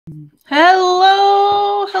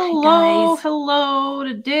Hello, Hi, guys. hello.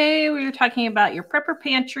 Today we are talking about your prepper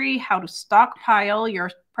pantry, how to stockpile your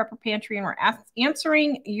prepper pantry, and we're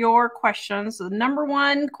answering your questions. The number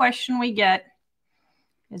one question we get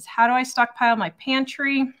is, how do I stockpile my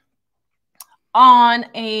pantry on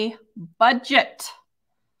a budget?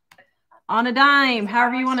 On a dime,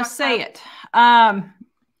 however you want to say it.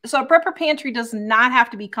 So a prepper pantry does not have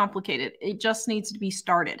to be complicated. It just needs to be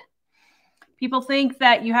started. People think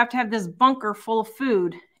that you have to have this bunker full of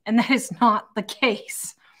food, and that is not the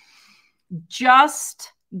case.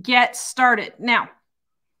 Just get started. Now,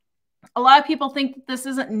 a lot of people think that this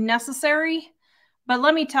isn't necessary, but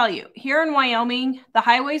let me tell you, here in Wyoming, the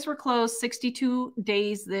highways were closed 62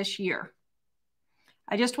 days this year.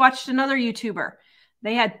 I just watched another YouTuber.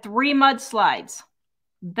 They had 3 mudslides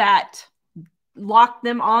that locked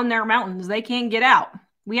them on their mountains. They can't get out.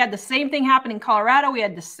 We had the same thing happen in Colorado. We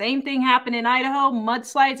had the same thing happen in Idaho,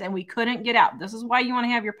 mudslides, and we couldn't get out. This is why you want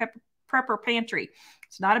to have your prepper pantry.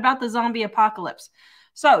 It's not about the zombie apocalypse.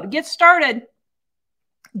 So to get started,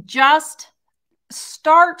 just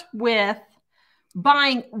start with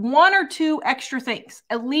buying 1 or 2 extra things.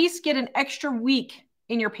 At least get an extra week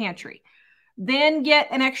in your pantry. Then get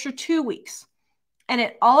an extra 2 weeks.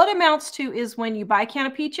 And all it amounts to is, when you buy a can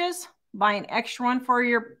of peaches, buy an extra one for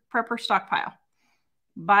your prepper stockpile.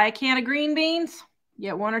 Buy a can of green beans,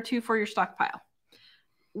 get 1 or 2 for your stockpile.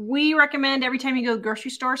 We recommend every time you go to the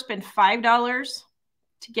grocery store, spend $5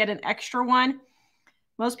 to get an extra one.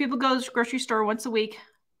 Most people go to the grocery store once a week.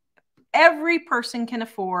 Every person can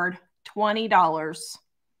afford $20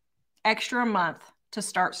 extra a month to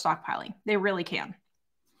start stockpiling. They really can.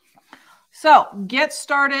 So get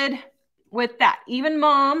started with that. Even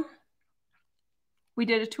Mom, we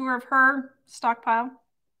did a tour of her stockpile.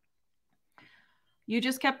 You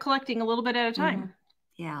just kept collecting a little bit at a time. Mm-hmm.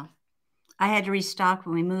 Yeah. I had to restock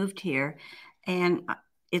when we moved here, and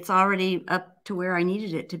it's already up to where I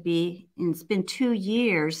needed it to be. And it's been 2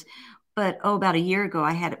 years, but about a year ago,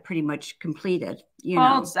 I had it pretty much completed.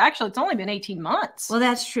 Well, it's only been 18 months. Well,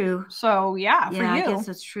 that's true. So yeah, for you. I guess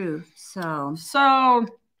that's true.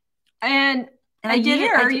 And a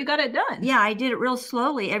year, you got it done. Yeah, I did it real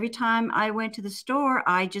slowly. Every time I went to the store,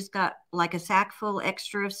 I just got like a sack full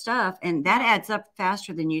extra of stuff, and that adds up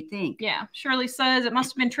faster than you think. Yeah. Shirley says it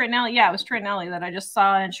must have been Trenton Alley. Yeah, it was Trenton Alley that I just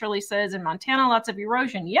saw. And Shirley says in Montana, lots of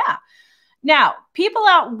erosion. Yeah. Now, people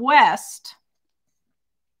out west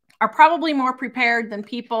are probably more prepared than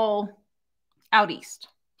people out east.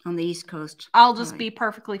 On the East Coast. I'll just be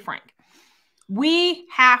perfectly frank. We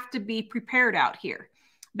have to be prepared out here.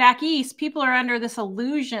 Back east, people are under this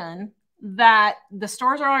illusion that the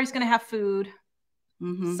stores are always going to have food.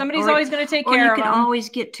 Mm-hmm. Somebody's always going to take care of them. Or you can always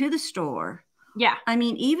get to the store. Yeah. I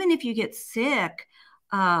mean, even if you get sick,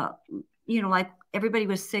 like everybody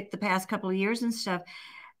was sick the past couple of years and stuff,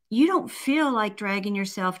 you don't feel like dragging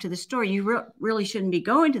yourself to the store. You really shouldn't be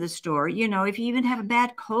going to the store. If you even have a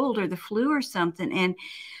bad cold or the flu or something. And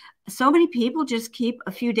so many people just keep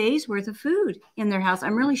a few days worth of food in their house.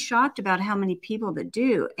 I'm really shocked about how many people that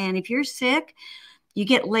do. And if you're sick, you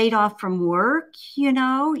get laid off from work,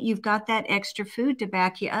 you've got that extra food to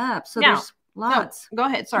back you up. So there's lots. No, go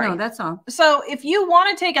ahead. Sorry. No, that's all. So if you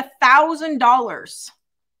want to take $1,000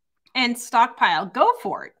 and stockpile, go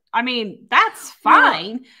for it. I mean, that's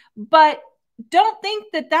fine, but don't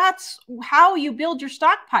think that that's how you build your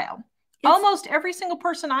stockpile. Almost every single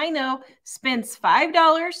person I know spends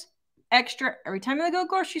 $5 extra every time they go to the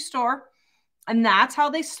grocery store, and that's how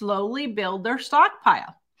they slowly build their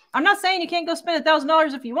stockpile. I'm not saying you can't go spend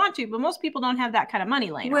 $1,000 if you want to, but most people don't have that kind of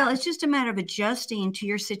money laying around. It's just a matter of adjusting to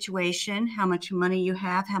your situation, how much money you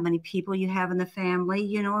have, how many people you have in the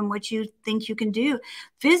family, and what you think you can do.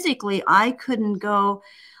 Physically, I couldn't go.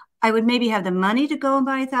 I would maybe have the money to go and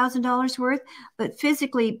buy $1,000 worth, but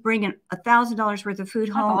physically bringing $1,000 worth of food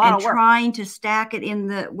home and trying to stack it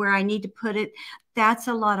in where I need to put it, that's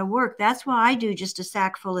a lot of work. That's why I do just a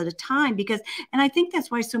sack full at a time, and I think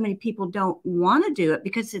that's why so many people don't want to do it,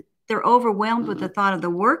 because they're overwhelmed with the thought of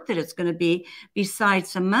the work that it's going to be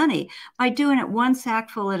besides some money. By doing it 1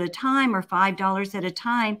 sack full at a time or $5 at a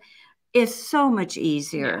time, it's so much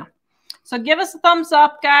easier. Yeah. So give us a thumbs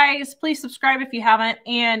up, guys. Please subscribe if you haven't,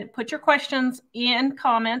 and put your questions in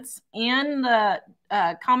comments in the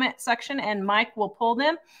comment section, and Mike will pull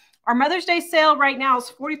them. Our Mother's Day sale right now is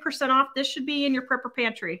 40% off. This should be in your prepper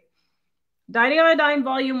pantry. Dining on a Dime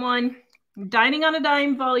Volume 1, Dining on a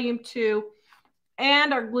Dime Volume 2,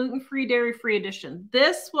 and our gluten-free, dairy-free edition.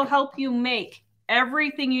 This will help you make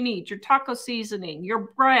everything you need: your taco seasoning,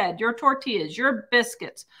 your bread, your tortillas, your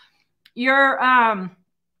biscuits, your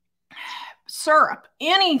syrup,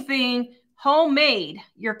 anything homemade,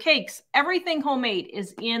 your cakes, everything homemade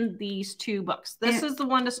is in these 2 books. This is the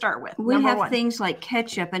one to start with. We have things like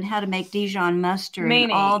ketchup and how to make Dijon mustard,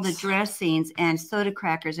 mayonnaise, and all the dressings, and soda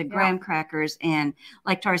crackers and graham crackers, and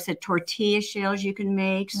like Tara said, tortilla shells you can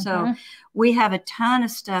make. So we have a ton of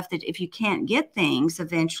stuff that if you can't get things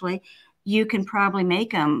eventually, you can probably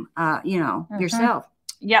make them, yourself.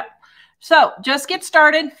 Yep. So just get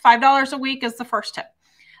started. $5 a week is the first tip.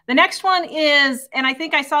 The next one is, and I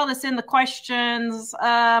think I saw this in the questions,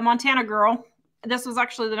 Montana girl. This was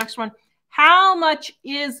actually the next one. How much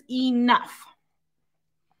is enough?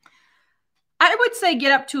 I would say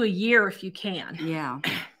get up to a year if you can. Yeah.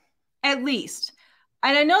 At least.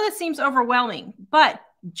 And I know that seems overwhelming, but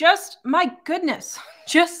just, my goodness,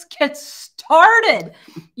 just get started.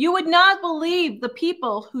 You would not believe the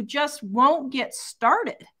people who just won't get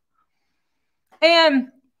started. And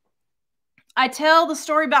I tell the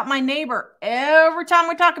story about my neighbor every time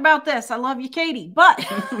we talk about this. I love you, Katie. But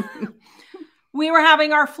we were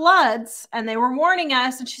having our floods and they were warning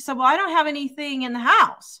us. And she said, well, I don't have anything in the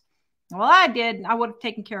house. Well, I did. I would have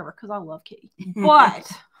taken care of her because I love Katie.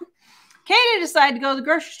 But Katie decided to go to the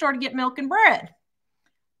grocery store to get milk and bread.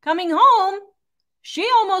 Coming home, she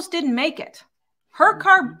almost didn't make it. Her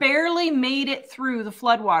car barely made it through the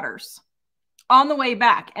floodwaters on the way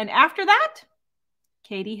back. And after that,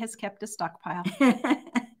 Katie has kept a stockpile.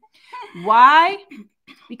 Why?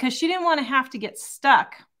 Because she didn't want to have to get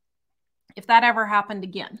stuck if that ever happened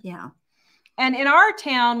again. Yeah. And in our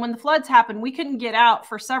town, when the floods happened, we couldn't get out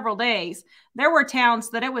for several days. There were towns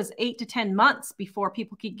that it was 8 to 10 months before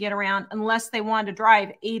people could get around unless they wanted to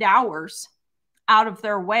drive 8 hours out of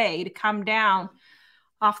their way to come down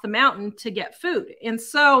off the mountain to get food. And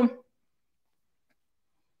so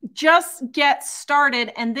just get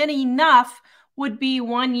started, and then enough would be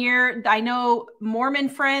 1 year. I know Mormon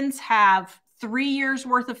friends have 3 years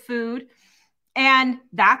worth of food, and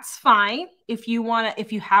that's fine. If you want to,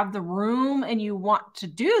 if you have the room and you want to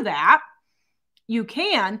do that, you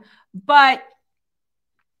can. But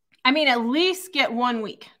I mean, at least get 1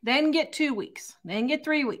 week, then get 2 weeks, then get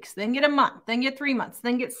 3 weeks, then get a month, then get 3 months,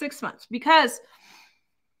 then get 6 months, because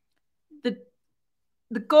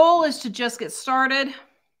the goal is to just get started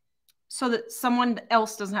so that someone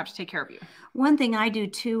else doesn't have to take care of you. One thing I do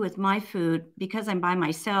too with my food, because I'm by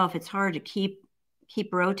myself, it's hard to keep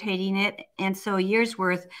rotating it. And so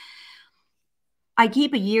I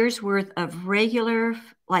keep a year's worth of regular,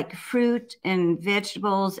 like fruit and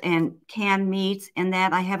vegetables and canned meats, and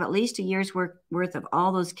that I have at least a year's worth of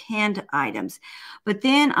all those canned items. But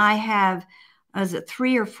then I have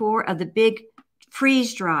 3 or 4 of the big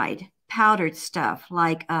freeze-dried powdered stuff,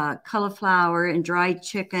 like cauliflower and dried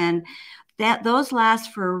chicken. Those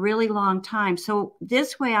last for a really long time. So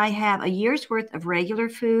this way I have a year's worth of regular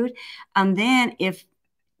food. And then if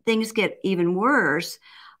things get even worse,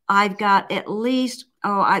 I've got at least,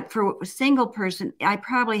 for a single person, I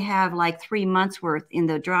probably have like 3 months worth in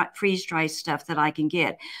the freeze-dried stuff that I can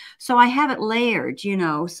get. So I have it layered,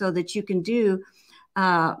 so that you can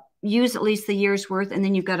use at least the year's worth, and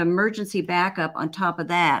then you've got emergency backup on top of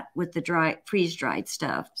that with the freeze-dried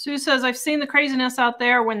stuff. Sue says, I've seen the craziness out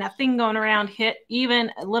there when that thing going around hit,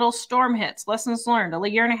 even a little storm hits. Lessons learned. A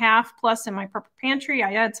year and a half plus in my prepper pantry,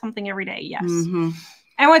 I had something every day. Yes.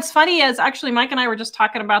 And what's funny is, actually, Mike and I were just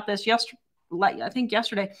talking about this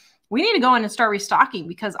yesterday. We need to go in and start restocking,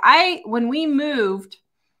 because when we moved,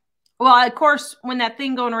 well, of course, when that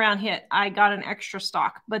thing going around hit, I got an extra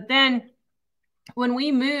stock. But then when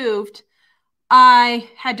we moved, I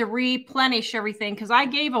had to replenish everything, because I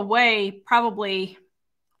gave away probably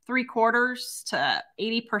 3/4 to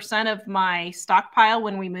 80% of my stockpile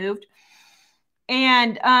when we moved.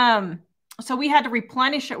 And so we had to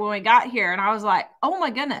replenish it when we got here. And I was like, oh my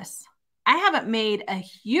goodness, I haven't made a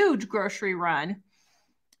huge grocery run,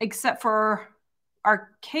 except for our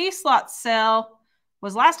case lot sale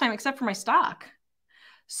was last time, except for my stock.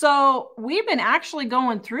 So we've been actually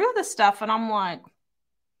going through the stuff, and I'm like,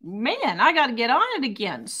 man, I got to get on it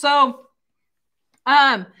again. So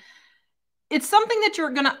it's something that you're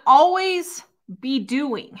going to always be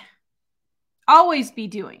doing. Always be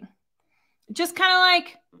doing. Just kind of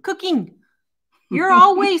like cooking. You're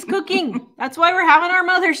always cooking. That's why we're having our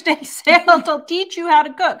Mother's Day sale, to teach you how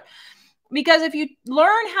to cook. Because if you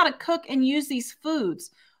learn how to cook and use these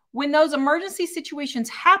foods, when those emergency situations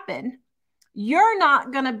happen, you're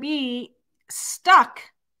not going to be stuck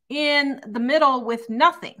in the middle with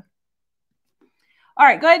nothing. All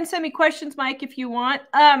right, go ahead and send me questions, Mike, if you want.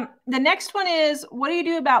 The next one is, what do you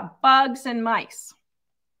do about bugs and mice?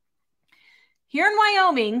 Here in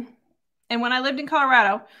Wyoming, and when I lived in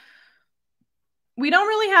Colorado, we don't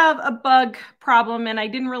really have a bug problem, and I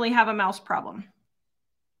didn't really have a mouse problem.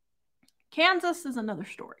 Kansas is another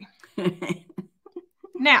story.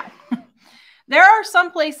 Now, there are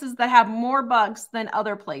some places that have more bugs than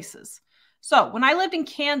other places. So when I lived in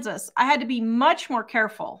Kansas, I had to be much more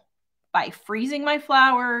careful by freezing my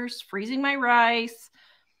flours, freezing my rice,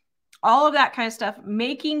 all of that kind of stuff,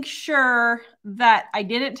 making sure that I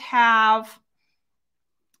didn't have,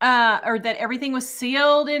 or that everything was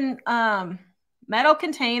sealed in metal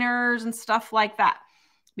containers and stuff like that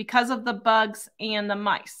because of the bugs and the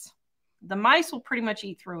mice. The mice will pretty much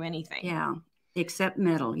eat through anything. Yeah, except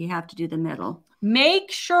metal. You have to do the metal.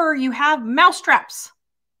 Make sure you have mouse traps,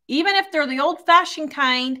 even if they're the old-fashioned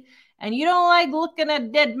kind and you don't like looking at a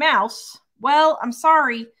dead mouse. Well, I'm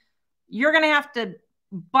sorry, you're going to have to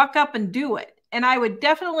buck up and do it. And I would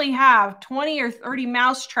definitely have 20 or 30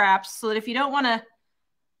 mouse traps so that if you don't want to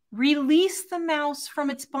release the mouse from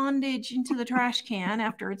its bondage into the trash can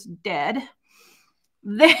after it's dead,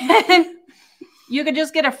 then you could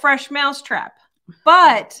just get a fresh mouse trap.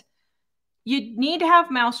 But you need to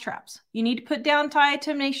have mouse traps. You need to put down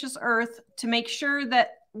diatomaceous earth to make sure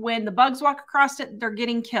that when the bugs walk across it, they're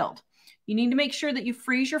getting killed. You need to make sure that you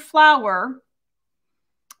freeze your flour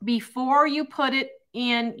before you put it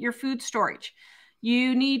in your food storage.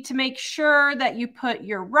 You need to make sure that you put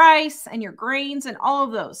your rice and your grains and all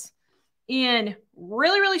of those in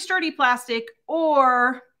really, really sturdy plastic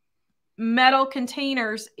or metal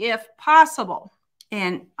containers if possible.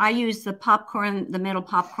 And I use the popcorn, the metal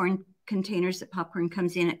popcorn containers that popcorn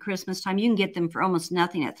comes in at Christmas time. You can get them for almost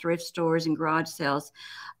nothing at thrift stores and garage sales.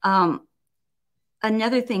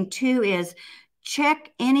 Another thing too is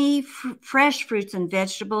check any fresh fruits and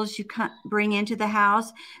vegetables you bring into the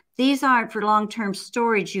house. These aren't for long-term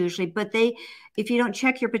storage usually, but if you don't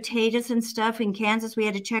check your potatoes and stuff, in Kansas, we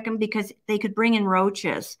had to check them because they could bring in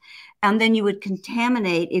roaches. And then you would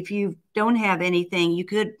contaminate. If you don't have anything, you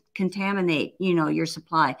could contaminate, your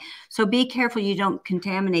supply. So be careful you don't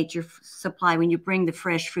contaminate your supply when you bring the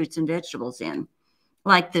fresh fruits and vegetables in,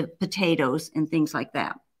 like the potatoes and things like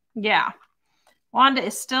that. Yeah. Wanda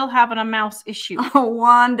is still having a mouse issue. Oh,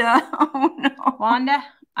 Wanda. Oh, no. Wanda,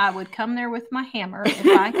 I would come there with my hammer if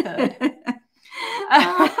I could.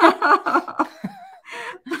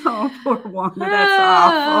 Oh, poor Wanda. That's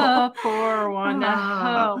awful. Oh, poor Wanda.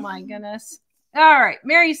 Oh, my goodness. All right.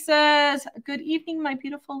 Mary says, good evening, my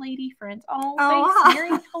beautiful lady friends. Oh, thanks,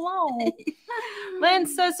 Mary. Hello. Lynn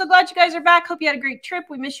says, so glad you guys are back. Hope you had a great trip.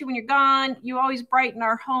 We miss you when you're gone. You always brighten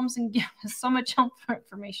our homes and give us so much helpful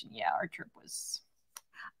information. Yeah, our trip was.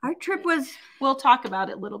 We'll talk about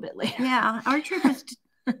it a little bit later. Yeah, our trip was.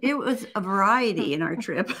 It was a variety in our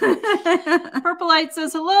trip. Purpleite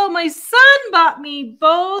says, hello, my son bought me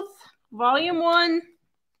both Volume 1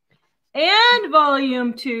 and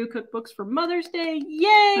Volume 2 cookbooks for Mother's Day.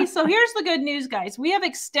 Yay! So here's the good news, guys. We have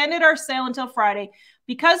extended our sale until Friday.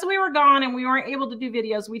 Because we were gone and we weren't able to do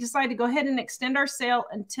videos, we decided to go ahead and extend our sale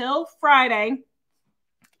until Friday.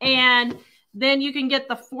 And then you can get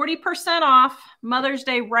the 40% off Mother's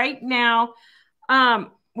Day right now.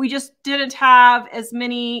 We just didn't have as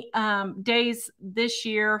many days this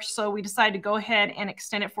year, so we decided to go ahead and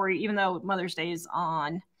extend it for you, even though Mother's Day is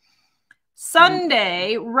on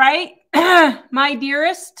Sunday, right, my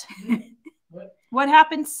dearest? What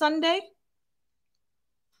happened Sunday?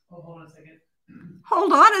 Oh, hold on a second.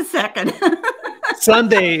 Hold on a second.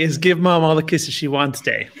 Sunday is give Mom all the kisses she wants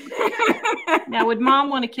day. Now, would Mom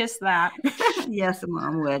want to kiss that? Yes,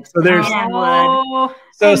 Mom would. So there's would.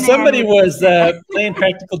 So somebody was playing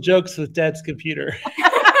practical jokes with Dad's computer.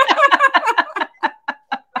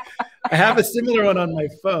 I have a similar one on my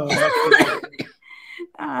phone.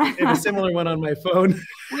 I have a similar one on my phone.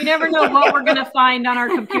 We never know what we're going to find on our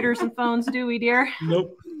computers and phones, do we, dear?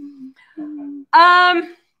 Nope. You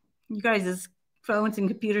guys' phones and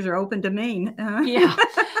computers are open domain. Yeah.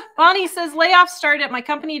 Bonnie says, layoffs started at my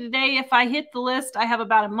company today. If I hit the list, I have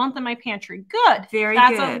about a month in my pantry. Good. Very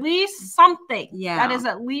That's good. That's at least something. Yeah. That is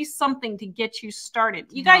at least something to get you started.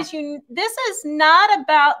 You guys, this is not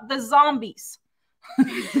about the zombies.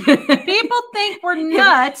 People think we're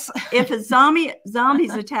nuts. If a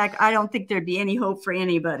zombies attack, I don't think thered be any hope for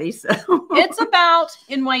anybody. So it's about,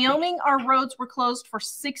 in Wyoming, our roads were closed for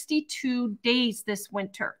 62 days this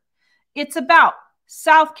winter. It's about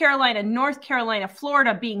South Carolina, North Carolina,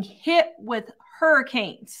 Florida being hit with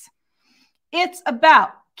hurricanes. It's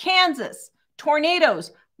about Kansas,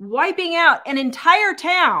 tornadoes wiping out an entire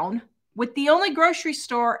town with the only grocery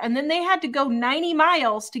store, and then they had to go 90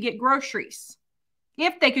 miles to get groceries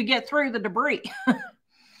if they could get through the debris.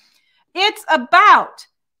 It's about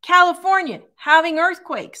California having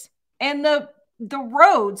earthquakes and the the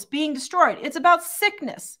roads being destroyed. It's about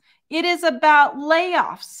sickness. It is about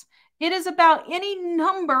layoffs. It is about any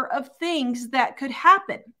number of things that could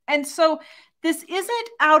happen. And so this isn't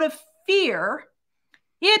out of fear.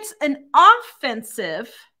 It's an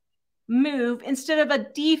offensive move instead of a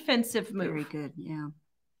defensive move. Very good. Yeah.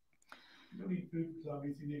 You don't need food for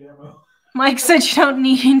zombies, you need ammo. Mike said you don't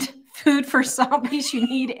need food for zombies, you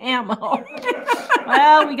need ammo.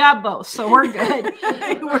 Well, we got both, so we're good.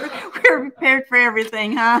 we're prepared for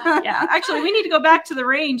everything, huh? Yeah, actually, we need to go back to the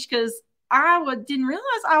range because I didn't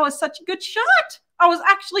realize I was such a good shot. I was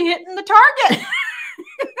actually hitting the target.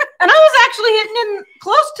 And I was actually hitting him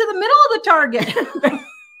close to the middle of the target.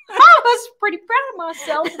 I was pretty proud of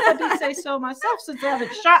myself, if I do say so myself, since I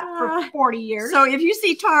haven't shot for 40 years. So if you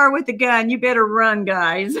see Tara with a gun, you better run,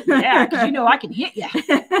 guys. Yeah, because you know I can hit you.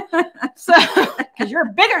 So, because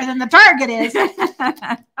you're bigger than the target is.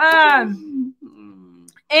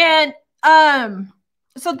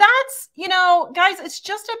 So that's, you know, guys, it's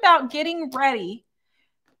just about getting ready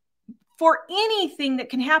for anything that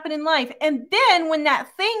can happen in life. And then when that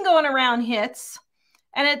thing going around hits,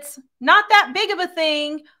 and it's not that big of a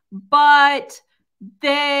thing, but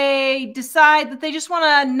they decide that they just want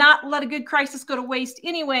to not let a good crisis go to waste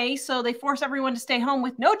anyway, so they force everyone to stay home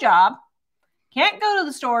with no job, can't go to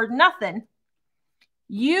the store, nothing.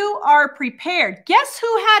 You are prepared. Guess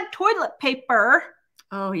who had toilet paper?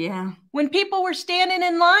 Oh, yeah. When people were standing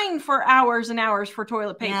in line for hours and hours for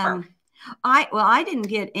toilet paper. Yeah. I didn't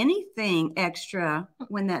get anything extra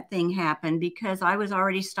when that thing happened because I was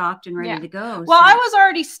already stocked and ready to go. Well, I was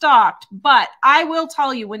already stocked, but I will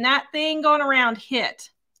tell you, when that thing going around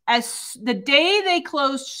hit, as the day they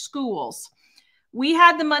closed schools, we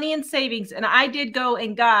had the money in savings, and I did go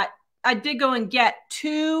and get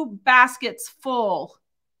 2 baskets full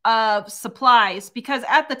of supplies because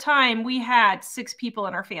at the time we had 6 people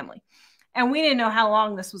in our family, and we didn't know how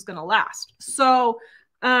long this was going to last. So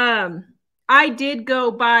I did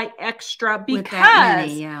go buy extra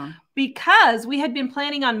because we had been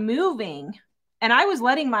planning on moving, and I was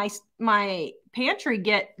letting my pantry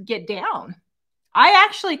get down. I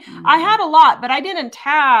had a lot, but I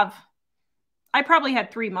probably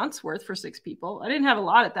had 3 months worth for 6 people. I didn't have a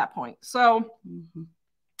lot at that point. So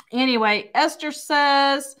anyway, Esther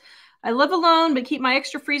says, I live alone, but keep my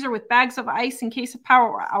extra freezer with bags of ice in case of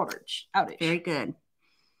power outage. Very good.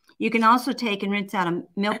 You can also take and rinse out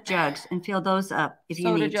milk jugs and fill those up if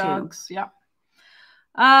you need jugs, to. Yeah.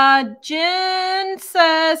 Jen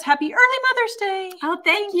says, happy early Mother's Day. Oh,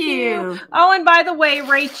 thank you. Oh, and by the way,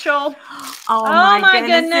 Rachel. Oh my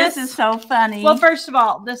goodness. This is so funny. Well, first of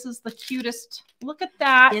all, this is the cutest. Look at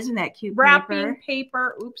that. Isn't that cute? Wrapping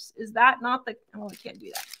paper. Oops. Is that not the, oh, I can't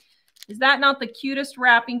do that. Is that not the cutest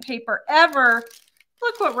wrapping paper ever?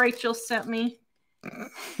 Look what Rachel sent me.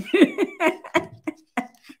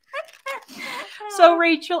 So,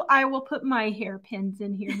 Rachel, I will put my hairpins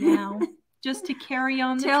in here now just to carry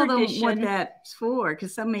on the tradition. Tell them what that's for,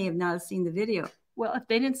 because some may have not seen the video. Well, if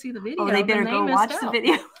they didn't see the video, they better go watch the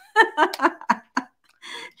video.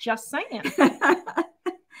 Just saying.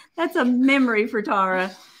 That's a memory for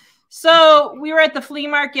Tara. So we were at the flea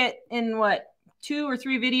market in 2 or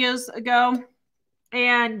 3 videos ago,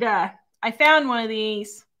 and I found one of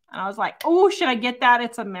these. And I was like, oh, should I get that?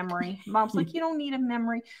 It's a memory. Mom's like, you don't need a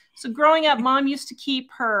memory. So growing up, Mom used to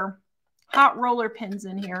keep her hot roller pins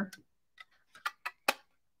in here.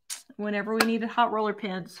 Whenever we needed hot roller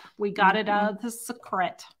pins, we got it out of the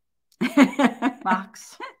secret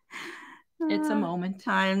box. It's a moment.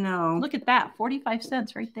 I know. Look at that. 45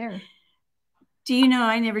 cents right there. Do you know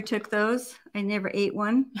I never took those? I never ate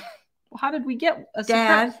one. Well, how did we get a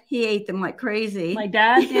Dad? He ate them like crazy. My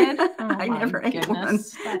dad did? Oh, I never ate one.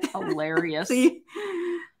 That's hilarious.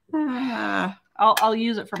 I'll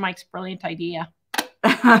use it for Mike's brilliant idea.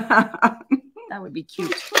 That would be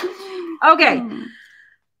cute. Okay.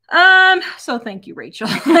 So thank you, Rachel.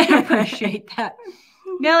 I appreciate that.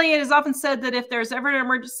 Nellie, it is often said that if there's ever an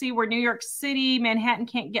emergency where New York City, Manhattan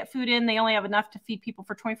can't get food in, they only have enough to feed people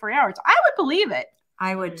for 24 hours. I would believe it.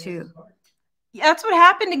 I would too. That's what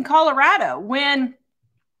happened in Colorado when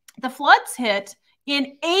the floods hit.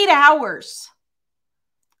 In 8 hours,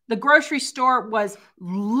 the grocery store was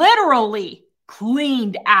literally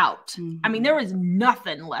cleaned out. Mm-hmm. I mean, there was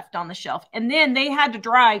nothing left on the shelf. And then they had to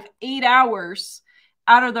drive 8 hours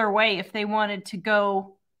out of their way if they wanted to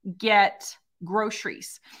go get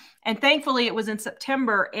groceries. And thankfully, it was in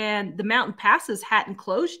September and the mountain passes hadn't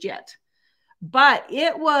closed yet. But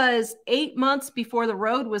it was 8 months before the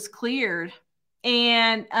road was cleared.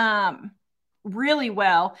 And really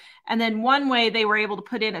well. And then one way they were able to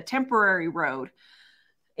put in a temporary road.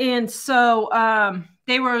 And so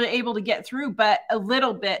they were able to get through, but a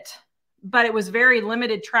little bit, but it was very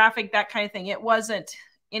limited traffic, that kind of thing. It wasn't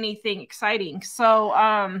anything exciting. So,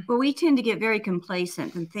 well, we tend to get very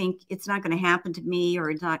complacent and think it's not going to happen to me, or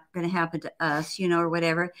it's not going to happen to us, you know, or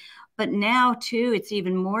whatever. But now too, it's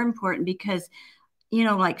even more important because, you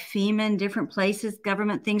know, like FEMA and different places,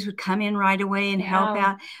 government things would come in right away and help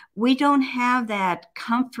out. We don't have that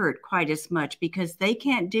comfort quite as much because they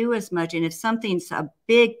can't do as much. And if something's a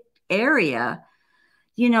big area,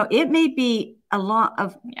 you know, it may be a lot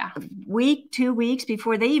of a week, 2 weeks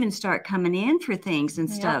before they even start coming in for things and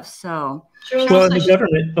stuff. So, well,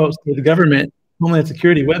 the government Homeland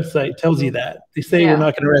Security website tells you that. They say we're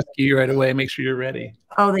not going to rescue you right away. Make sure you're ready.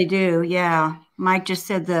 Oh, they do. Yeah. Mike just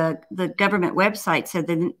said the government website said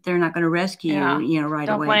that they're not going to rescue you, you know, right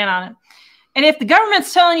away. Don't plan on it. And if the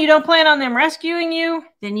government's telling you don't plan on them rescuing you,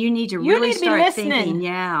 then you need to really start thinking,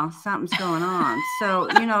 something's going on. So,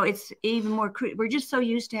 you know, it's even more, we're just so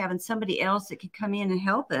used to having somebody else that could come in and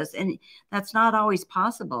help us. And that's not always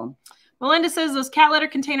possible. Melinda says those cat litter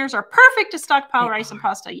containers are perfect to stockpile rice and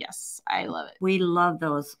pasta. Yes, I love it. We love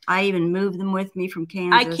those. I even moved them with me from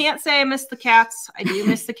Kansas. I can't say I miss the cats. I do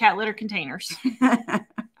miss the cat litter containers.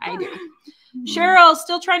 I do. Cheryl,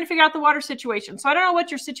 still trying to figure out the water situation. So I don't know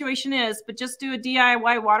what your situation is, but just do a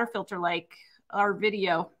DIY water filter like our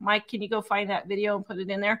video. Mike, can you go find that video and put it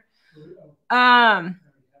in there?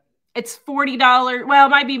 It's $40. Well, it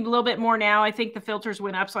might be a little bit more now. I think the filters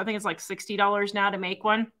went up, so I think it's like $60 now to make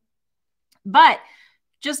one. But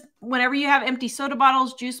just whenever you have empty soda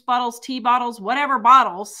bottles, juice bottles, tea bottles, whatever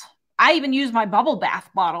bottles, I even use my bubble bath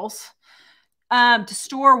bottles to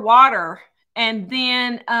store water, and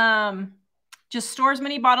then just store as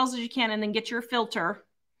many bottles as you can, and then get your filter,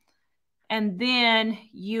 and then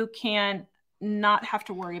you can not have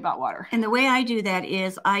to worry about water. And the way I do that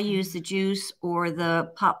is I use the juice or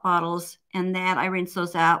the pop bottles, and that I rinse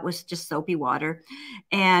those out with just soapy water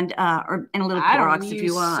and a little Clorox if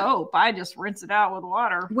you want. Soap. I just rinse it out with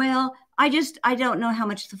water. Well, I don't know how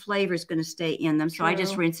much the flavor is going to stay in them, so I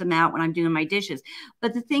just rinse them out when I'm doing my dishes.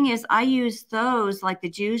 But the thing is, I use those, like the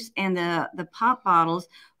juice and the pop bottles,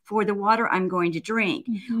 for the water I'm going to drink.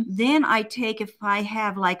 Then I take, if I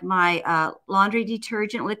have like my laundry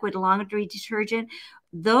detergent, liquid laundry detergent,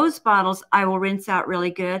 those bottles I will rinse out really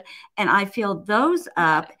good, and I fill those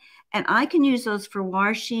up, and I can use those for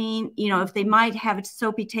washing. You know, if they might have a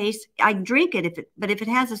soapy taste, I drink it. But if it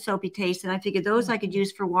has a soapy taste, then I figure those I could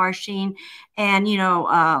use for washing, and you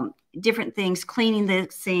know, different things, cleaning the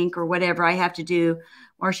sink or whatever I have to do,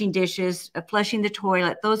 washing dishes, flushing the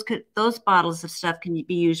toilet. Those bottles of stuff can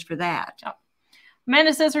be used for that.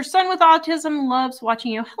 Amanda says her son with autism loves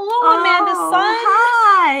watching you. Hello, Amanda's son.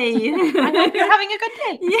 Hi. I hope you're having a good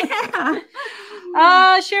day.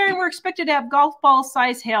 Yeah. Sharon, we're expected to have golf ball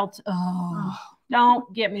size hail.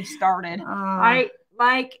 Don't get me started.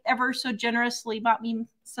 Mike ever so generously bought me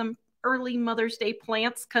some early Mother's Day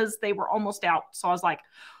plants because they were almost out. So I was like,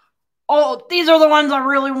 oh, these are the ones I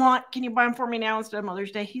really want. Can you buy them for me now instead of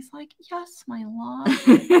Mother's Day? He's like, yes, my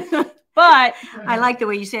love. But I like the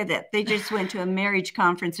way you said that. They just went to a marriage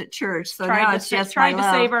conference at church. So now it's just trying to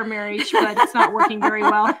save our marriage, but it's not working very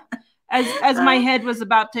well. As my head was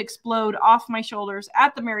about to explode off my shoulders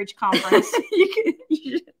at the marriage conference.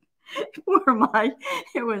 Poor Mike.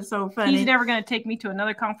 It was so funny. He's never going to take me to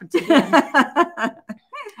another conference again.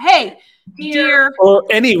 Hey, dear. Or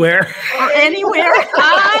anywhere.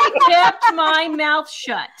 I kept my mouth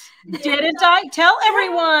shut. Didn't I? Tell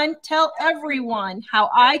everyone how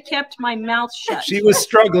I kept my mouth shut. She was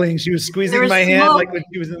struggling. She was squeezing my hand like when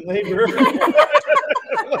she was in labor.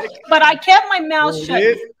 But I kept my mouth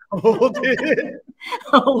shut. Hold it.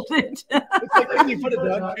 Hold it. It's like when you put a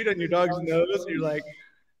dog treat on your dog's nose and you're like,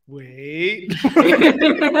 wait.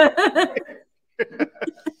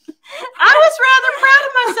 I was rather proud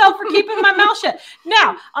of myself for keeping my mouth shut.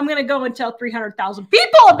 Now, I'm going to go and tell 300,000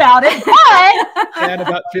 people about it, but... And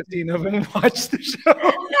about 15 of them watch the show.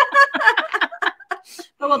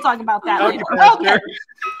 But we'll talk about that later. Okay.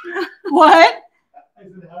 What? I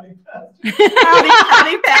said, howdy, Pastor.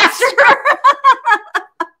 Howdy, Pastor.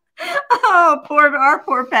 Oh, our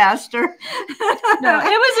poor pastor. No, it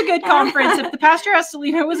was a good conference. If the pastor has to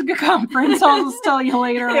leave, it was a good conference. I'll just tell you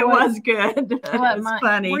later. It was good. It was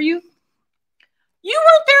funny. Were you? You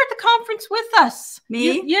weren't there at the conference with us.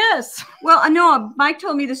 Me? Yes. Well, no, Mike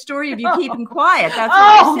told me the story of you keeping quiet. That's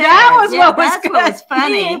what that was what was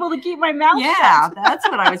funny. Being able to keep my mouth shut. Yeah, that's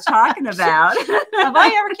what I was talking about. Have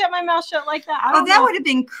I ever kept my mouth shut like that? That would have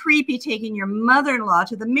been creepy, taking your mother-in-law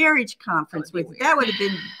to the marriage conference with you. That would have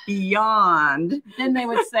been beyond. Then they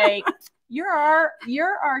would say, You're our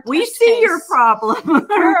We test see case. your problem.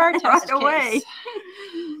 You're our test right case. away.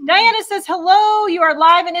 Diana says, hello, you are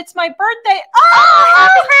live and it's my birthday.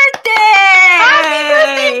 Oh, happy Happy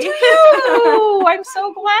birthday! birthday to you. I'm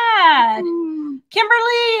so glad.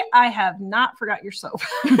 Kimberly, I have not forgot your soap.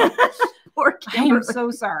 Poor I am Kimberly.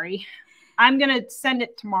 so sorry. I'm going to send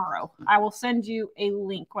it tomorrow. I will send you a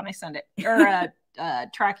link when I send it, or a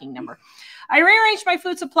tracking number. I rearranged my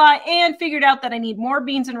food supply and figured out that I need more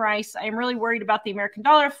beans and rice. I am really worried about the American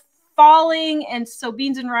dollar falling, and so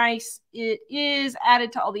beans and rice, it is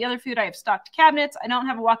added to all the other food. I have stocked cabinets. I don't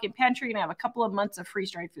have a walk-in pantry, and I have a couple of months of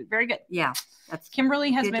freeze-dried food. Very good. Yeah. That's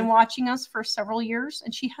Kimberly has been watching us for several years,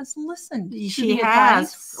 and she has listened. She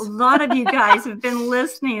has. Advice. A lot of you guys have been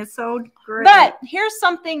listening. It's so great. But here's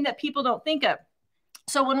something that people don't think of.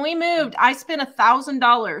 So when we moved, I spent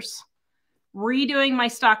 $1,000 redoing my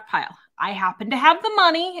stockpile. I happened to have the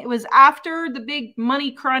money. It was after the big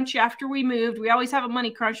money crunch after we moved. We always have a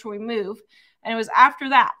money crunch when we move. And it was after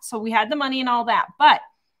that. So we had the money and all that. But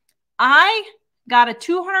I got a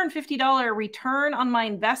 $250 return on my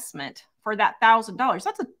investment for that $1,000.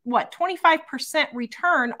 That's a, what, 25%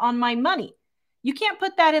 return on my money. You can't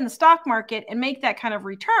put that in the stock market and make that kind of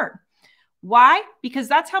return. Why? Because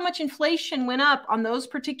that's how much inflation went up on those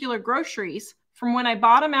particular groceries from when I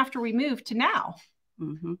bought them after we moved to now.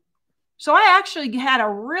 Mm-hmm. So I actually had a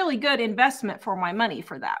really good investment for my money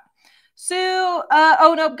for that. Sue,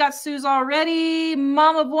 oh, nope, got Sue's already.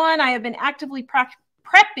 Mom of one, I have been actively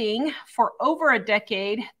prepping for over a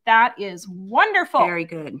decade. That is wonderful. Very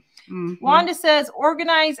good. Mm-hmm. Wanda says,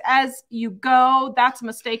 organize as you go. That's a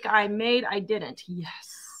mistake I made. I didn't.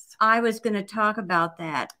 Yes. I was going to talk about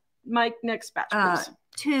that. Mike, next batch, please.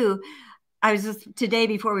 Two, I was just, today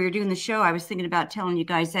before we were doing the show, I was thinking about telling you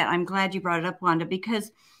guys that. I'm glad you brought it up, Wanda,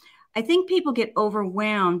 because I think people get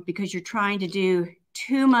overwhelmed because you're trying to do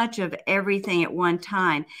too much of everything at one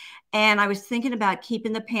time. And I was thinking about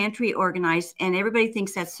keeping the pantry organized, and everybody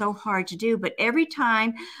thinks that's so hard to do. But every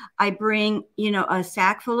time I bring, a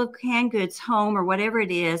sack full of canned goods home or whatever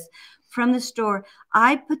it is from the store,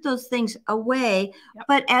 I put those things away. Yep.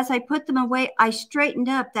 But as I put them away, I straightened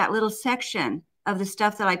up that little section of the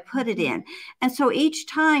stuff that I put it in. And so each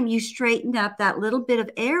time you straighten up that little bit of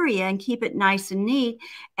area and keep it nice and neat.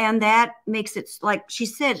 And that makes it, like she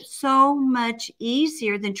said, so much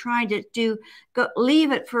easier than trying to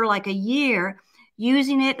leave it for like a year,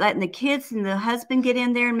 using it, letting the kids and the husband get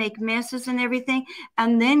in there and make messes and everything,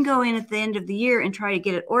 and then go in at the end of the year and try to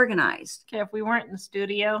get it organized. Okay, if we weren't in the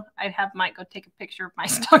studio, I'd have Mike go take a picture of my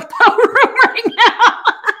stockpile room right now.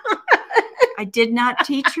 I did not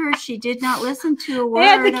teach her. She did not listen to a word. I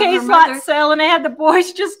had the case lot sale, and I had the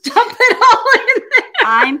boys just dump it all in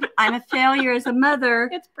there. I'm a failure as a mother.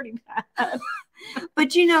 It's pretty bad.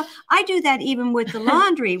 But I do that even with the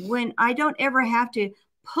laundry, when I don't ever have to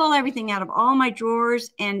pull everything out of all my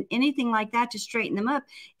drawers and anything like that to straighten them up.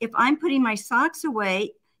 If I'm putting my socks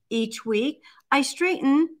away each week, I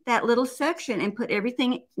straighten that little section and put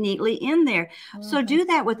everything neatly in there. Mm-hmm. So do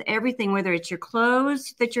that with everything, whether it's your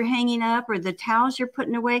clothes that you're hanging up or the towels you're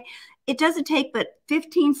putting away. It doesn't take but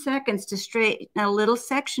 15 seconds to straighten a little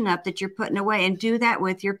section up that you're putting away, and do that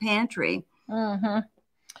with your pantry. Mm-hmm.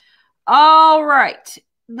 All right.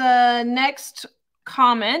 The next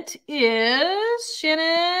comment is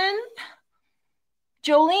Shannon.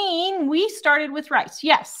 Jolene, we started with rice.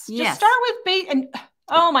 Yes. Just start with and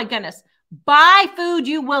oh my goodness. Buy food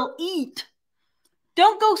you will eat.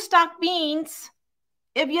 Don't go stock beans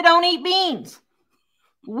if you don't eat beans.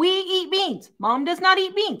 We eat beans. Mom does not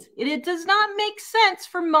eat beans. It does not make sense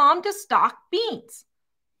for mom to stock beans.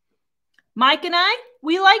 Mike and I,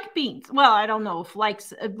 we like beans. Well, I don't know if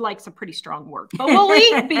likes a pretty strong word, but we'll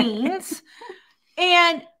eat beans.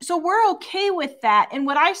 And so we're okay with that. And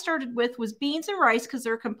what I started with was beans and rice because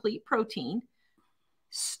they're a complete protein.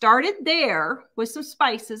 Started there with some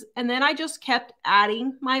spices, and then I just kept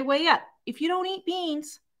adding my way up. If you don't eat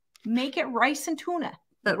beans, make it rice and tuna.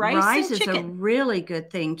 But rice is a really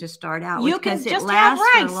good thing to start out with because it lasts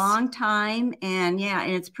for a long time, and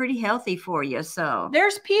and it's pretty healthy for you. So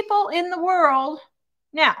there's people in the world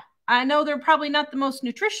now. I know they're probably not the most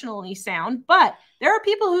nutritionally sound, but there are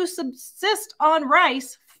people who subsist on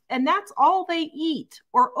rice, and that's all they eat,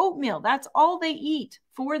 or oatmeal. That's all they eat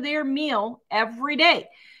for their meal every day.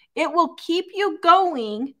 It will keep you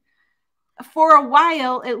going for a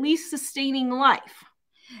while, at least sustaining life.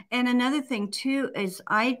 And another thing too is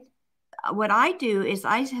what I do is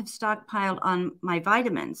I have stockpiled on my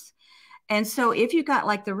vitamins. And so if you got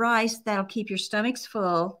like the rice, that'll keep your stomachs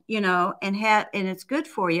full, and it's good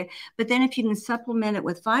for you. But then if you can supplement it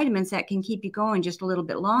with vitamins, that can keep you going just a little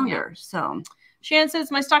bit longer. Yeah. So Shannon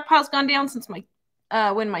says, my stockpile's gone down since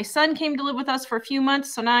when my son came to live with us for a few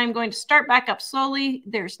months. So now I'm going to start back up slowly.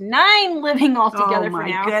 There's 9 living all together for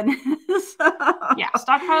now. Oh my goodness. Yeah,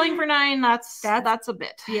 stockpiling for 9, that's a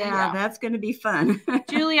bit. Yeah, that's going to be fun.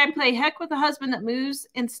 Julie, I play heck with a husband that moves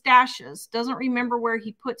and stashes, doesn't remember where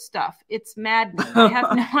he put stuff. It's maddening. I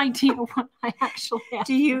have no idea what I actually have.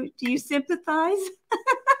 Do you sympathize?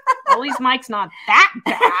 At least Mike's not that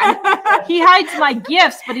bad. He hides my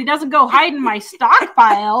gifts, but he doesn't go hide in my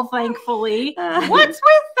stockpile, thankfully. What's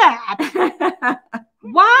with that?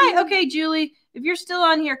 Why? Okay, Julie, if you're still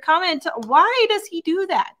on here, comment. Why does he do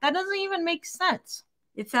that? That doesn't even make sense.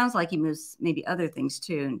 It sounds like he moves maybe other things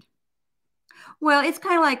too. Well, it's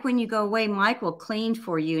kind of like when you go away, Mike will clean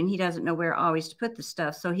for you and he doesn't know where always to put the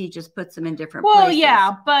stuff. So he just puts them in different places. Well,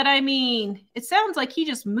 yeah, but I mean, it sounds like he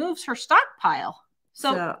just moves her stockpile.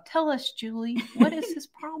 So tell us, Julie, what is his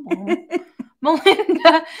problem?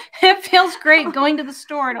 Melinda, it feels great going to the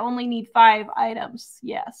store and only need 5 items.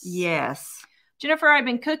 Yes. Yes. Jennifer, I've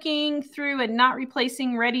been cooking through and not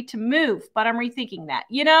replacing ready to move, but I'm rethinking that.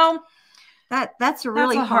 You know, that's a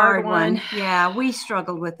really hard one. Yeah, we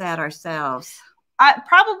struggled with that ourselves.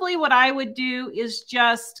 Probably what I would do is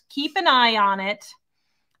just keep an eye on it.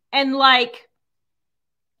 And like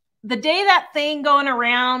the day that thing going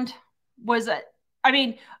around was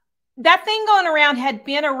that thing going around had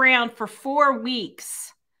been around for 4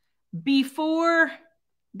 weeks before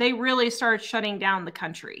they really started shutting down the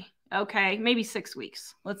country. Okay, maybe 6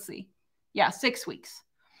 weeks. Let's see. Yeah, 6 weeks.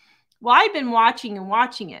 Well, I've been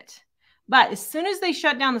watching it. But as soon as they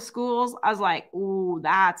shut down the schools, I was like, oh,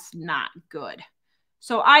 that's not good.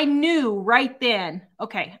 So I knew right then,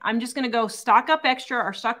 okay, I'm just going to go stock up extra.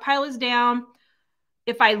 Our stockpile is down.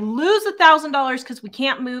 If I lose $1,000 because we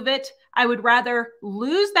can't move it, I would rather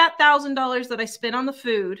lose that $1,000 that I spent on the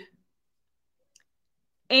food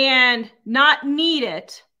and not need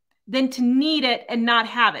it than to need it and not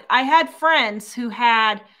have it. I had friends who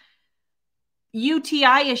had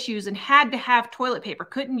UTI issues and had to have toilet paper,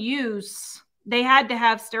 they had to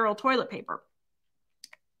have sterile toilet paper.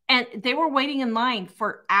 And they were waiting in line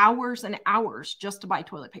for hours and hours just to buy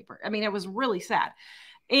toilet paper. I mean, it was really sad.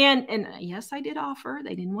 And yes, I did offer.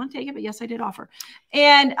 They didn't want to take it, but yes, I did offer.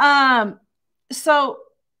 And so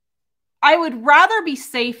I would rather be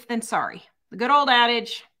safe than sorry. The good old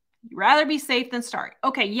adage, you'd rather be safe than sorry.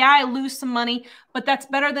 Okay, yeah, I lose some money, but that's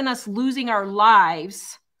better than us losing our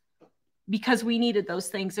lives because we needed those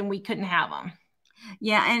things and we couldn't have them.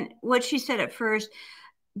 Yeah, and what she said at first,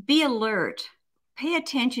 be alert. Pay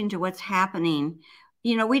attention to what's happening.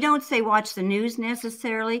 You know, we don't say watch the news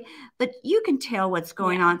necessarily, but you can tell what's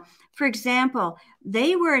going on. For example,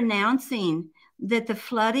 they were announcing that the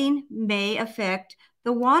flooding may affect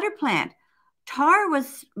the water plant. Tar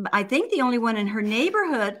was, I think, the only one in her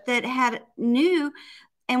neighborhood that knew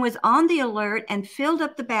and was on the alert and filled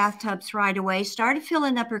up the bathtubs right away, started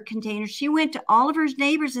filling up her containers. She went to all of her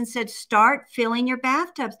neighbors and said, start filling your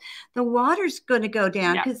bathtubs. The water's going to go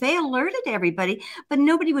down, because they alerted everybody, but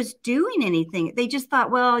nobody was doing anything. They just thought,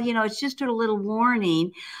 well, you know, it's just a little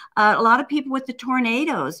warning. A lot of people with the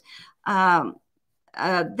tornadoes,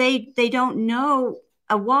 they don't know.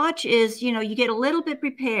 A watch is, you know, you get a little bit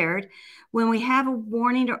prepared. When we have a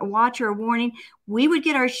warning or a watch or a warning, we would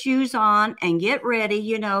get our shoes on and get ready,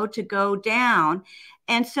 you know, to go down.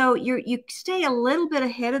 And so you stay a little bit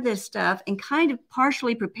ahead of this stuff and kind of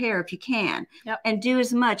partially prepare if you can, and do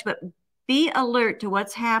as much, but be alert to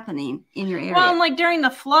what's happening in your area. Well, and like during the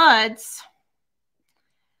floods,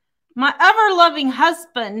 my ever-loving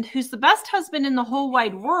husband, who's the best husband in the whole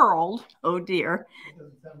wide world. Oh, dear.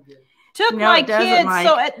 Took my kids.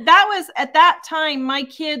 So at that time, my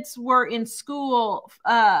kids were in school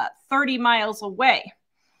 30 miles away.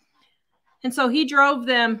 And so he drove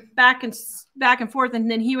them back and forth.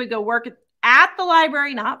 And then he would go work at the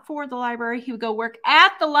library, not for the library. He would go work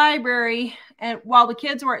at the library while the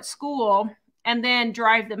kids were at school and then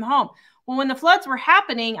drive them home. Well, when the floods were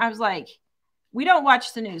happening, I was like, we don't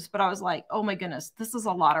watch the news, but I was like, oh my goodness, this is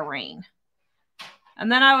a lot of rain.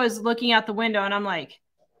 And then I was looking out the window and I'm like,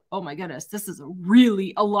 oh my goodness, this is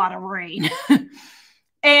really a lot of rain.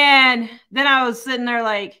 And then I was sitting there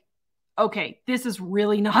like, okay, this is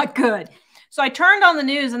really not good. So I turned on the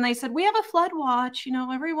news and they said, we have a flood watch. You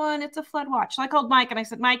know, everyone, it's a flood watch. So I called Mike and I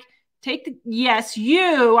said, Mike, yes,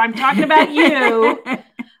 you, I'm talking about you.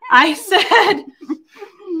 I said,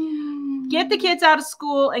 get the kids out of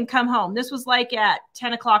school and come home. This was like at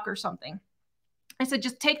 10 o'clock or something. I said,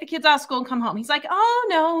 just take the kids out of school and come home. He's like, oh,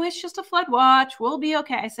 no, it's just a flood watch. We'll be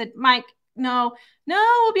okay. I said, Mike, no,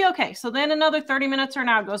 we'll be okay. So then another 30 minutes or an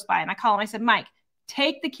hour goes by and I call him. I said, Mike,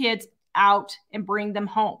 take the kids out and bring them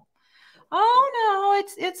home. Oh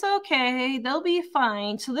no, it's okay. They'll be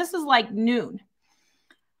fine. So this is like noon.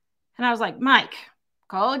 And I was like, Mike,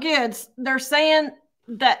 call the kids. They're saying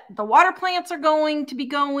that the water plants are going to be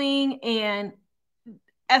going and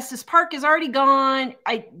Estes Park is already gone.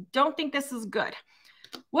 I don't think this is good.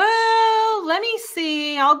 Well, let me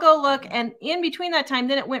see. I'll go look. And in between that time,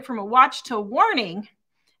 then it went from a watch to a warning.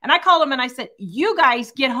 And I called them and I said, you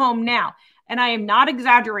guys get home now. And I am not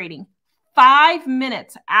exaggerating. 5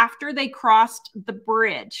 minutes after they crossed the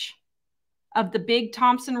bridge of the Big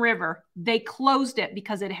Thompson River, they closed it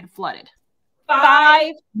because it had flooded.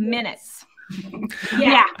 5 minutes.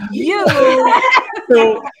 Yeah, you.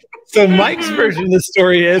 So Mike's version of the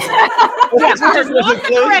story is wasn't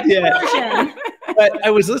closed yet. But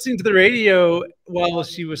I was listening to the radio while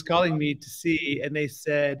she was calling me to see, and they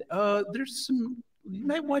said, there's some, you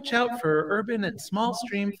might watch out for urban and small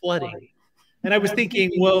stream flooding. And I was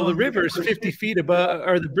thinking, well, the river's 50 feet above,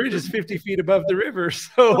 or the bridge is 50 feet above the river.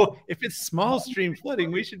 So if it's small stream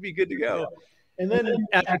flooding, we should be good to go. And then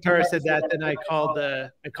after Tara said that, then I called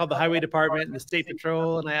the highway department and the state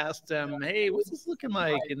patrol, and I asked them, hey, what's this looking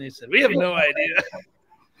like? And they said, we have no idea.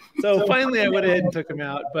 So finally I went ahead and took them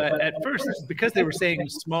out. But at first, because they were saying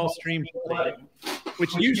small stream flooding,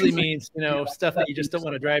 which usually means, stuff that you just don't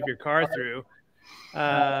want to drive your car through,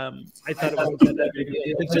 I thought it wasn't that big a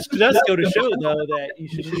deal. It just does go to show, though, that you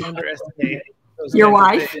shouldn't underestimate your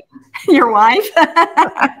wife. Your wife?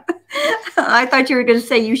 I thought you were going to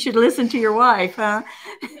say you should listen to your wife, huh?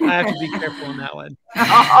 I have to be careful on that one.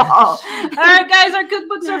 All right, guys, our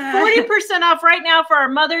cookbooks are 40% off right now for our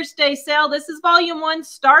Mother's Day sale. This is volume 1.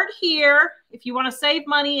 Start here. If you want to save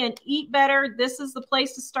money and eat better, this is the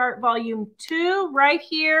place to start. Volume 2 right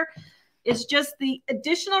here is just the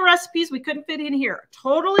additional recipes we couldn't fit in here.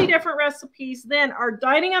 Totally different recipes. Then our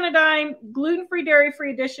Dining on a Dime gluten-free,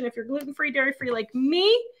 dairy-free edition. If you're gluten-free, dairy-free like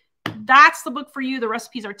me, that's the book for you. The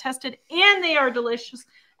recipes are tested and they are delicious.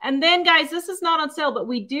 And then, guys, this is not on sale, but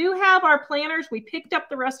we do have our planners. We picked up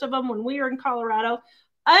the rest of them when we were in Colorado.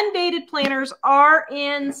 Undated planners are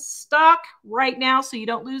in stock right now, so you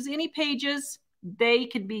don't lose any pages. They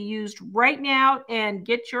can be used right now and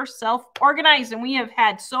get yourself organized. And we have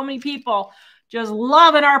had so many people just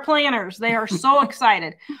loving our planners. They are so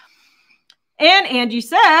excited. And Angie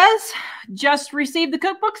says, just received the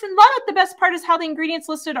cookbooks and love it. The best part is how the ingredients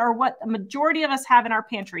listed are what the majority of us have in our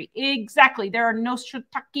pantry. Exactly. There are no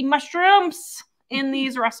shiitake mushrooms in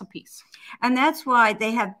these recipes. And that's why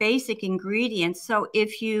they have basic ingredients. So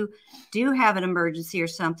if you do have an emergency or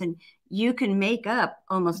something, you can make up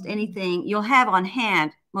almost anything. You'll have on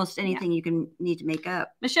hand most anything you can need to make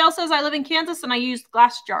up. Michelle says, I live in Kansas and I use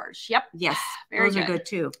glass jars. Yep. Yes. Very those are good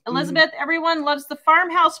too. Elizabeth, everyone loves the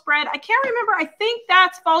farmhouse bread. I can't remember. I think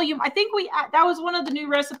that's volume. I think that was one of the new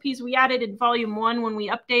recipes we added in volume 1 when we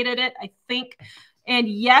updated it, I think. And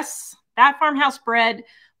yes, that farmhouse bread,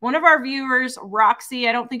 one of our viewers, Roxy,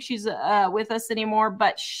 I don't think she's with us anymore,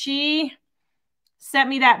 but she sent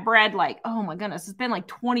me that bread like, oh my goodness, it's been like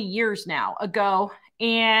 20 years now ago.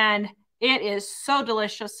 And it is so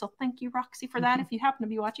delicious. So thank you, Roxy, for that. If you happen to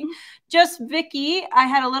be watching. Just Vicky, I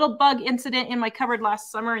had a little bug incident in my cupboard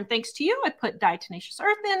last summer. And thanks to you, I put diatomaceous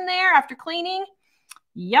earth in there after cleaning.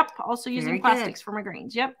 Yep. Also using plastics for my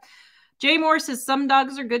greens. Yep. Jay Moore says, some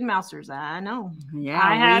dogs are good mousers. I know. Yeah.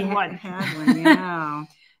 I had one. Yeah.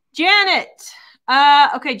 Janet.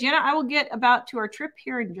 Okay, Janet, I will get about to our trip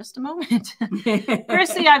here in just a moment.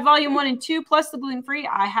 Chrissy, I have volume 1 and 2 plus the gluten-free.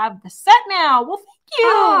 I have the set now. Well, thank you.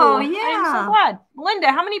 Oh, yeah. I'm so glad.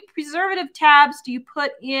 Melinda, how many preservative tabs do you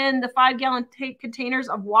put in the 5-gallon containers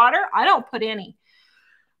of water? I don't put any.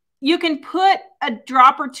 You can put a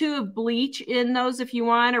drop or 2 of bleach in those if you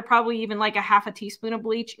want, or probably even like a half a teaspoon of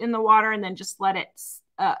bleach in the water, and then just let it,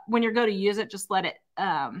 when you go to use it, just let it,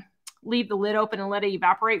 leave the lid open and let it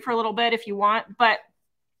evaporate for a little bit if you want. But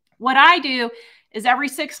what I do is every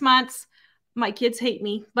 6 months, my kids hate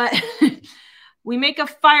me, but we make a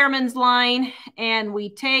fireman's line and we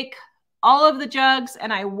take all of the jugs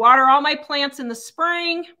and I water all my plants in the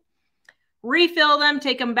spring, refill them,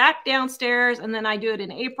 take them back downstairs. And then I do it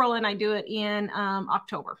in April and I do it in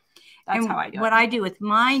October. That's how I do it. What I do with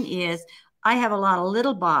mine is I have a lot of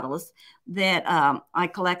little bottles that I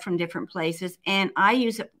collect from different places, and I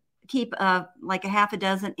use it keep like a half a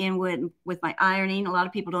dozen in with my ironing. A lot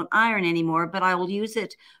of people don't iron anymore, but I will use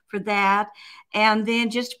it for that. And then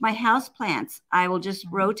just my house plants. I will just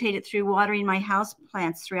rotate it through watering my house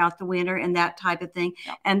plants throughout the winter and that type of thing.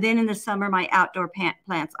 Yep. And then in the summer, my outdoor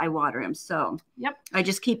plants, I water them. So yep, I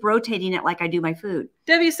just keep rotating it like I do my food.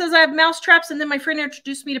 Debbie says, I have mouse traps, and then my friend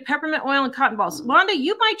introduced me to peppermint oil and cotton balls. Wanda,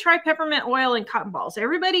 you might try peppermint oil and cotton balls.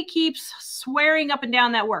 Everybody keeps swearing up and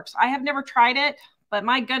down that works. I have never tried it, but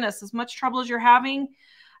my goodness, as much trouble as you're having,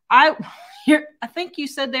 I think you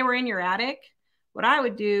said they were in your attic. What I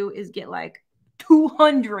would do is get like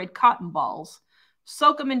 200 cotton balls,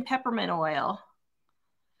 soak them in peppermint oil,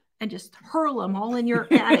 and just hurl them all in your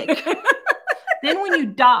attic. Then when you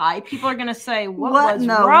die, people are going to say, what was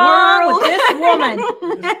wrong with this woman?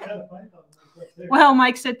 Well,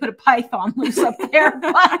 Mike said put a python loose up there.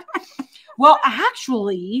 But, well,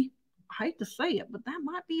 actually, I hate to say it, but that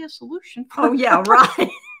might be a solution. Oh, yeah, right.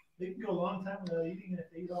 They can go a long time without eating, and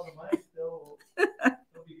if they eat all the mice, they'll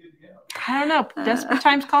be good to go. I don't know. Desperate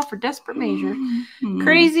times call for desperate measure.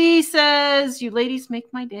 Crazy says, you ladies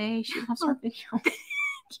make my day. She loves our video.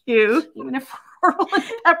 You. Even if we're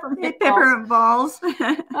peppermint balls.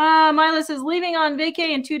 Mila says, leaving on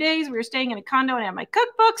vacay in 2 days. We were staying in a condo and I have my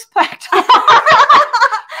cookbooks packed. Wow.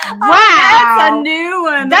 That's a new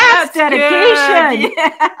one. That's dedication.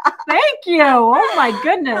 Yeah. Thank you. Oh, my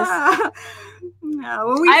goodness.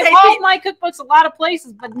 No, I hold my cookbooks a lot of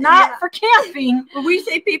places, but not for camping. When we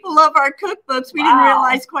say people love our cookbooks, we didn't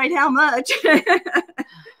realize quite how much.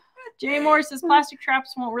 Jay Moore says, plastic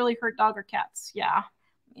traps won't really hurt dog or cats. Yeah.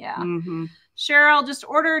 Yeah. Mm-hmm. Cheryl just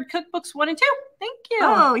ordered cookbooks 1 and 2. Thank you.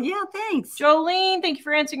 Oh, yeah, thanks. Jolene, thank you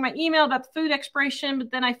for answering my email about the food expiration,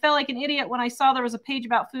 but then I felt like an idiot when I saw there was a page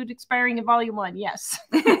about food expiring in volume 1. Yes.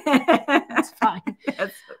 That's fine. That's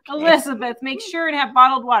okay. Elizabeth, make sure and have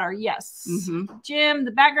bottled water. Yes. Mm-hmm. Jim,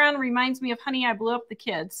 the background reminds me of Honey, I Blew Up the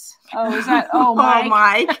Kids. Oh, is that? Oh,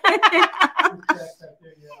 Mike.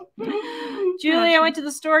 Julie, I went to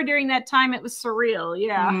the store during that time. It was surreal.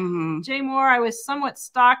 Yeah. Mm-hmm. Jay Moore, I was somewhat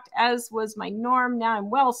stocked, as was my norm. Now I'm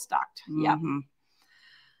well stocked. Mm-hmm. Yeah.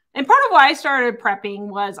 And part of why I started prepping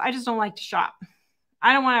was I just don't like to shop.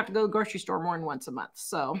 I don't want to have to go to the grocery store more than once a month.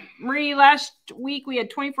 So, Marie, last week we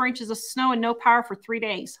had 24 inches of snow and no power for 3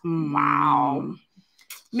 days. Mm-hmm. Wow.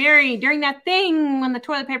 Mary, during that thing when the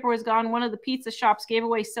toilet paper was gone, one of the pizza shops gave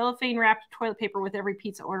away cellophane wrapped toilet paper with every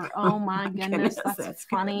pizza order. Oh my goodness, that's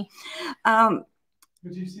funny.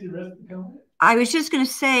 Did you see the rest of the comment? I was just going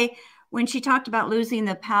to say, when she talked about losing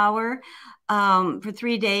the power for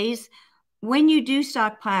 3 days, when you do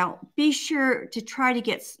stockpile, be sure to try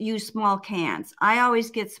to use small cans. I always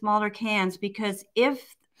get smaller cans because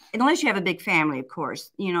unless you have a big family, of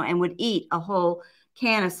course, and would eat a whole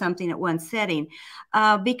can of something at one setting,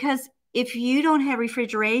 because if you don't have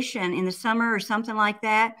refrigeration in the summer or something like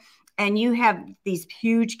that, and you have these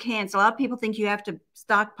huge cans, a lot of people think you have to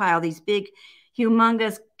stockpile these big,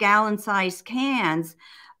 humongous gallon-sized cans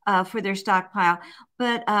for their stockpile,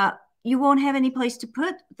 but you won't have any place to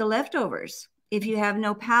put the leftovers if you have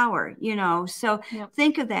no power, so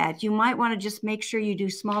think of that. You might want to just make sure you do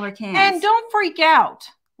smaller cans. And don't freak out.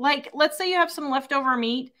 Like, let's say you have some leftover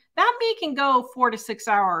meat. That meat can go 4 to 6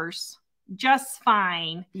 hours just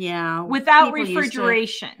fine. Yeah. Without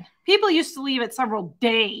refrigeration. People used to leave it several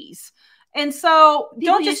days. And so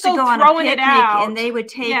don't just go throwing it out. And they would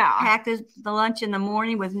pack the lunch in the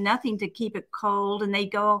morning with nothing to keep it cold. And they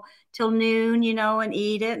go till noon, and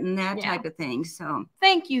eat it and that type of thing. So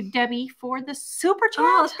thank you, Debbie, for the super chat.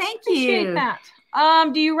 Oh, thank you. Appreciate that.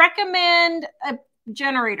 Do you recommend a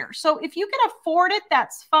generator? So if you can afford it,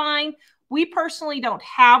 that's fine. We personally don't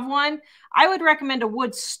have one. I would recommend a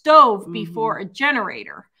wood stove before a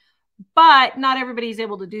generator, but not everybody's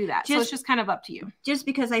able to do that. So it's just kind of up to you. Just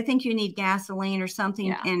because I think you need gasoline or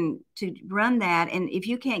something and to run that. And if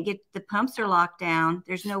you can't get the pumps are locked down,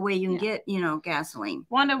 there's no way you can get, gasoline.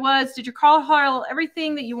 Wanda did your call haul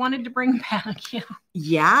everything that you wanted to bring back?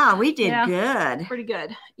 Yeah, we did good. Pretty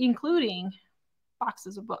good, including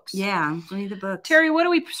boxes of books. Yeah, we need the books. Terry, what do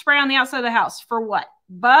we spray on the outside of the house? For what?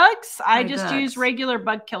 Bugs? I just use regular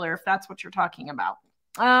bug killer if that's what you're talking about.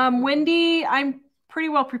 Wendy, I'm pretty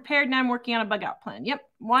well prepared now. I'm working on a bug out plan. Yep.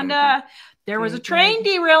 Wanda, there was a train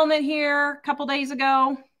derailment here a couple days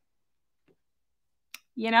ago.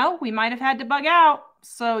 We might have had to bug out,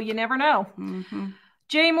 so you never know.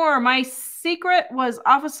 Jay Moore, my secret was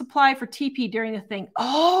office supply for TP during the thing.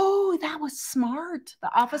 Oh, that was smart.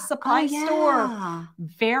 The office supply store.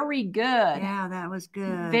 Very good. Yeah, that was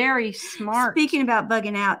good. Very smart. Speaking about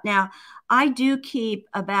bugging out, now I do keep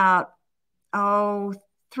about, 3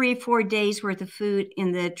 or 4 days worth of food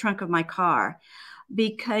in the trunk of my car.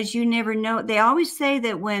 because you never know. They always say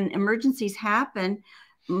that when emergencies happen,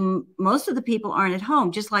 most of the people aren't at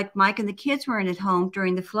home, just like Mike and the kids weren't at home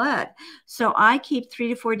during the flood. So I keep 3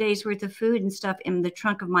 to 4 days worth of food and stuff in the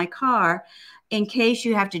trunk of my car in case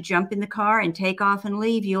you have to jump in the car and take off and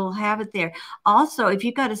leave. You'll have it there. Also, if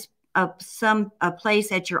you've got a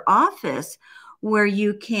place at your office where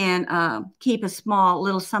you can keep a small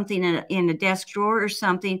little something in a desk drawer or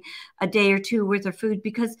something, a day or two worth of food,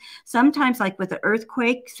 because sometimes, like with the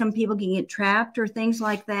earthquake, some people can get trapped or things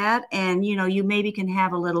like that. And, you know, you maybe can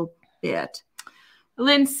have a little bit.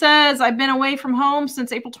 Lynn says, I've been away from home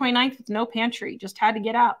since April 29th with no pantry. Just had to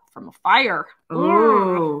get out from a fire.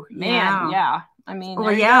 Oh, man. Yeah. I mean,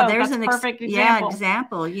 well, yeah, there's that's an perfect example. Yeah,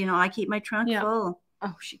 example. You know, I keep my trunk full.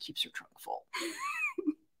 Oh, she keeps her trunk full.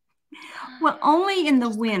 Well, only in the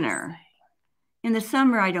winter. In the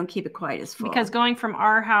summer, I don't keep it quite as full. Because going from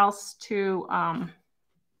our house to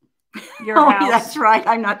your house. That's right.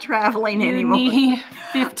 I'm not traveling anymore. Need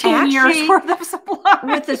 15 years worth of supplies.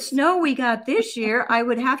 With the snow we got this year, I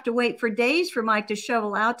would have to wait for days for Mike to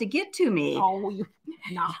shovel out to get to me. Oh, you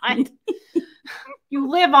not. You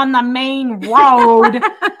live on the main road.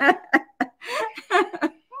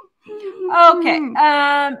 Okay.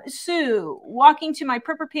 Sue, walking to my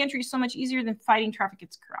prepper pantry is so much easier than fighting traffic.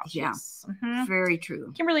 It's crowds. Yeah. Very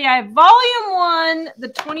true. Kimberly, I have volume 1, the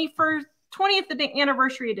 20th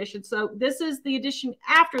anniversary edition. So this is the edition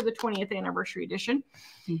after the 20th anniversary edition.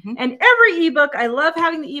 And every ebook, I love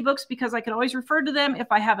having the ebooks because I can always refer to them if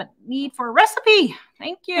I have a need for a recipe.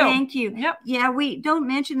 Thank you. Thank you. Yep. Yeah, we don't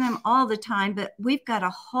mention them all the time, but we've got a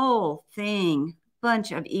whole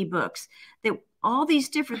bunch of ebooks that all these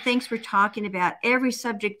different things we're talking about, every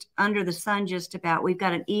subject under the sun just about, we've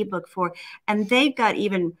got an ebook for, and they've got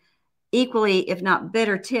even equally, if not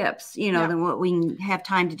better tips, you know, than what we have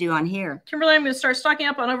time to do on here. Kimberly, I'm going to start stocking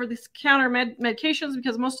up on over-the-counter medications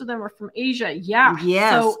because most of them are from Asia. Yeah.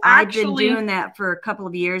 Yes, so I've been doing that for a couple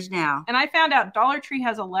of years now. And I found out Dollar Tree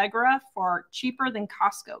has Allegra for cheaper than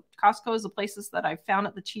Costco. Costco is the places that I've found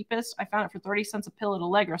it the cheapest. I found it for 30 cents a pill at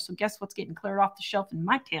Allegra. So guess what's getting cleared off the shelf in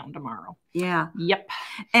my town tomorrow? Yeah. Yep.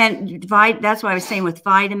 And that's what I was saying with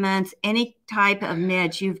vitamins, any type of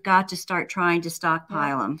meds, you've got to start trying to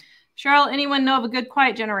stockpile them. Cheryl, anyone know of a good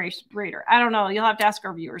quiet generator? I don't know. You'll have to ask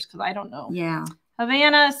our viewers because I don't know. Yeah.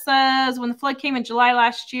 Havana says, when the flood came in July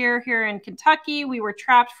last year here in Kentucky, we were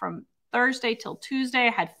trapped from Thursday till Tuesday. I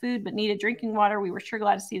had food but needed drinking water. We were sure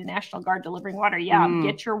glad to see the National Guard delivering water. Yeah,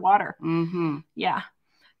 get your water. Yeah.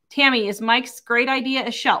 Tammy, is Mike's great idea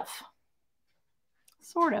a shelf?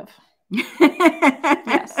 Sort of.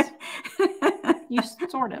 Yes.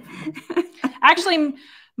 Sort of. Actually,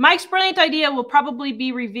 Mike's brilliant idea will probably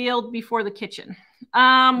be revealed before the kitchen.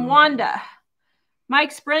 Wanda,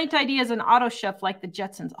 Mike's brilliant idea is an auto chef like the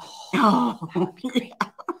Jetsons. Oh,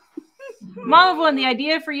 Mom of One, the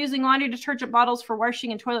idea for using laundry detergent bottles for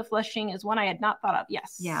washing and toilet flushing is one I had not thought of.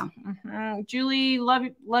 Yes. Yeah. Julie,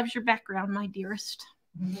 loves your background, my dearest.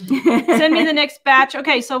 Send me the next batch.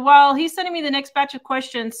 Okay, so while he's sending me the next batch of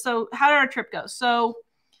questions, so how did our trip go? So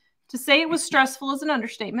to say it was stressful is an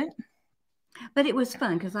understatement. But it was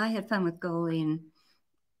fun because I had fun with Goalie and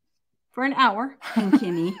for an hour and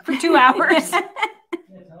Kimmy for 2 hours.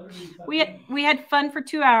 We had fun for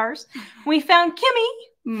 2 hours. We found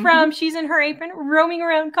Kimmy from She's in Her Apron roaming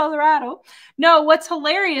around Colorado. No, what's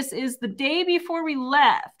hilarious is the day before we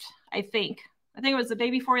left, I think it was the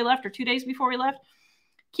day before we left or 2 days before we left,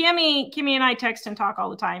 Kimmy and I text and talk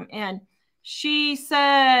all the time. And she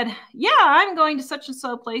said, yeah, I'm going to such and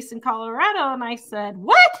so place in Colorado. And I said,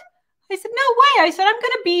 what? I said, no way. I said, I'm going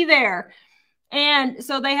to be there. And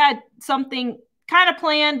so they had something kind of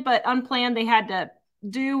planned, but unplanned they had to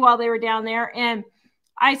do while they were down there. And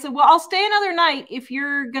I said, well, I'll stay another night. If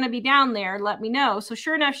you're going to be down there, let me know. So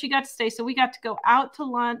sure enough, she got to stay. So we got to go out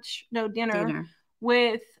to dinner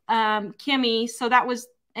with Kimmy. So that was,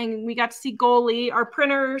 and we got to see Goalie, our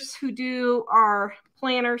printers who do our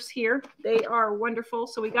planners here. They are wonderful.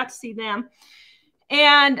 So we got to see them.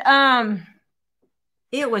 And,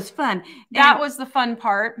 it was fun. That was the fun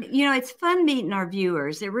part. You know, it's fun meeting our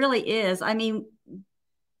viewers. It really is. I mean,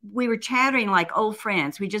 we were chattering like old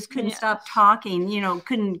friends. We just couldn't stop talking, you know,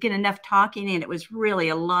 couldn't get enough talking in. It was really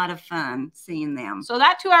a lot of fun seeing them. So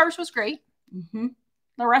that 2 hours was great. The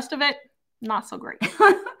rest of it, not so great.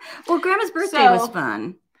 Well, Grandma's birthday was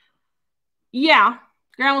fun. Yeah.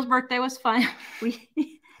 Grandma's birthday was fun.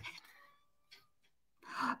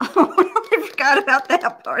 Oh, I forgot about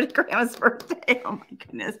that part of Grandma's birthday. Oh, my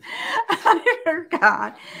goodness. I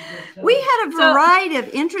forgot. We had a variety of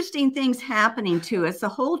interesting things happening to us. The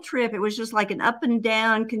whole trip, it was just like an up and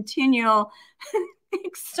down, continual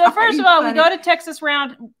So first of all, we go to Texas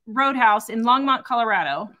Roadhouse in Longmont,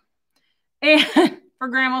 Colorado, and for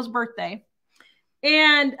Grandma's birthday.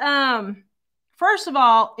 And first of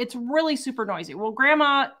all, it's really super noisy. Well,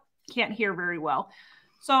 Grandma can't hear very well.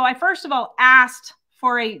 So I first of all asked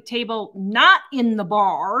for a table not in the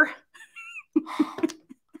bar.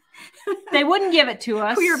 They wouldn't give it to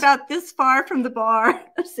us. We were about this far from the bar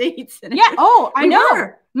seats. Yeah. Oh, I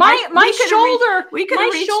know. My shoulder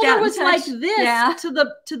was like this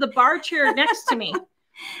to the bar chair next to me.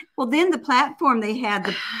 Well, then the platform they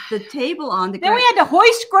had the table on. Then we had to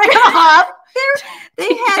hoist Grandma up.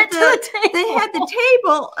 They had the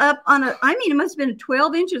table up on a. I mean, it must have been a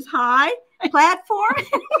 12 inches high platform.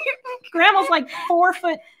 Grandma's like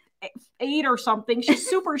 4'8" or something. She's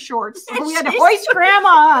super short. So we had to hoist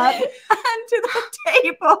Grandma up onto the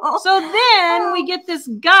table. So then we get this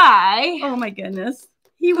guy. Oh my goodness.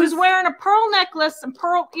 He was wearing a pearl necklace and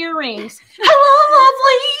pearl earrings. Hello,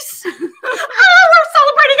 lovelies. Oh, we're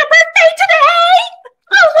celebrating a birthday today.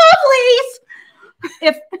 Oh,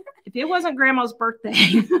 lovelies. If it wasn't Grandma's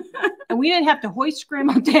birthday and we didn't have to hoist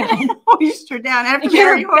Grandma down, hoist her down after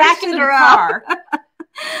Mary back into the car,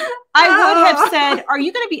 I would have said, "Are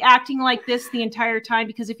you going to be acting like this the entire time?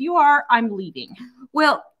 Because if you are, I'm leaving."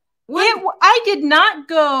 Well, I did not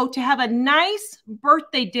go to have a nice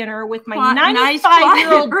birthday dinner with my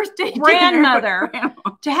 95-year-old grandmother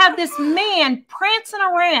to have this man prancing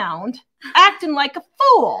around, acting like a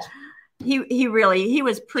fool. He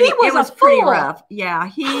was pretty. It was pretty rough. Yeah,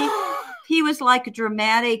 he was like a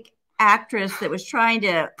dramatic actress that was trying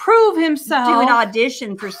to prove himself, do an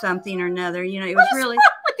audition for something or another. You know, it was really.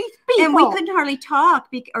 With these people? And we couldn't hardly talk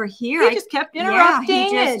or hear. He just kept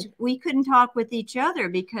interrupting. Yeah, we couldn't talk with each other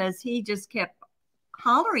because he just kept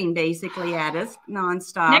hollering basically at us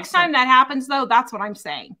nonstop. Next time that happens, though, that's what I'm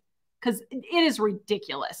saying. Because it is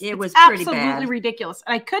ridiculous. It was absolutely ridiculous.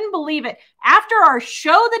 And I couldn't believe it. After our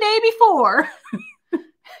show the day before,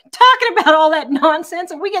 talking about all that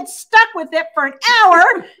nonsense, and we get stuck with it for an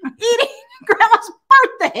hour eating Grandma's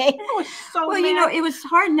birthday. It was so well, you know, it was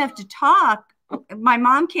hard enough to talk. My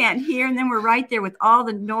mom can't hear, and then we're right there with all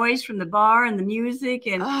the noise from the bar and the music,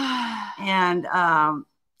 and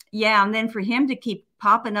yeah, and then for him to keep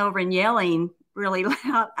popping over and yelling really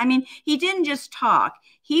loud. I mean, he didn't just talk.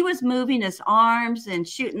 He was moving his arms and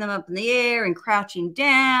shooting them up in the air and crouching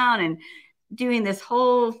down and doing this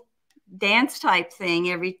whole dance type thing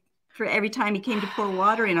every time he came to pour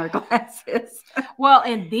water in our glasses. Well,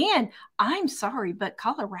 and then I'm sorry, but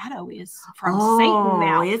Colorado is from Satan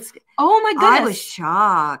now. Oh my goodness. I was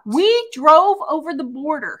shocked. We drove over the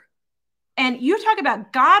border. And you talk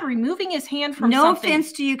about God removing his hand from something. No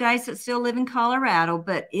offense to you guys that still live in Colorado,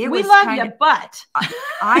 but we love you, but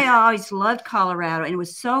I always loved Colorado, and it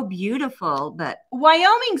was so beautiful. But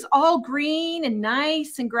Wyoming's all green and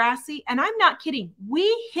nice and grassy, and I'm not kidding. We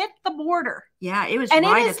hit the border. Yeah, it was and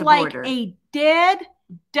right it at is the like border. A dead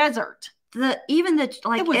desert. Even the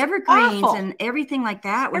evergreens awful. And everything like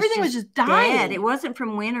that. Everything was just dying. Dead. It wasn't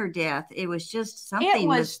from winter death. It was just something. It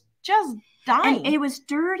was just dying. And it was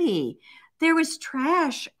dirty. There was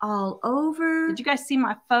trash all over. Did you guys see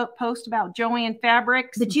my post about Joanne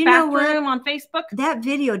Fabrics? But you know what? On Facebook? That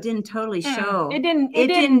video didn't totally show. It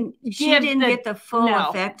didn't. She didn't get the full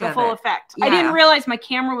effect of it. The full effect. Yeah. I didn't realize my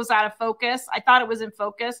camera was out of focus. I thought it was in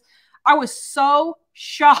focus. I was so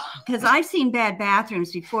shocked. Because I've seen bad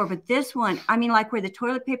bathrooms before, but this one, I mean, like where the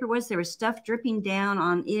toilet paper was, there was stuff dripping down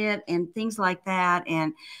on it and things like that.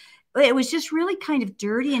 And it was just really kind of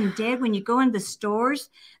dirty and dead. When you go into the stores,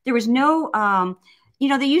 there was no, you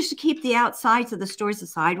know, they used to keep the outsides of the stores, the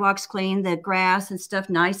sidewalks clean, the grass and stuff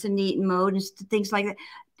nice and neat and mowed and things like that.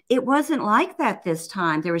 It wasn't like that this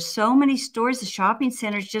time. There were so many stores. The shopping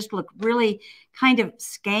centers just looked really kind of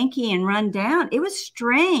skanky and run down. It was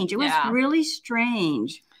strange. It was really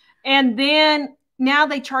strange. And then now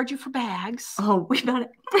they charge you for bags. Oh, we got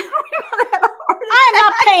it. I'm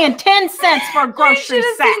not paying 10 cents for a grocery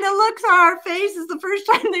sack. Seen the looks on our faces the first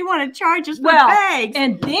time they want to charge us for bags.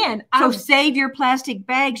 And then save your plastic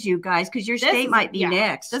bags, you guys, because your state might be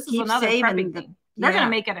next. This is another prepping thing. They're going to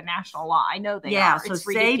make it a national law. I know they are. Yeah, so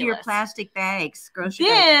save your plastic bags.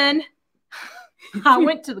 Then I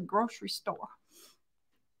went to the grocery store.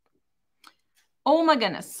 Oh my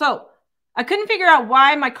goodness. So I couldn't figure out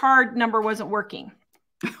why my card number wasn't working.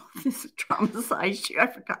 This traumatized you. I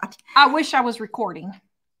forgot. I wish I was recording.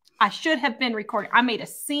 I should have been recording. I made a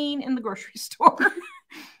scene in the grocery store.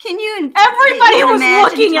 Can you? Everybody was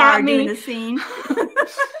looking at me. Doing a scene.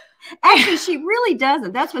 Actually, she really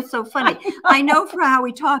doesn't. That's what's so funny. I know for how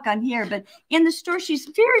we talk on here, but in the store, she's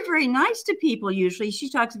very, very nice to people. Usually, she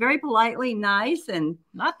talks very politely, nice, and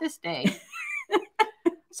not this day.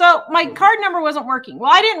 So my card number wasn't working. Well,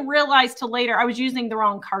 I didn't realize till later I was using the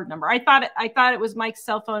wrong card number. I thought it was Mike's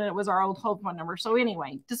cell phone and it was our old home phone number. So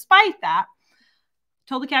anyway, despite that,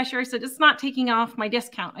 told the cashier, I said, it's not taking off my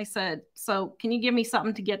discount. I said, so can you give me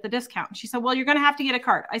something to get the discount? And she said, well, you're going to have to get a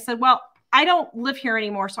card. I said, well, I don't live here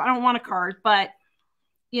anymore, so I don't want a card, but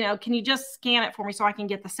you know, can you just scan it for me so I can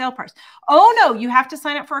get the sale price? Oh no, you have to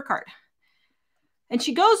sign up for a card. And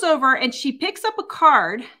she goes over and she picks up a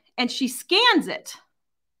card and she scans it.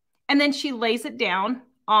 And then she lays it down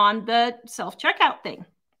on the self-checkout thing.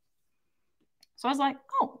 So I was like,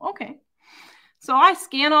 oh, okay. So I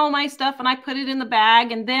scan all my stuff and I put it in the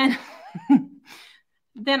bag. And then,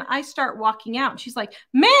 then I start walking out. And she's like,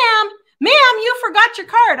 ma'am, you forgot your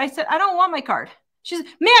card. I said, I don't want my card. She said,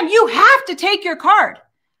 ma'am, you have to take your card.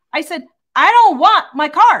 I said, I don't want my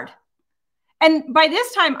card. And by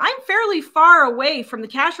this time, I'm fairly far away from the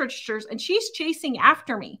cash registers and she's chasing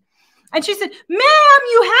after me. And she said, ma'am,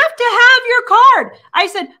 you have to have your card. I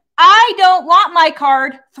said, I don't want my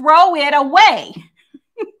card. Throw it away.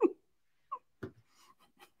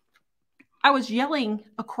 I was yelling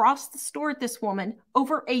across the store at this woman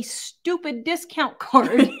over a stupid discount card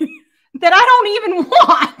that I don't even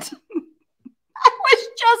want. I was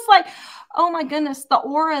just like, oh my goodness, the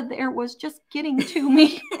aura there was just getting to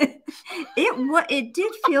me. It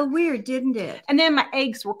did feel weird, didn't it? And then my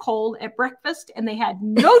eggs were cold at breakfast and they had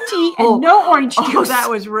no tea and no orange juice. Oh, that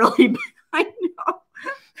was really bad. I know.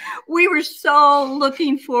 We were so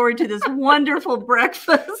looking forward to this wonderful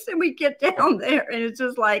breakfast and we get down there and it's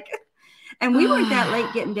just like, and we weren't that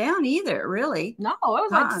late getting down either, really. No, it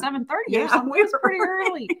was like 7:30 or something. It was pretty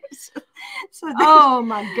early. So oh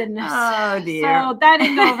my goodness. Oh dear. So that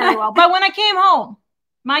didn't go very well. But when I came home,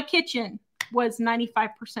 my kitchen was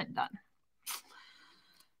 95% done.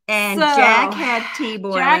 And so, Jack had tea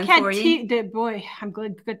boiling for you. Boy, I'm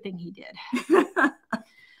glad. Good thing he did.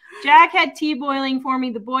 Jack had tea boiling for me.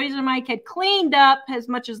 The boys and Mike had cleaned up as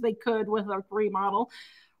much as they could with our remodel.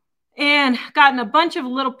 And gotten a bunch of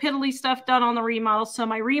little piddly stuff done on the remodel. So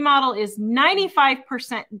my remodel is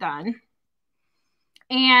 95% done.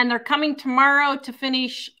 And they're coming tomorrow to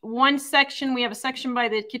finish one section. We have a section by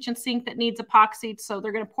the kitchen sink that needs epoxied. So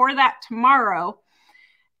they're going to pour that tomorrow.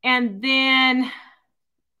 And then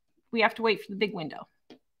we have to wait for the big window.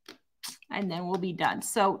 And then we'll be done.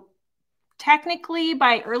 So technically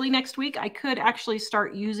by early next week, I could actually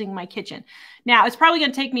start using my kitchen. Now, it's probably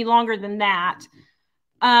going to take me longer than that.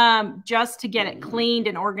 Just to get it cleaned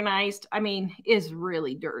and organized. I mean, is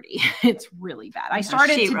really dirty. It's really bad. I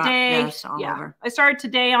started today. Yeah, I started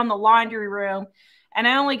today on the laundry room and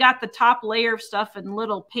I only got the top layer of stuff and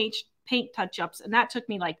little paint touch-ups. And that took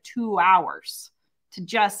me like 2 hours to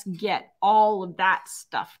just get all of that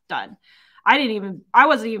stuff done. I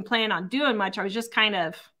wasn't even planning on doing much. I was just kind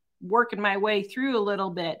of working my way through a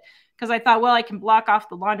little bit because I thought, well, I can block off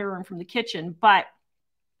the laundry room from the kitchen, but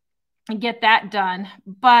and get that done.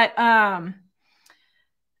 But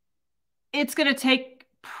it's going to take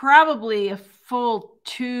probably a full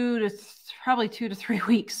 2 to 3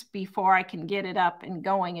 weeks before I can get it up and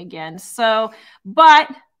going again. So, but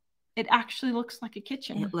it actually looks like a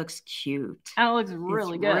kitchen. It looks cute. And it looks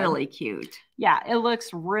really good. Really cute. Yeah, it looks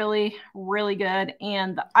really, really good.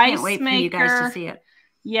 And the ice maker. Can't wait for you guys to see it.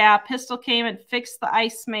 Yeah, Pistol came and fixed the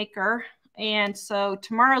ice maker. And so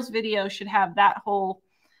tomorrow's video should have that whole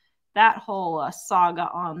saga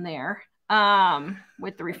on there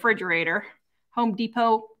with the refrigerator. Home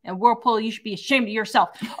Depot and Whirlpool, you should be ashamed of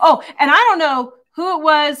yourself. Oh, and I don't know who it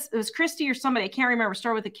was. It was Christy or somebody. I can't remember.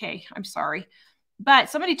 Start with a K. I'm sorry. But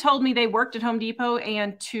somebody told me they worked at Home Depot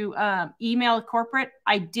and to email corporate.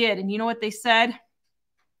 I did. And you know what they said?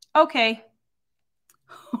 Okay.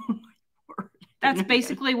 Oh, my word. That's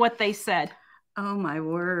basically what they said. Oh my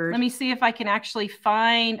word. Let me see if I can actually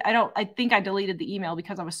find, I think I deleted the email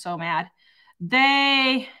because I was so mad.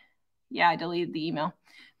 I deleted the email.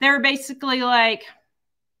 They were basically like,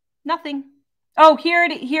 nothing. Oh, here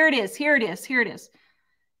it is.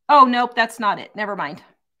 Oh, nope, that's not it. Never mind.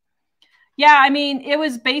 Yeah, I mean, it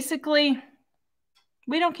was basically,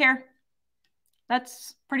 we don't care.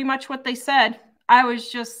 That's pretty much what they said. I was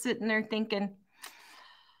just sitting there thinking,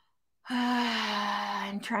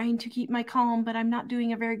 I'm trying to keep my calm, but I'm not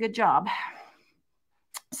doing a very good job.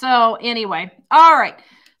 So anyway, all right.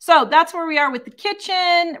 So that's where we are with the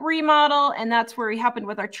kitchen remodel, and that's where we happened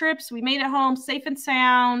with our trips. We made it home safe and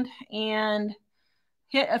sound and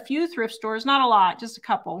hit a few thrift stores, not a lot, just a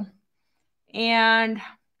couple. And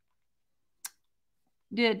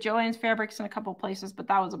did Joann's Fabrics in a couple places, but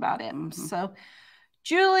that was about it. Mm-hmm. So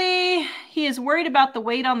Julie, he is worried about the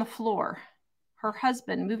weight on the floor. her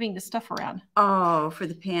husband moving the stuff around. Oh, for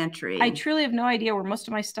the pantry. I truly have no idea where most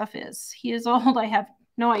of my stuff is. He is old. I have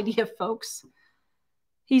no idea, folks.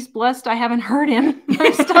 He's blessed. I haven't heard him.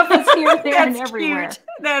 My stuff is here, there, and everywhere. Cute.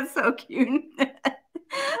 That's so cute.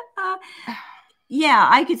 Yeah,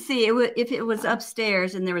 I could see it if it was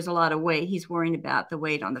upstairs and there was a lot of weight. He's worrying about the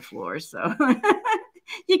weight on the floor. So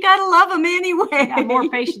you got to love him anyway. You got more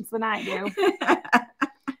patience than I do.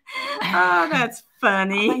 Oh, that's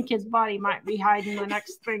funny. I think his body might be hiding the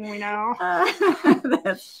next thing we know.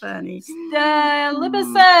 That's funny.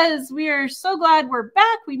 Libba says, we are so glad we're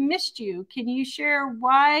back. We missed you. Can you share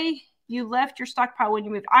why you left your stockpile when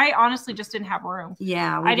you moved? I honestly just didn't have room.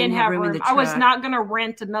 Yeah, I didn't have room. in the truck. I was not going to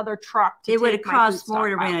rent another truck. It would have cost more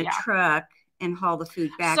to rent a truck and haul the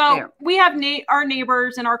food back there. So we have our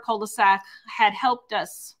neighbors in our cul-de-sac had helped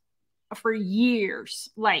us for years,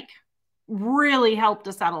 like really helped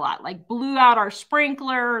us out a lot, like blew out our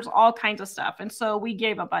sprinklers, all kinds of stuff. And so we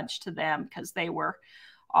gave a bunch to them because they were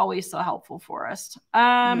always so helpful for us.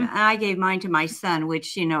 I gave mine to my son,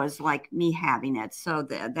 which, you know, is like me having it. So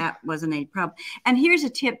that wasn't any problem. And here's a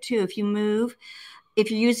tip too. If you're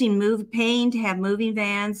using paying to have moving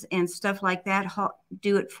vans and stuff like that,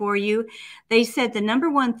 do it for you. They said the number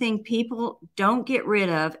one thing people don't get rid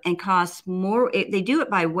of and costs more, they do it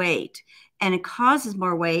by weight, and it causes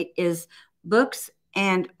more weight, is books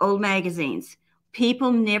and old magazines.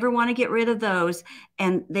 People never want to get rid of those,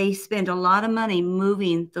 and they spend a lot of money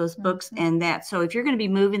moving those books and that. So if you're going to be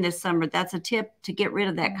moving this summer, that's a tip to get rid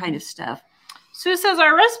of that kind of stuff. Sue says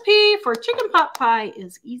our recipe for chicken pot pie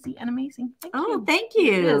is easy and amazing. Thank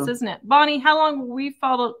you. It is, isn't it? Bonnie, how long will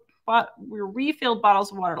refilled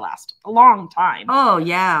bottles of water last? A long time. Oh,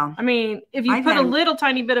 yeah. I mean, if you put a little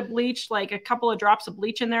tiny bit of bleach, like a couple of drops of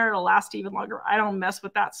bleach in there, it'll last even longer. I don't mess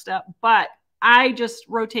with that stuff, but I just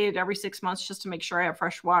rotate it every 6 months just to make sure I have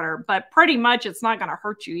fresh water. But pretty much it's not going to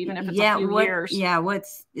hurt you, even if it's a few years. Yeah,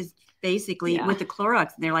 is basically with the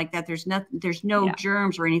Clorox, they're like that. There's no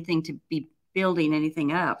germs or anything to be building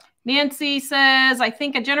anything up. Nancy says, I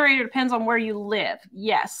think a generator depends on where you live.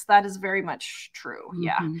 Yes, that is very much true.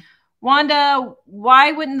 Yeah. Wanda,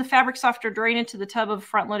 why wouldn't the fabric softener drain into the tub of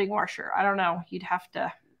front loading washer? I don't know. You'd have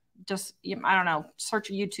to just, I don't know, search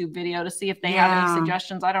a YouTube video to see if they have any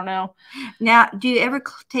suggestions. I don't know. Now, do you ever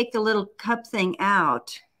take the little cup thing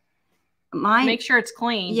out? Make sure it's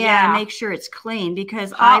clean. Yeah, make sure it's clean,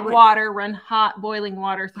 because run hot boiling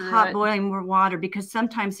water through it. Boiling water, because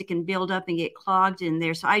sometimes it can build up and get clogged in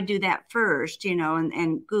there. So I do that first, you know,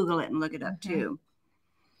 and Google it and look it up too.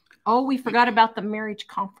 Oh, we forgot about the marriage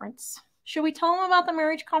conference. Should we tell them about the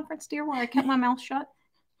marriage conference, dear, where I kept my mouth shut?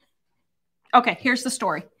 Okay, here's the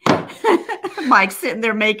story. Mike's sitting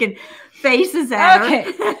there making faces at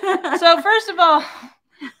her. So first of all,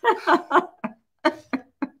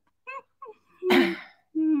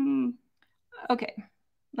 okay,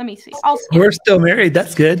 let me see. We're still married.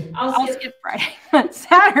 That's good. I'll skip Friday.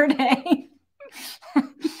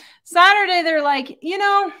 Saturday, they're like, you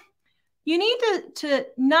know, you need to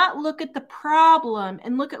not look at the problem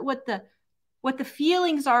and look at what the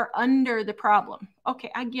feelings are under the problem.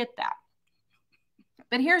 Okay, I get that.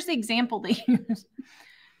 But here's the example they use.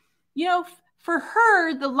 You know, for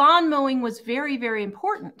her, the lawn mowing was very, very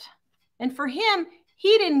important. And for him,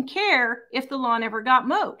 he didn't care if the lawn ever got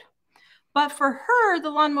mowed. But for her, the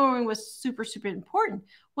lawn mowing was super, super important.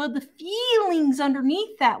 Well, the feelings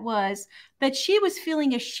underneath that was that she was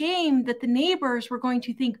feeling ashamed that the neighbors were going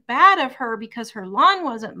to think bad of her because her lawn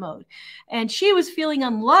wasn't mowed. And she was feeling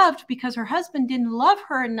unloved because her husband didn't love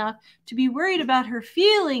her enough to be worried about her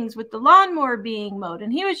feelings with the lawnmower being mowed.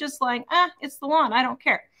 And he was just like, it's the lawn. I don't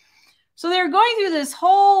care. So they were going through this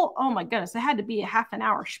whole, oh my goodness, it had to be a half an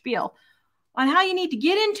hour spiel on how you need to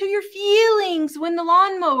get into your feelings when the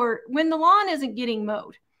lawn isn't getting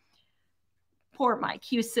mowed. Poor Mike.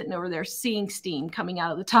 He was sitting over there seeing steam coming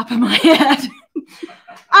out of the top of my head.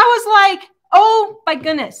 I was like, oh my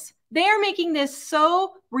goodness, they are making this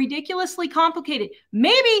so ridiculously complicated.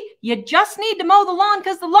 Maybe you just need to mow the lawn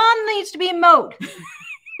because the lawn needs to be mowed.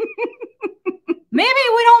 Maybe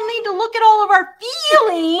we don't need to look at all of our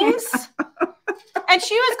feelings. And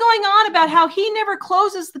she was going on about how he never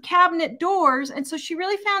closes the cabinet doors. And so she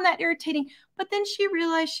really found that irritating. But then she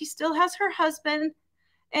realized she still has her husband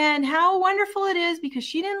and how wonderful it is because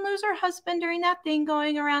she didn't lose her husband during that thing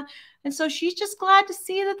going around. And so she's just glad to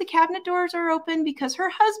see that the cabinet doors are open because her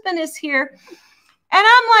husband is here. And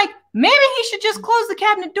I'm like, maybe he should just close the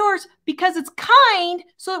cabinet doors because it's kind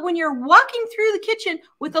so that when you're walking through the kitchen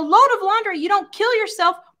with a load of laundry, you don't kill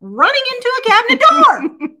yourself running into a cabinet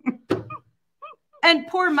door. And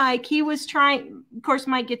poor Mike, he was trying, Of course,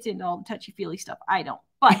 Mike gets into all the touchy-feely stuff. I don't.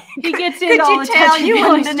 But he gets into all the touchy-feely stuff. You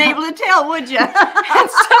wouldn't have been able to tell, would you? And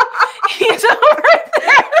so he's over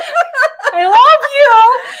there.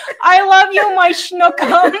 I love you, my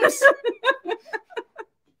schnookums.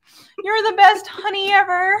 You're the best honey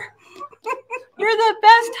ever. You're the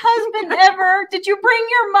best husband ever. Did you bring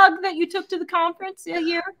your mug that you took to the conference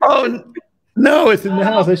here? Oh, no, it's in the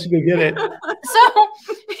house. I should go get it. So,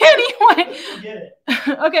 anyway.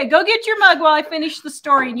 Okay, go get your mug while I finish the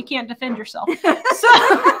story and you can't defend yourself. So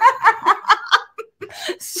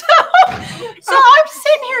I'm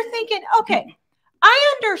sitting here thinking, okay,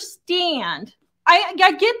 I understand. I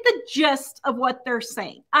get the gist of what they're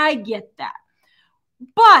saying. I get that.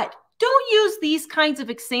 But don't use these kinds of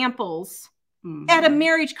examples at a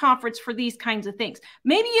marriage conference for these kinds of things.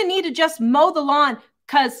 Maybe you need to just mow the lawn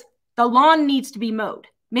because the lawn needs to be mowed.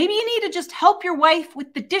 Maybe you need to just help your wife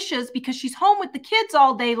with the dishes because she's home with the kids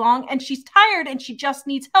all day long and she's tired and she just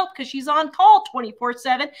needs help because she's on call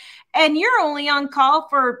 24/7 and you're only on call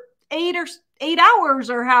for 8 hours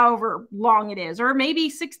or however long it is, or maybe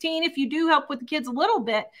 16 if you do help with the kids a little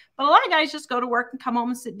bit. But a lot of guys just go to work and come home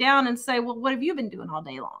and sit down and say, well, what have you been doing all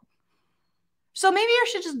day long? So maybe you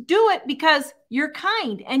should just do it because you're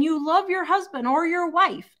kind and you love your husband or your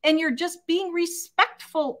wife and you're just being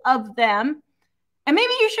respectful of them. And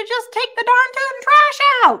maybe you should just take the darn trash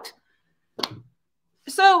out.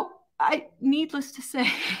 So needless to say,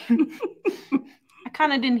 I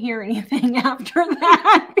kind of didn't hear anything after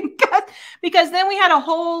that because then we had a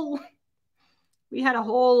whole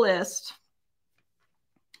list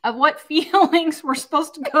of what feelings we're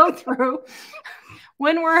supposed to go through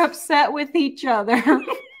when we're upset with each other. And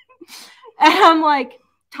I'm like,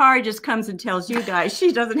 Tara just comes and tells you guys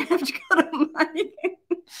she doesn't have to go to money.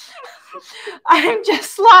 I'm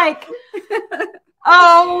just like,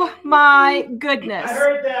 oh my goodness. I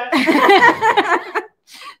heard that.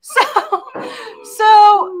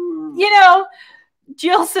 So, you know,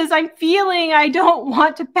 Jill says, I'm feeling I don't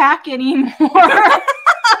want to pack anymore.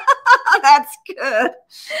 That's good.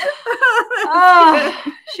 Good.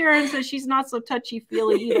 Sharon says she's not so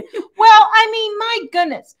touchy-feely either. Well, I mean, my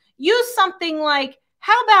goodness. Use something like,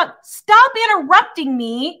 how about stop interrupting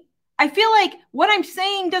me? I feel like what I'm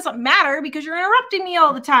saying doesn't matter because you're interrupting me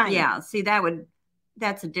all the time. Yeah, see,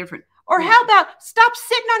 that's a different. Or how about stop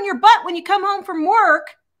sitting on your butt when you come home from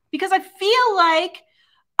work because I feel like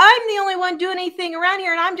I'm the only one doing anything around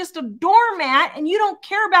here and I'm just a doormat and you don't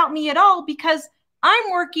care about me at all because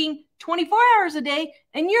I'm working 24 hours a day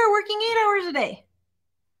and you're working 8 hours a day.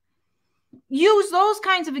 Use those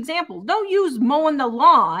kinds of examples. Don't use mowing the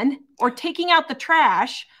lawn or taking out the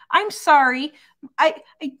trash. I'm sorry. I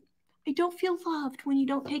don't feel loved when you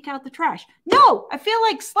don't take out the trash. No, I feel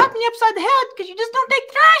like slapping you upside the head because you just don't take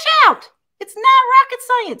the trash out. It's not rocket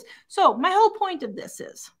science. So my whole point of this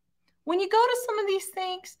is when you go to some of these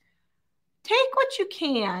things, take what you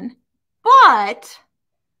can, but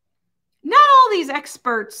not all these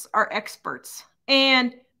experts are experts.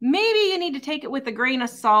 And maybe you need to take it with a grain of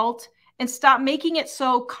salt and stop making it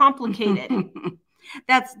so complicated.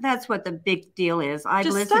 That's what the big deal is. I've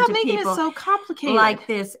just listened stop to making people it so complicated like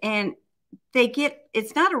this, and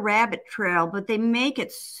it's not a rabbit trail, but they make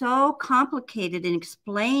it so complicated in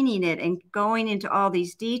explaining it and going into all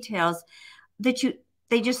these details that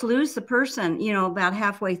they just lose the person, about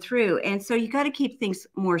halfway through. And so you got to keep things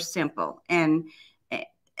more simple.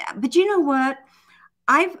 But you know what?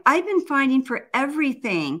 I've been finding for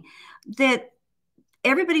everything that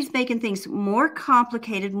everybody's making things more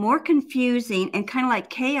complicated, more confusing, and kind of like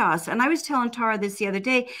chaos. And I was telling Tara this the other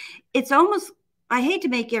day. It's almost, I hate to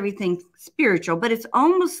make everything spiritual, but it's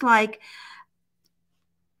almost like,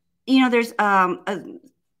 there's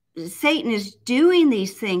Satan is doing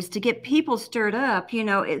these things to get people stirred up.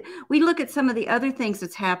 We look at some of the other things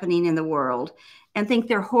that's happening in the world and think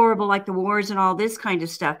they're horrible, like the wars and all this kind of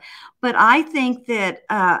stuff. But I think that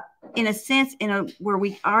in a sense, where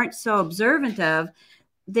we aren't so observant of,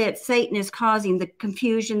 that Satan is causing the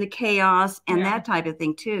confusion, the chaos, and that type of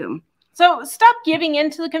thing too. So stop giving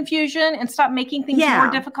into the confusion and stop making things more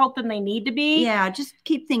difficult than they need to be. Yeah, just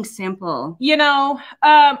keep things simple.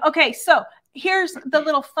 Okay, so here's the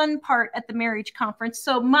little fun part at the marriage conference.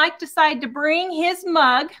 So Mike decided to bring his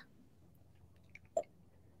mug.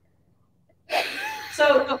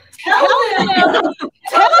 So tell them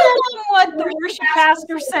what the worship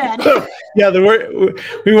pastor said. Yeah,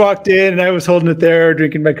 we walked in and I was holding it there,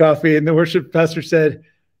 drinking my coffee, and the worship pastor said,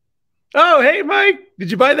 "Oh, hey, Mike, did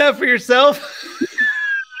you buy that for yourself?"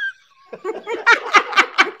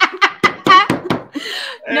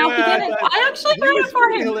 No, he didn't. I actually bought it for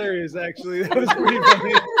him. Hilarious, actually. That was pretty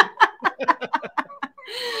funny.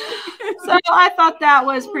 So I thought that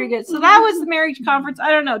was pretty good. So that was the marriage conference.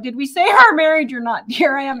 I don't know. Did we say our marriage or not?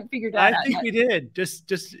 Dear, I haven't figured that out. I think yet. We did. Just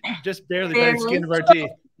barely by the skin of our teeth.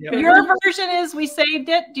 Yep. Your version is we saved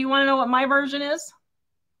it. Do you want to know what my version is?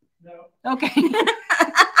 No. Okay.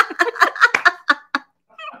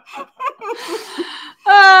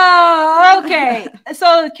 Okay.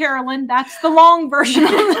 So, Carolyn, that's the long version of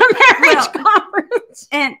the marriage conference.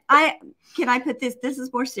 And can I put this? This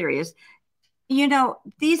is more serious. You know,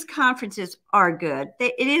 these conferences are good.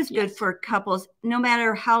 It is good for couples, no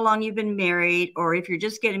matter how long you've been married or if you're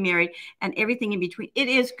just getting married and everything in between. It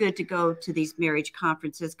is good to go to these marriage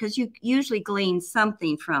conferences because you usually glean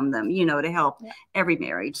something from them, you know, to help every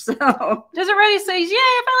marriage. So Desiree Ready says, yay,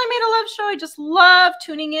 I finally made a love show. I just love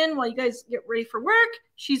tuning in while you guys get ready for work.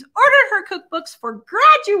 She's ordered her cookbooks for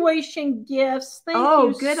graduation gifts. Thank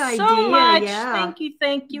you good so idea. much. Yeah.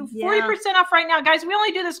 Thank you. 40% off right now, guys. We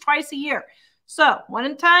only do this twice a year. So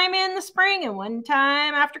one time in the spring and one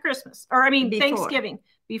time after Christmas, or Thanksgiving,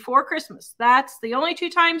 before Christmas. That's the only 2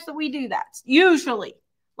 times that we do that. Usually.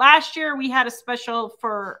 Last year we had a special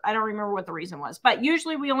for, I don't remember what the reason was, but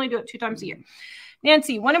usually we only do it 2 times a year.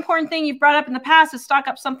 Nancy, one important thing you've brought up in the past is stock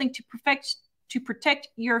up something to protect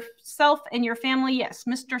yourself and your family. Yes,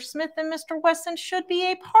 Mr. Smith and Mr. Wesson should be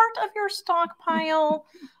a part of your stockpile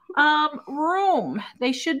room.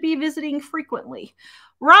 They should be visiting frequently.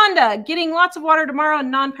 Rhonda, getting lots of water tomorrow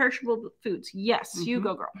and non-perishable foods. Yes, you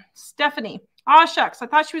go, girl. Stephanie, oh, shucks. I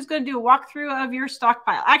thought she was going to do a walkthrough of your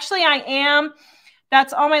stockpile. Actually, I am.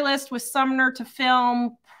 That's on my list with Sumner to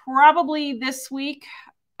film probably this week,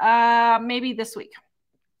 maybe this week.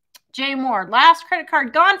 Jay Moore, last credit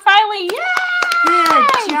card gone finally. Yay!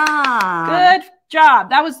 Good job. Good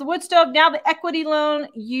job. That was the wood stove. Now the equity loan.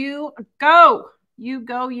 You go. You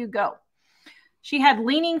go. You go. She had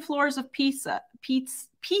leaning floors of pizza.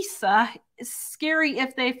 Pizza is scary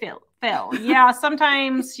if they fail. Yeah,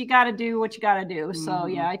 sometimes you got to do what you got to do. So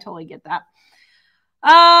yeah, I totally get that.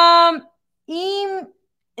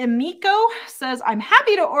 Emiko says, I'm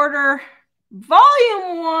happy to order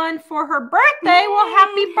volume 1 for her birthday. Well,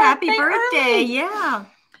 happy birthday. Early. Yeah.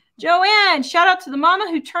 Joanne, shout out to the mama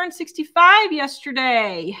who turned 65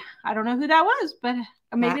 yesterday. I don't know who that was, but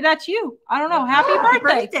maybe that's you. I don't know. Happy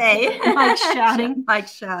birthday.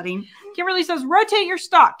 Mike's shouting. Kimberly says, rotate your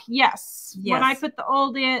stock. Yes. When I put the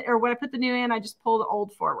old in, or when I put the new in, I just pull the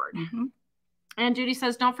old forward. And Judy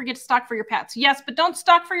says, don't forget to stock for your pets. Yes, but don't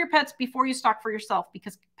stock for your pets before you stock for yourself,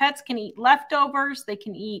 because pets can eat leftovers. They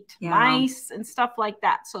can eat mice and stuff like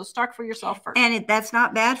that. So stock for yourself first. And that's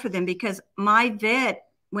not bad for them, because my vet,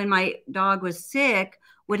 when my dog was sick,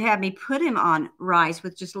 would have me put him on rice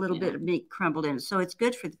with just a little bit of meat crumbled in it. So it's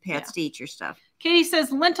good for the pets to eat your stuff. Katie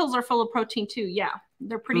says lentils are full of protein too. Yeah,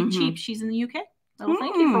 they're pretty cheap. She's in the UK. So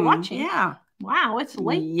thank you for watching. Yeah. Wow, it's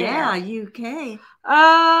late there. Yeah, UK.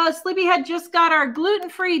 Sleepyhead just got our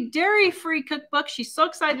gluten-free, dairy-free cookbook. She's so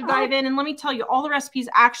excited to dive in. And let me tell you, all the recipes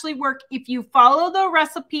actually work if you follow the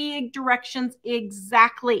recipe directions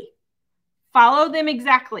exactly. Follow them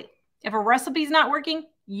exactly. If a recipe's not working,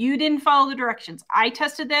 you didn't follow the directions. I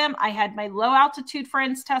tested them. I had my low altitude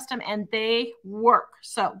friends test them, and they work.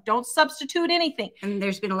 So don't substitute anything. And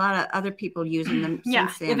there's been a lot of other people using them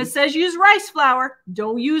since then. If it says use rice flour,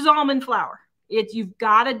 don't use almond flour. You've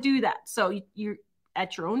got to do that. So you're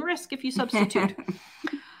at your own risk if you substitute.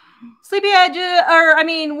 Sleepyhead,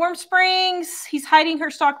 Warm Springs, he's hiding her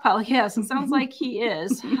stockpile. Yes, it sounds like he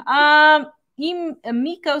is.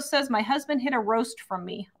 Miko says, my husband hid a roast from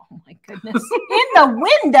me. Oh my goodness. In the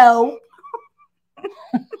window. Oh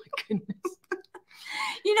my goodness.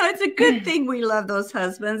 You know, it's a good thing we love those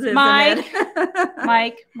husbands, isn't Mike, it?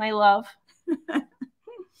 Mike, my love.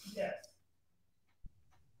 Yes.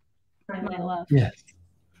 My love. Yes.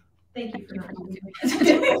 Thank you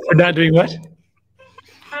for We're not doing what?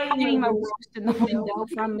 hiding a roast in the window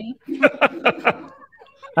from me.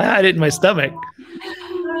 I had it in my stomach.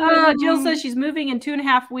 Jill says she's moving in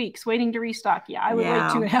 2.5 weeks, waiting to restock. Yeah, I would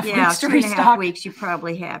wait 2.5 weeks to 2.5 restock. weeks, you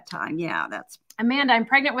probably have time. Yeah, that's. Amanda, I'm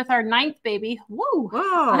pregnant with our 9th baby. Woo!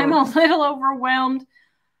 Whoa. I'm a little overwhelmed.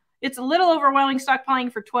 It's a little overwhelming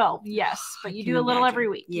stockpiling for 12. Yes, but you do a little every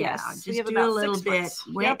week. Yeah, yes, just do a little bit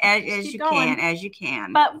as you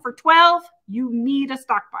can. But for 12, you need a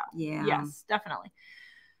stockpile. Yeah. Yes, definitely.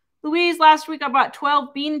 Louise, last week I bought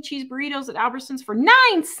 12 bean and cheese burritos at Albertsons for 9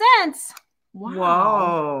 cents. Wow.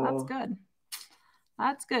 Whoa. That's good.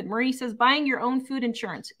 That's good. Marie says, buying your own food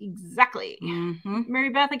insurance. Exactly. Mary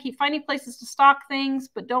Beth, I keep finding places to stock things,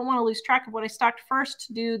 but don't want to lose track of what I stocked first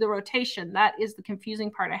to do the rotation. That is the confusing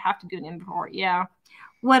part. I have to do an inventory. Yeah.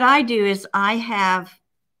 What I do is I have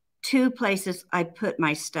 2 places I put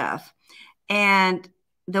my stuff. And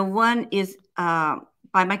the one is by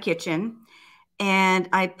my kitchen, and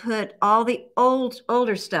I put all the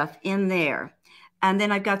older stuff in there. And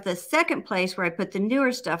then I've got the second place where I put the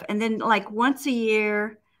newer stuff. And then like once a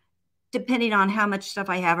year, depending on how much stuff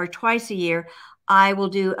I have, or twice a year, I will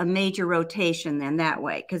do a major rotation then that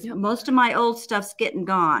way. Because most of my old stuff's getting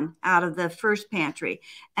gone out of the first pantry,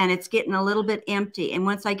 and it's getting a little bit empty. And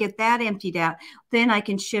once I get that emptied out, then I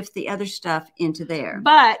can shift the other stuff into there.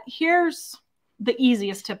 But here's the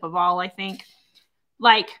easiest tip of all, I think.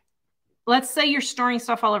 Like, let's say you're storing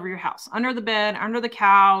stuff all over your house, under the bed, under the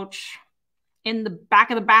couch, in the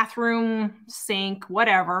back of the bathroom sink,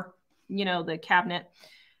 whatever, you know, the cabinet.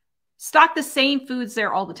 Stock the same foods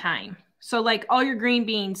there all the time. So like all your green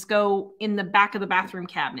beans go in the back of the bathroom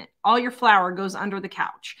cabinet. All your flour goes under the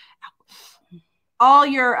couch. All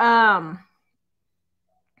your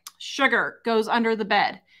sugar goes under the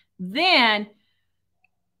bed. Then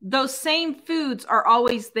those same foods are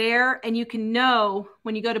always there, and you can know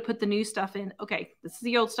when you go to put the new stuff in, okay, this is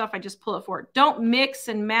the old stuff, I just pull it forward. Don't mix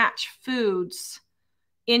and match foods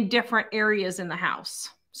in different areas in the house.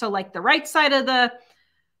 So like the right side of the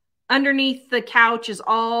underneath the couch is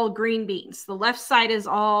all green beans. The left side is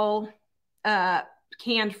all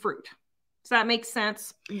canned fruit. Does that make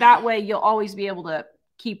sense? That way you'll always be able to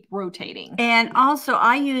keep rotating. And also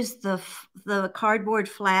I use the cardboard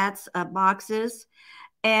flats boxes,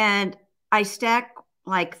 and I stack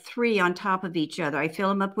like 3 on top of each other. I fill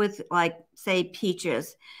them up with, like, say,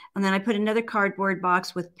 peaches. And then I put another cardboard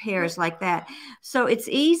box with pears, like that. So it's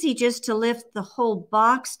easy just to lift the whole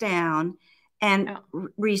box down and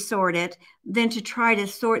resort it, than to try to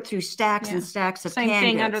sort through stacks and stacks of Same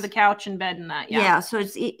thing goods. under the couch and bed and that. Yeah. So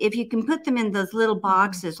it's, if you can put them in those little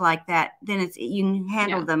boxes like that, then it's, you can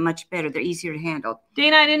handle them much better. They're easier to handle.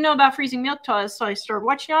 Dana, I didn't know about freezing milk toys, so I started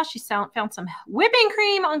watching y'all. She found some whipping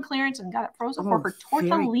cream on clearance and got it frozen for her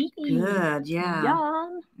tortellini. Good, yeah.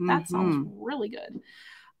 Yum. That sounds really good.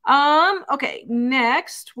 Okay,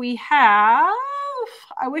 next we have,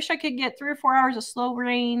 I wish I could get 3 or 4 hours of slow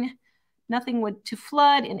rain. Nothing would to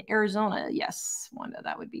flood in Arizona. Yes, Wanda,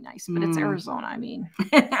 that would be nice, but it's Arizona. I mean,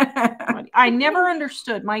 I never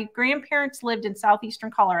understood. My grandparents lived in southeastern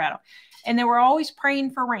Colorado, and they were always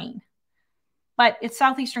praying for rain. But it's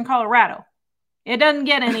southeastern Colorado. It doesn't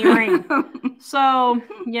get any rain. So,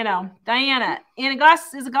 you know, Diana,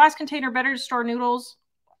 is a glass container better to store noodles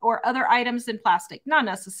or other items than plastic? Not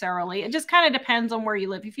necessarily. It just kind of depends on where you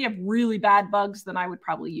live. If you have really bad bugs, then I would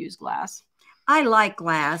probably use glass. I like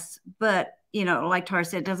glass, but, you know, like Tara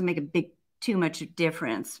said, it doesn't make too much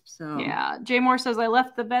difference. So yeah. Jay Moore says, I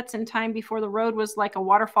left the vets in time before the road was like a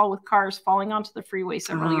waterfall with cars falling onto the freeway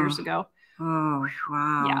several years ago. Oh,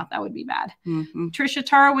 wow. Yeah, that would be bad. Trisha,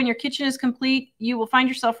 Tara, when your kitchen is complete, you will find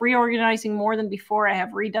yourself reorganizing more than before. I have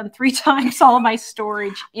redone 3 times all of my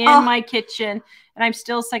storage in my kitchen, and I'm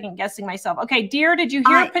still second guessing myself. Okay, dear, did you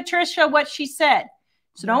hear Patricia, what she said?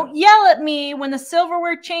 So don't yell at me when the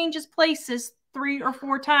silverware changes places 3 or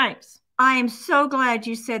 4 times. I am so glad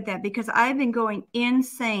you said that, because I've been going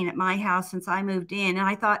insane at my house since I moved in. And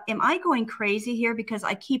I thought, am I going crazy here? Because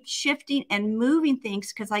I keep shifting and moving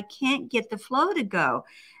things because I can't get the flow to go.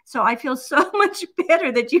 So I feel so much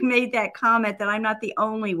better that you made that comment, that I'm not the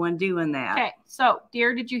only one doing that. Okay. So,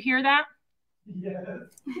 dear, did you hear that? Yes.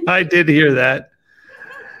 I did hear that.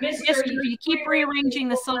 Mister, you keep rearranging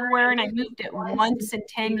the silverware, and I moved it once in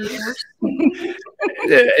 10 years.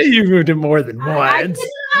 You moved it more than once.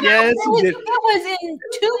 Yes, it was in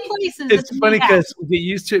 2 places. It's funny because we get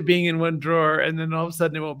used to it being in one drawer, and then all of a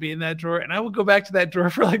sudden it won't be in that drawer, and I will go back to that drawer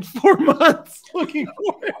for like 4 months looking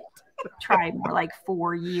for it. Try more like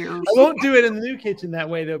 4 years. I won't do it in the new kitchen that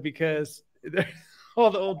way though, because all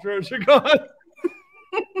the old drawers are gone.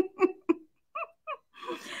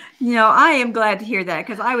 You know, I am glad to hear that,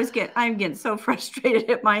 because I'm getting so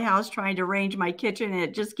frustrated at my house trying to arrange my kitchen, and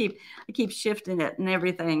I keep shifting it and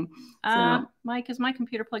everything. So. Mike, is my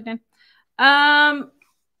computer plugged in?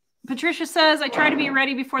 Patricia says, I try to be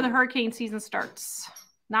ready before the hurricane season starts.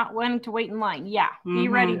 Not wanting to wait in line. Yeah, be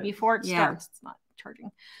ready before it starts. It's not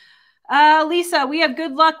charging. Lisa, we have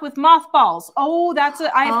good luck with mothballs. Oh, I've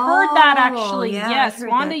heard that actually. Yeah, yes,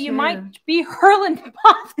 Wanda, you might be hurling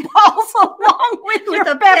mothballs along with your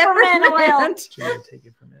peppermint oil.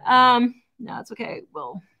 No, it's okay.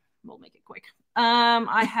 We'll make it quick.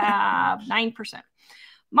 I have 9%.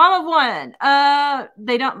 Mom of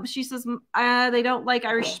 1. She says they don't like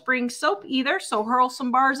Irish Spring soap either. So hurl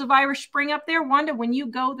some bars of Irish Spring up there. Wanda, when you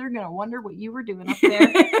go, they're gonna wonder what you were doing up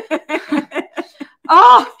there.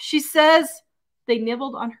 Oh, she says they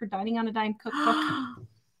nibbled on her Dining on a Dime cookbook.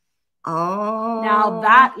 Oh. Now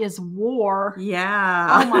that is war. Yeah.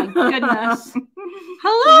 Oh my goodness.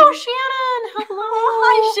 Hello, Shannon. Hello. Oh,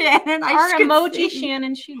 hi, Shannon. Our emoji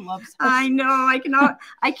Shannon. She loves us. I know.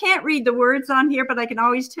 I can't read the words on here, but I can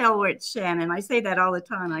always tell where it's Shannon. I say that all the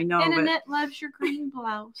time. I know. And Annette loves your green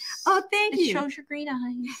blouse. Oh, thank you. It shows your green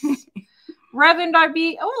eyes. Reverend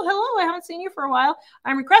RB. Oh, hello. I haven't seen you for a while.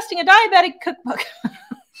 I'm requesting a diabetic cookbook.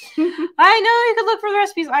 I know you could look for the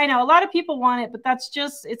recipes. I know a lot of people want it, but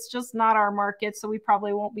it's just not our market, so we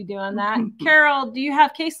probably won't be doing that. Carol, do you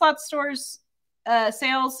have case lot stores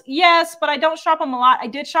sales? Yes, but I don't shop them a lot. I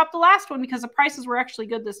did shop the last one because the prices were actually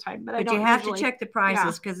good this time, but I don't you have usually to check the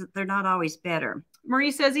prices because they're not always better.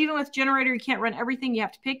 Marie says even with generator you can't run everything, you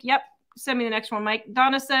have to pick. Yep. Send me the next one, Mike.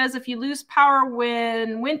 Donna says if you lose power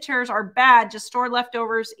when winters are bad, just store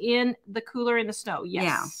leftovers in the cooler in the snow.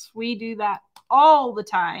 Yes, we do that all the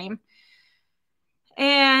time.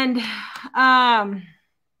 And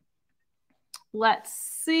let's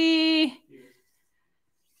see.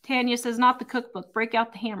 Tanya says not the cookbook. Break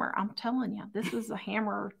out the hammer. I'm telling you, this is a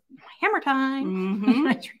hammer time.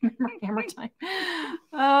 I remember hammer time.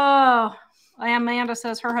 Oh, Amanda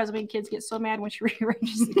says her husband and kids get so mad when she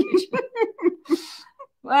rearranges the kitchen.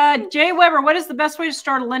 Jay Weber, what is the best way to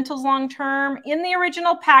store lentils long term? In the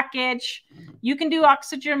original package, you can do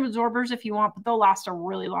oxygen absorbers if you want, but they'll last a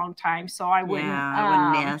really long time. So I wouldn't. Yeah, I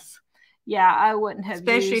wouldn't mess. Yeah, I wouldn't have.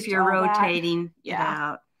 Especially if you're rotating it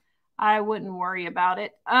out. I wouldn't worry about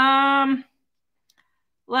it.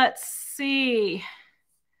 Let's see.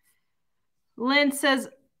 Lynn says,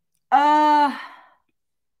 okay,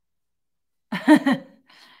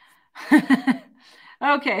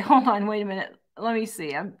 hold on. Wait a minute. Let me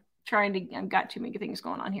see. I've got too many things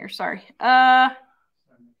going on here. Sorry. Oh,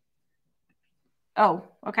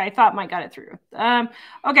 okay. I thought Mike got it through.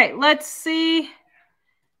 Okay, let's see.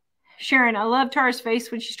 Sharon, I love Tara's face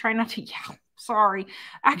when she's trying not to. Yeah, sorry.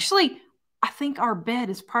 Actually, I think our bed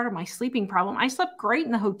is part of my sleeping problem. I slept great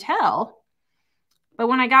in the hotel, but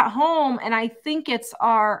when I got home, and I think it's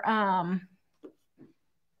our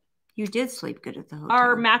you did sleep good at the hotel.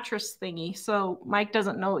 Our mattress thingy. So Mike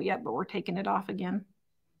doesn't know it yet, but we're taking it off again.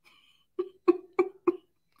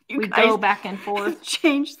 We go back and forth.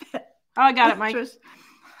 Change that. Oh, I got it, Mike.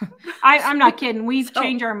 I'm not kidding. We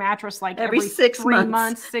change our mattress like every 3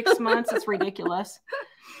 months, 6 months. It's ridiculous.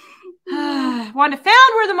 Wanda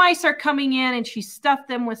found where the mice are coming in, and she stuffed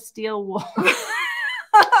them with steel wool.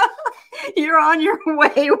 You're on your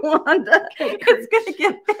way, Wanda. It's going to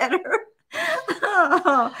get better.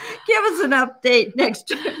 Oh, give us an update next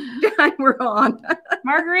time we're on.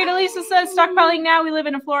 Margarita Lisa says, stockpiling now. We live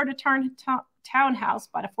in a Florida townhouse,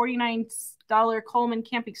 bought a $49 Coleman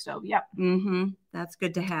camping stove. Yep. That's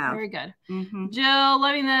good to have. Very good. Jill,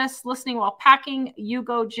 loving this, listening while packing. You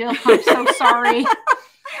go, Jill. I'm so sorry.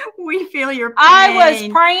 We feel your pain. I was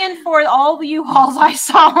praying for all the U-Hauls I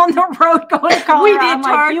saw on the road going to Colorado. We did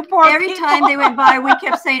like, you poor every people. time they went by, we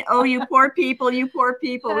kept saying, oh, you poor people, you poor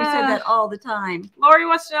people. We said that all the time. Lori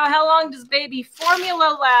wants to know, how long does baby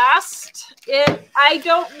formula last? I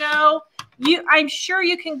don't know. I'm sure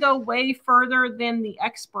you can go way further than the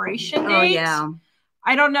expiration date. Oh, yeah.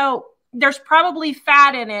 I don't know. There's probably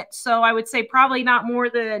fat in it, so I would say probably not more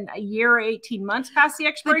than a year or 18 months past the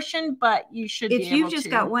expiration, but you should be able to. If you've just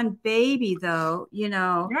got one baby, though, you're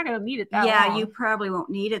not going to need it that long. You probably won't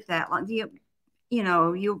need it that long. You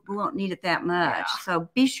won't need it that much. Yeah. So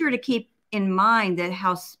be sure to keep in mind that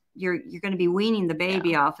you're going to be weaning the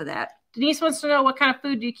baby off of that. Denise wants to know, what kind of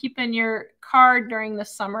food do you keep in your car during the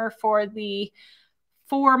summer for the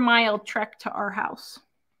 4-mile trek to our house?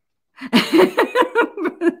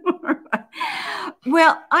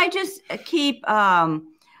 Well, I just keep a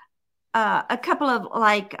couple of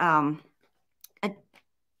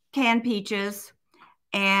canned peaches,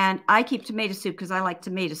 and I keep tomato soup because I like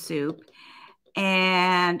tomato soup.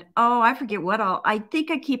 And I forget what all. I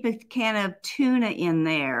think I keep a can of tuna in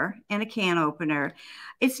there and a can opener.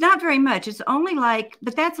 It's not very much. It's only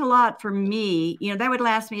but that's a lot for me. That would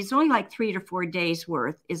last me. It's only like 3 to 4 days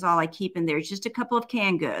worth is all I keep in there. It's just a couple of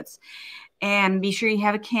canned goods. And be sure you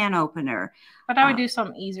have a can opener. But I would do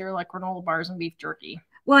something easier like granola bars and beef jerky.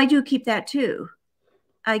 Well, I do keep that too.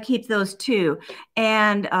 I keep those too.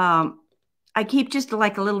 And I keep just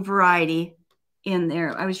like a little variety in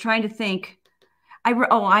there. I was trying to think. I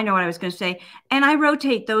know what I was going to say. And I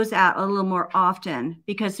rotate those out a little more often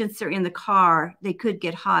because since they're in the car, they could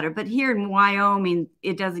get hotter. But here in Wyoming,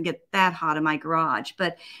 it doesn't get that hot in my garage.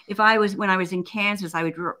 But when I was in Kansas, I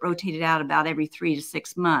would rotate it out about every 3 to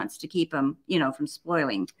 6 months to keep them, from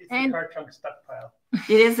spoiling. It's the car trunk stockpile.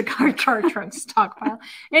 It is a car trunk stockpile.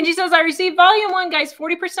 And she says, I received volume 1, guys,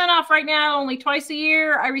 40% off right now, only twice a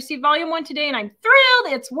year. I received volume 1 today, and I'm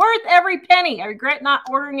thrilled. It's worth every penny. I regret not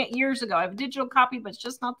ordering it years ago. I have a digital copy, but it's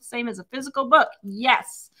just not the same as a physical book.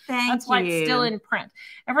 Yes. That's why it's still in print.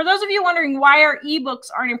 And for those of you wondering why our ebooks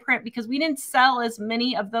aren't in print, because we didn't sell as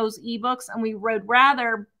many of those ebooks, and we would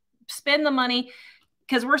rather spend the money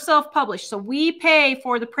because we're self-published. So we pay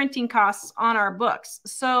for the printing costs on our books.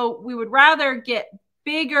 So we would rather get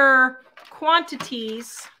bigger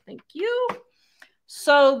quantities, thank you,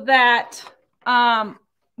 so that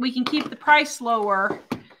we can keep the price lower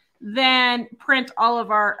than print all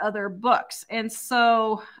of our other books. And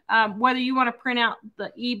so whether you want to print out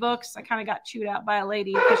the ebooks, I kind of got chewed out by a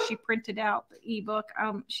lady because she printed out the ebook.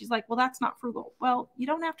 She's like, well, that's not frugal. Well, you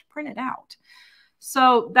don't have to print it out.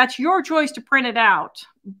 So that's your choice to print it out.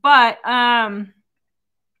 But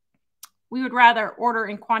we would rather order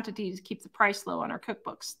in quantity to keep the price low on our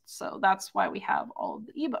cookbooks. So that's why we have all of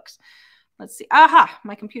the ebooks. Let's see. Aha,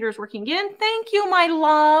 my computer is working again. Thank you, my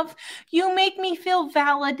love. You make me feel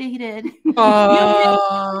validated. You make me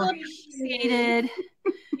feel appreciated.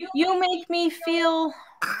 You make me feel,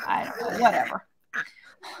 I don't know, whatever.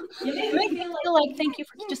 You make me feel like thank you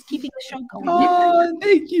for just keeping the show going. Oh,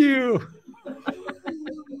 thank you.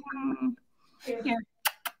 Here.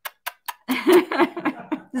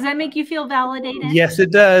 Does that make you feel validated? Yes,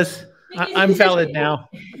 it does. I'm valid now.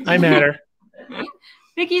 I matter.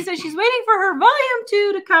 Vicki says she's waiting for her volume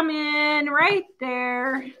 2 to come in right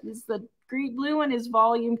there. This is the green blue one is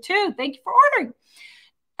volume 2. Thank you for ordering.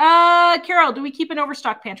 Carol, do we keep an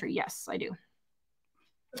overstock pantry? Yes, I do.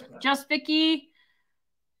 Just Vicki.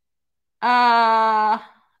 The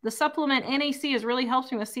supplement NAC has really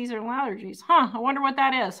helped me with seasonal allergies. Huh, I wonder what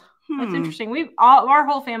that is. That's interesting. Our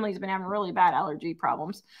whole family's been having really bad allergy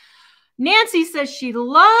problems. Nancy says she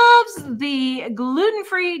loves the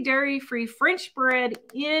gluten-free, dairy-free French bread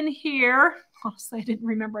in here. Honestly, I didn't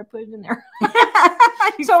remember I put it in there.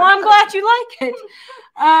 So I'm glad you like it.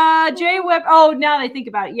 Jay Webber. Oh, now that I think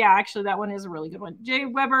about it. Yeah, actually, that one is a really good one. Jay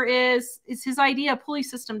Webber is his idea, a pulley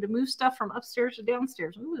system to move stuff from upstairs to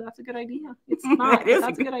downstairs. Ooh, that's a good idea. It's not.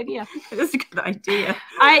 That's a good idea. It is a good idea.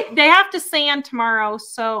 They have to sand tomorrow,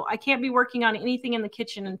 so I can't be working on anything in the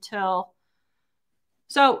kitchen until...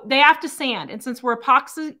 So they have to sand. And since we're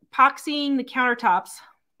epoxying the countertops,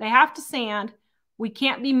 they have to sand. We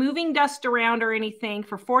can't be moving dust around or anything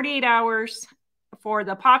for 48 hours for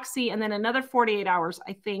the epoxy, and then another 48 hours,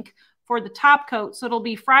 I think, for the top coat. So it'll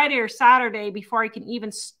be Friday or Saturday before I can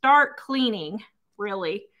even start cleaning,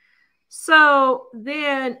 really. So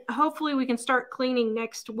then hopefully we can start cleaning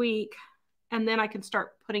next week, and then I can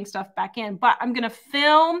start putting stuff back in. But I'm going to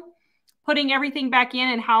film putting everything back in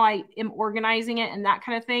and how I am organizing it and that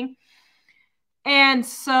kind of thing. And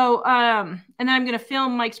so, and then I'm going to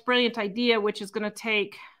film Mike's brilliant idea, which is going to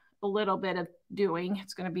take a little bit of doing.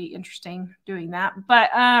 It's going to be interesting doing that.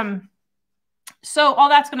 But, so all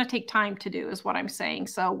that's going to take time to do is what I'm saying.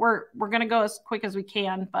 So we're going to go as quick as we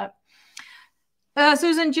can. But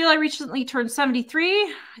Susan, Jill, I recently turned 73.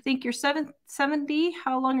 I think you're 70.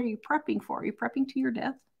 How long are you prepping for? Are you prepping to your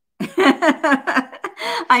death?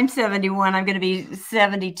 I'm 71. I'm going to be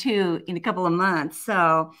 72 in a couple of months.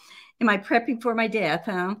 So am I prepping for my death,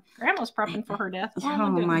 huh? Grandma's prepping for her death. Oh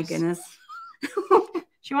my goodness.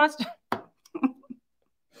 She wants to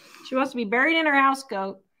be buried in her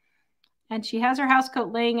housecoat, and she has her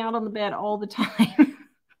housecoat laying out on the bed all the time.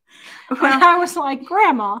 Well, and I was like,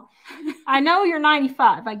 Grandma, I know you're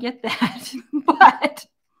 95. I get that. But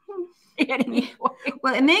anyway.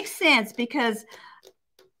 Well, it makes sense because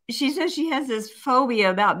she says she has this phobia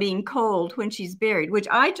about being cold when she's buried, which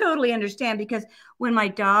I totally understand, because when my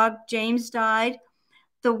dog James died,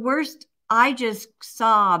 the worst, I just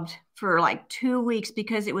sobbed for like 2 weeks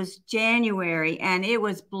because it was January and it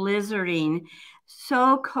was blizzarding,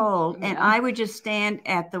 so cold. And I would just stand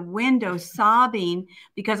at the window sobbing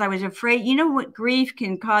because I was afraid. You know what grief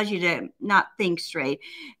can cause you to not think straight.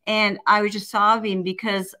 And I was just sobbing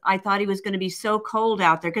because I thought he was going to be so cold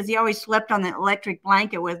out there, because he always slept on the electric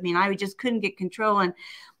blanket with me, and I just couldn't get control. And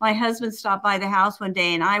my husband stopped by the house one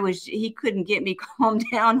day, and he couldn't get me calmed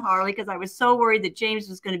down, Harley, because I was so worried that James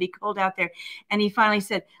was going to be cold out there. And he finally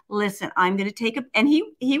said, listen, I'm going to take and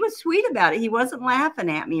he was sweet about it. He wasn't laughing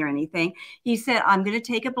at me or anything. He said, I'm going to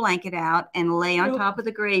take a blanket out and lay on top of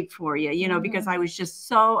the grave for you, you know, because I was just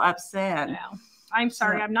so upset. Yeah. I'm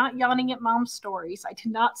sorry. So, I'm not yawning at Mom's stories. I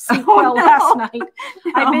did not sleep well last night.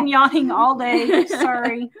 No. I've been yawning all day.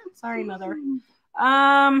 Sorry. Sorry, Mother.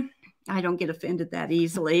 I don't get offended that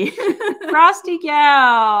easily. Frosty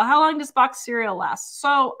Gal, how long does boxed cereal last?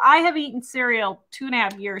 So I have eaten cereal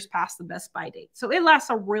 2.5 years past the best by date. So it lasts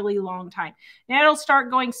a really long time. And it'll start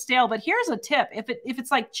going stale. But here's a tip. If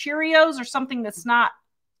it's like Cheerios or something that's not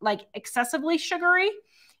like excessively sugary,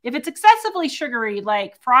 if it's excessively sugary,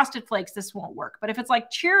 like Frosted Flakes, this won't work. But if it's like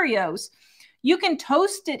Cheerios, you can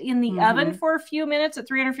toast it in the oven for a few minutes at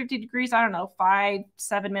 350 degrees. I don't know,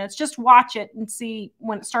 5-7 minutes. Just watch it and see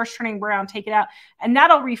when it starts turning brown, take it out. And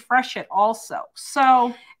that'll refresh it also.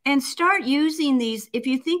 So, and start using these. If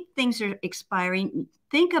you think things are expiring,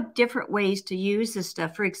 think of different ways to use this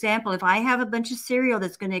stuff. For example, if I have a bunch of cereal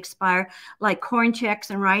that's going to expire, like Corn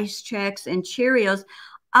Chex and Rice Chex and Cheerios,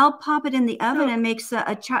 I'll pop it in the oven and make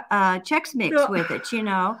a Chex Mix with it, you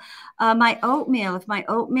know. My oatmeal, if my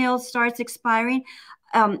oatmeal starts expiring,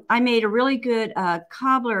 I made a really good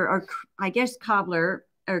cobbler, or I guess cobbler,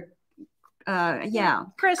 or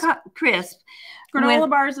crisp. Granola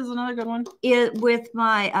bars is another good one. With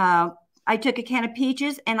my, I took a can of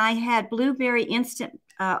peaches and I had blueberry instant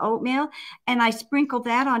oatmeal, and I sprinkled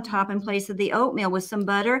that on top in place of the oatmeal with some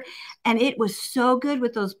butter, and it was so good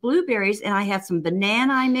with those blueberries. And I had some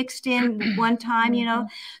banana I mixed in one time, you know.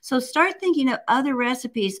 So start thinking of other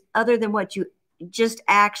recipes other than what you just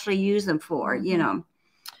actually use them for, you know.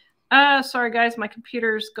 Sorry guys, my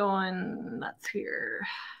computer's going nuts here.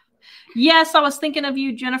 Yes, I was thinking of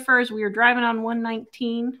you, Jennifer, as we were driving on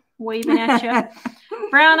 119, waving at you.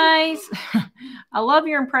 Brown eyes. I love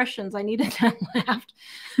your impressions. I needed that laughed.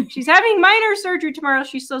 She's having minor surgery tomorrow.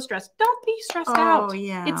 She's so stressed. Don't be stressed out.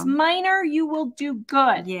 Yeah. It's minor. You will do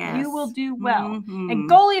good. Yes. You will do well. And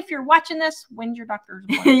Goalie, if you're watching this, when's your doctor's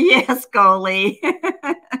appointment? Yes, Goalie.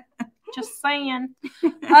 Just saying.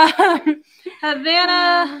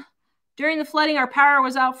 Havana. During the flooding, our power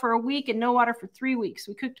was out for a week and no water for 3 weeks.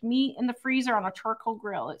 We cooked meat in the freezer on a charcoal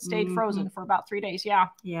grill. It stayed frozen for about 3 days. Yeah.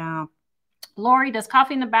 Yeah. Lori, does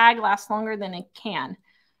coffee in the bag last longer than a can?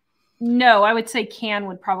 No, I would say can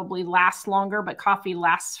would probably last longer, but coffee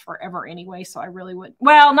lasts forever anyway. So I really would.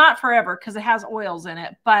 Well, not forever because it has oils in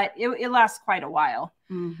it, but it lasts quite a while.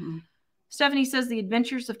 Stephanie says the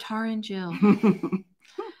adventures of Tara and Jill.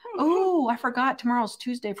 Oh, I forgot. Tomorrow's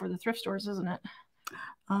Tuesday for the thrift stores, isn't it?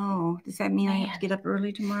 Oh, does that mean I have to get up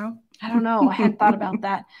early tomorrow? I don't know. I hadn't thought about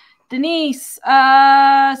that. Denise says,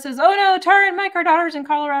 "Oh no, Tara and Mike, our daughter's in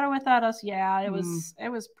Colorado without us." Yeah, it was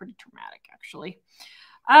pretty traumatic, actually.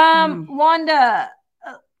 Wanda,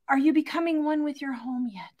 are you becoming one with your home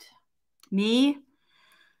yet? Me?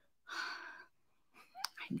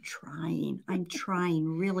 I'm trying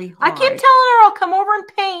really hard. I keep telling her I'll come over and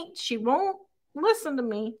paint. She won't listen to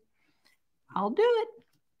me. I'll do it.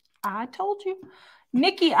 I told you.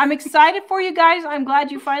 Nikki, I'm excited for you guys. I'm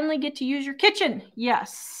glad you finally get to use your kitchen.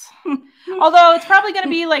 Yes. Although it's probably going to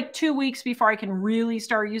be like 2 weeks before I can really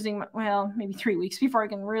start using well, maybe 3 weeks before I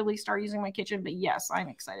can really start using my kitchen. But yes, I'm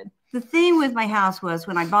excited. The thing with my house was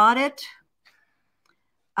when I bought it,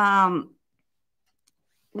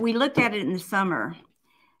 we looked at it in the summer,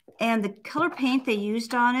 and the color paint they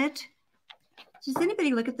used on it. Does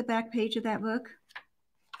anybody look at the back page of that book?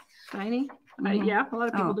 Shiny? Yeah, a lot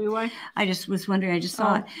of people do. I just was wondering. I just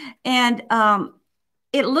saw it. And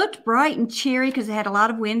it looked bright and cheery because it had a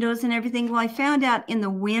lot of windows and everything. Well, I found out in the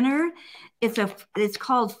winter, it's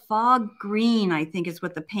called fog green, I think is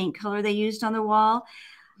what the paint color they used on the wall.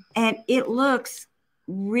 And it looks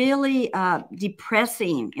really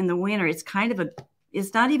depressing in the winter. It's kind of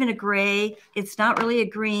it's not even a gray. It's not really a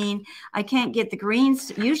green. I can't get the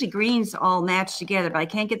greens. Usually greens all match together, but I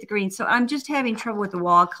can't get the greens. So I'm just having trouble with the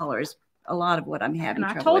wall colors. A lot of what I'm having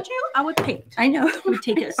trouble with. I told you I would paint. I know. It would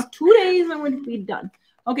take us 2 days and we'd be done.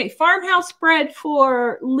 Okay, farmhouse spread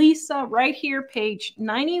for Lisa right here, page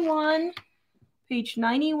 91. Page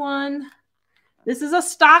 91. This is a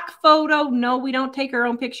stock photo. No, we don't take our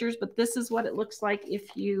own pictures, but this is what it looks like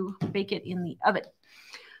if you bake it in the oven.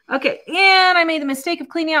 Okay, and I made the mistake of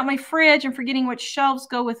cleaning out my fridge and forgetting which shelves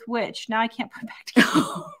go with which. Now I can't put it back together.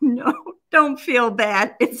 Oh, no, don't feel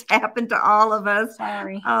bad. It's happened to all of us.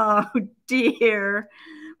 Sorry. Oh, dear.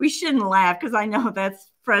 We shouldn't laugh because I know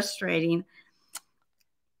that's frustrating.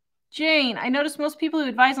 Jane, I noticed most people who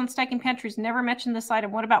advise on stacking pantries never mention this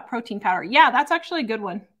item. What about protein powder? Yeah, that's actually a good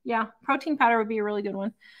one. Yeah, protein powder would be a really good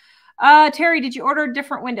one. Terry, did you order a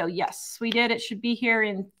different window? Yes, we did. It should be here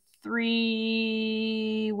in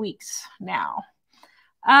 3 weeks now.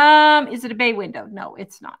 Is it a bay window? No,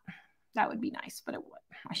 it's not. That would be nice, but it would.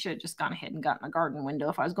 I should have just gone ahead and gotten a garden window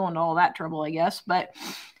if I was going to all that trouble, I guess.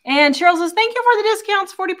 And Cheryl says, thank you for the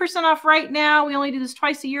discounts, 40% off right now. We only do this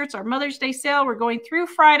twice a year. It's our Mother's Day sale. We're going through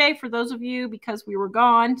Friday for those of you because we were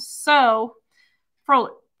gone. So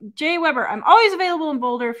Jay Weber, I'm always available in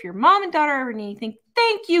Boulder if your mom and daughter ever need anything.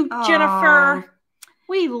 Thank you, Jennifer.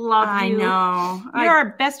 We love you. I know. You're our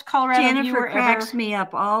best Colorado Jennifer viewer cracks ever. me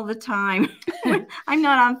up all the time. I'm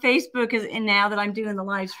not on Facebook and now that I'm doing the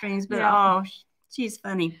live streams, but oh, she's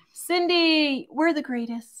funny. Cindy, we're the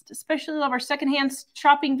greatest. Especially love our secondhand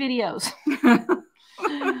shopping videos.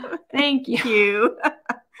 Thank you.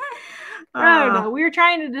 I don't know. We were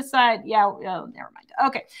trying to decide. Yeah. Oh, never mind.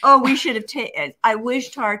 Okay. Oh, we should have. I wish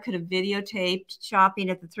Tara could have videotaped shopping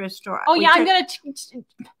at the thrift store. Oh, yeah. I'm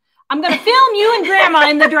gonna film you and Grandma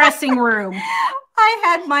in the dressing room. I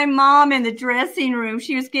had my mom in the dressing room.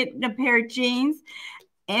 She was getting a pair of jeans,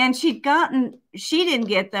 and she didn't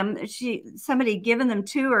get them. Somebody had given them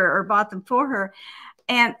to her or bought them for her,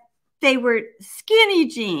 and they were skinny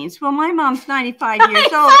jeans. Well, my mom's 95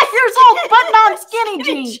 years old. Button on skinny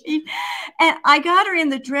jeans. And I got her in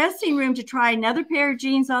the dressing room to try another pair of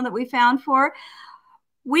jeans on that we found for her.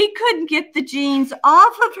 We couldn't get the jeans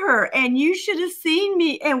off of her, and you should have seen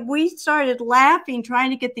me. And we started laughing, trying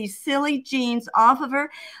to get these silly jeans off of her.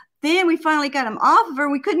 Then we finally got them off of her.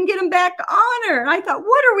 We couldn't get them back on her. I thought,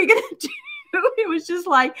 what are we going to do? It was just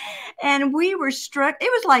like, and we were struck.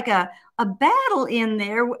 It was like a battle in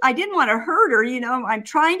there. I didn't want to hurt her. You know, I'm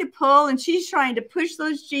trying to pull and she's trying to push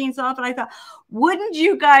those jeans off. And I thought, wouldn't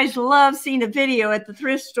you guys love seeing a video at the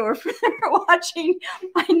thrift store for watching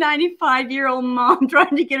my 95-year-old mom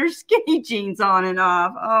trying to get her skinny jeans on and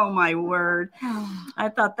off? Oh, my word. I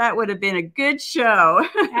thought that would have been a good show.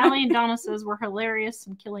 Allie and Donna says we're hilarious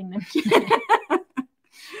and killing them.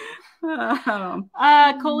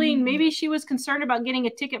 Colleen, maybe she was concerned about getting a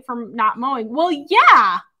ticket for not mowing. Well,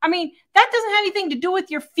 yeah. I mean, that doesn't have anything to do with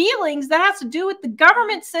your feelings. That has to do with the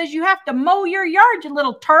government says you have to mow your yard, you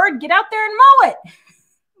little turd. Get out there and mow it.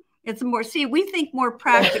 It's more, see, we think more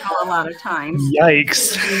practical a lot of times.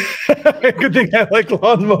 Yikes. Good thing I like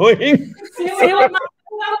lawn mowing. Actually,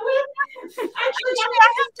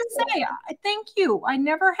 I have to say, thank you. I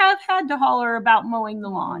never have had to holler about mowing the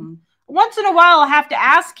lawn. Once in a while, I'll have to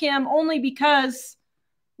ask him only because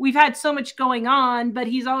we've had so much going on, but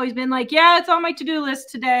he's always been like, yeah, it's on my to-do list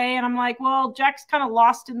today. And I'm like, well, Jack's kind of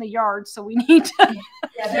lost in the yard, so we need to.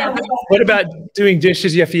 What about doing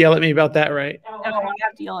dishes? You have to yell at me about that, right? Oh, I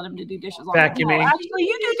have to yell at him to do dishes. Vacuuming. No, actually,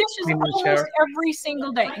 you do dishes almost every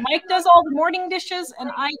single day. Mike does all the morning dishes,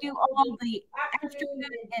 and I do all the afternoon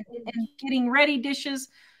and getting ready dishes.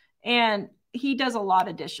 And he does a lot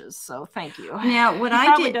of dishes, so thank you. Now, what he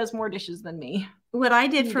probably does more dishes than me. What I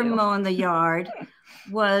did for mowing the yard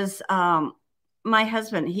was my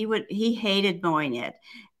husband. He hated mowing it,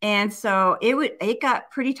 and so it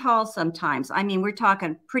got pretty tall sometimes. I mean, we're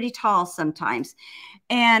talking pretty tall sometimes.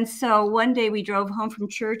 And so one day we drove home from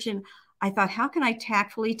church, and I thought, how can I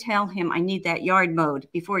tactfully tell him I need that yard mowed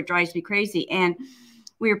before it drives me crazy? And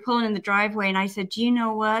we were pulling in the driveway, and I said, do you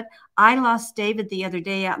know what? I lost David the other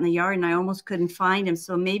day out in the yard, and I almost couldn't find him.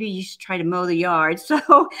 So maybe you should try to mow the yard.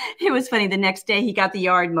 So it was funny. The next day he got the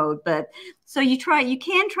yard mowed. But so you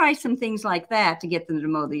can try some things like that to get them to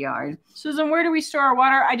mow the yard. Susan, where do we store our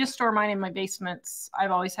water? I just store mine in my basements.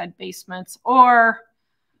 I've always had basements. Or,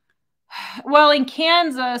 well, in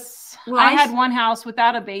Kansas, I had one house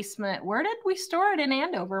without a basement. Where did we store it in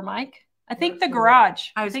Andover, Mike? I think the garage.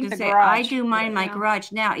 I was going to say, I do mine in my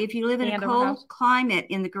garage. Now, if you live in a cold climate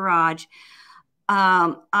in the garage,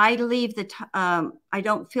 I leave I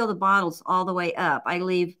don't fill the bottles all the way up. I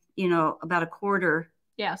leave, about a quarter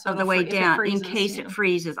of the way down in case it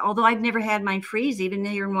freezes. Although I've never had mine freeze, even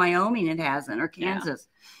here in Wyoming, it hasn't, or Kansas.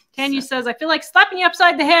 Yeah. Tanya says, I feel like slapping you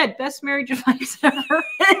upside the head. Best marriage advice ever.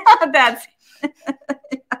 That's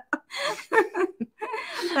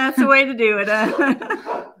the way to do it.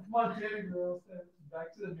 Montana girl said,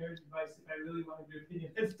 back to the marriage advice, if I really want a good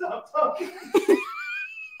opinion, stop talking.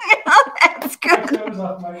 That's good.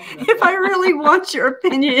 If I really want your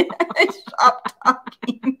opinion, stop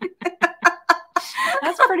talking.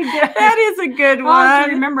 That's pretty good. That is a good one.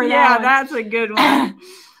 Remember that. Yeah, that's a good one.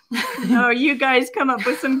 Oh, you guys come up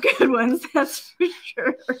with some good ones, that's for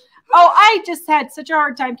sure. Oh, I just had such a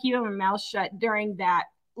hard time keeping my mouth shut during that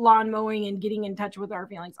lawn mowing and getting in touch with our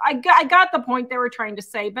feelings. I got the point they were trying to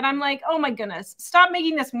say, but I'm like, oh my goodness, stop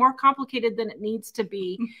making this more complicated than it needs to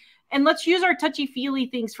be. And let's use our touchy-feely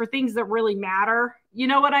things for things that really matter. You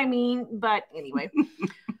know what I mean? But anyway.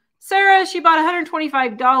 Sarah, she bought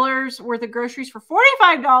 $125 worth of groceries for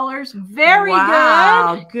 $45. Very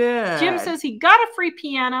good. Good. Jim says he got a free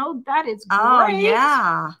piano. That is great. Oh,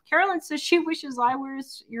 yeah. Carolyn says she wishes I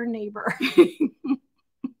was your neighbor.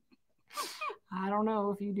 I don't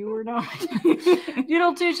know if you do or not.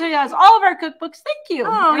 Doodle Tuesday has all of our cookbooks. Thank you.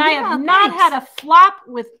 Oh, and I have not had a flop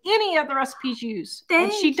with any of the recipes used.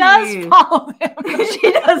 And she does follow them.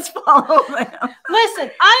 She does follow them.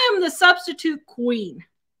 Listen, I am the substitute queen.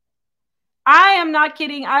 I am not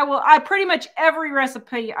kidding. I pretty much every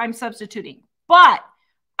recipe I'm substituting. But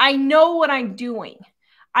I know what I'm doing.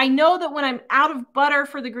 I know that when I'm out of butter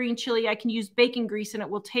for the green chili, I can use bacon grease and it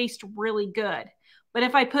will taste really good. But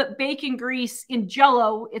if I put bacon grease in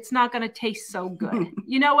Jell-O, it's not going to taste so good.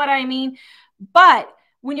 You know what I mean? But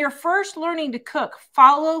when you're first learning to cook,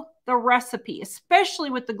 follow the recipe, especially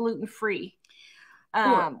with the gluten-free.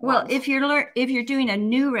 Well, if you're doing a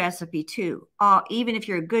new recipe too, even if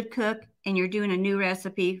you're a good cook and you're doing a new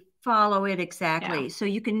recipe, follow it exactly. So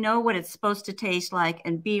you can know what it's supposed to taste like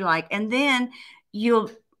and be like. And then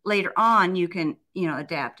later on, you can,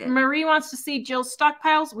 adapt it. Marie wants to see Jill's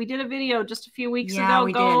stockpiles. We did a video just a few weeks ago.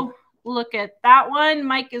 We Go did. Look at that one.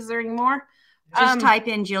 Mike, is there any more? Just type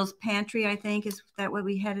in Jill's Pantry, I think. Is that what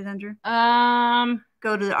we had it under?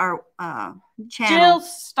 Go to our channel.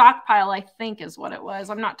 Jill's Stockpile, I think is what it was.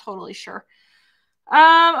 I'm not totally sure.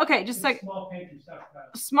 Okay, just like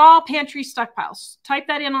small pantry stockpiles. Type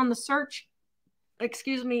that in on the search.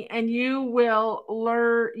 Excuse me, and you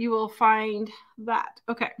will find that.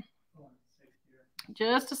 Okay.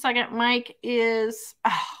 Just a second. Mike is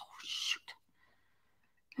shoot.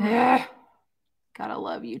 Gotta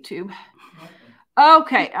love YouTube.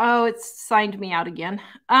 Okay. Oh, it's signed me out again.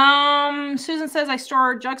 Susan says I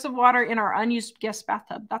store jugs of water in our unused guest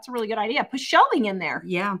bathtub. That's a really good idea. Put shelving in there.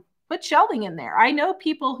 Yeah. Put shelving in there. I know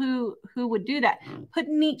people who would do that. Put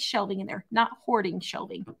neat shelving in there, not hoarding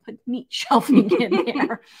shelving. Put neat shelving in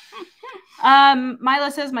there.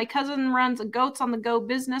 Mila says, my cousin runs a goats on the go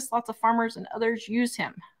business. Lots of farmers and others use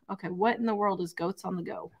him. Okay, what in the world is goats on the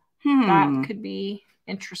go? That could be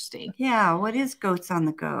interesting. Yeah, what is goats on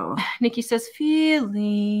the go? Nikki says,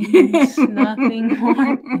 feelings, nothing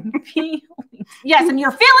more than feelings. Yes, and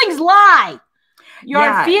your feelings lie.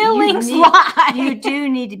 Your feelings lie. You do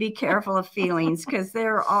need to be careful of feelings because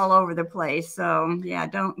they're all over the place. So, yeah,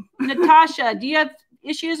 don't. Natasha, do you have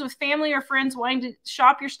issues with family or friends wanting to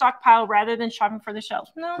shop your stockpile rather than shopping for the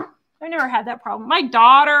shelves? No, I never had that problem. My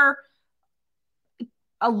daughter,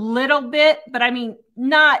 a little bit, but I mean,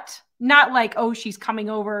 not like, oh, she's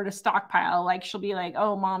coming over to stockpile. Like, she'll be like,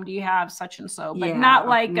 oh, Mom, do you have such and so? But not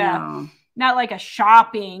like not like a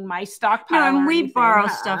shopping, my stockpile. No, and we borrow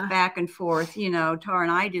stuff back and forth, Tara and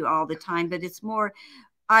I do all the time, but it's more,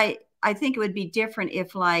 I think it would be different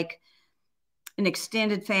if like an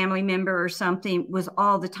extended family member or something was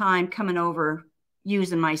all the time coming over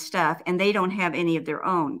using my stuff and they don't have any of their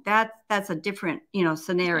own. That's a different,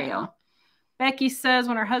 scenario. Yeah. Becky says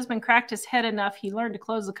when her husband cracked his head enough, he learned to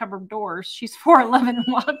close the cupboard doors. She's 4'11" and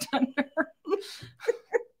walked under.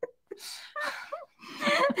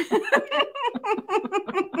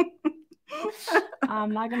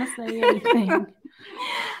 I'm not going to say anything.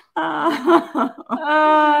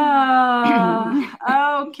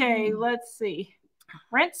 Okay, let's see.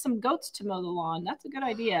 Rent some goats to mow the lawn. That's a good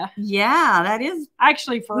idea. Yeah, that is.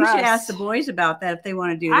 Actually, for us. We should ask the boys about that if they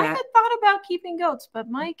want to do that. I had thought about keeping goats, but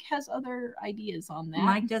Mike has other ideas on that.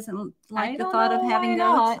 Mike doesn't like the thought of having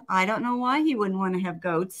goats. I don't know why he wouldn't want to have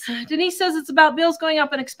goats. Denise says it's about bills going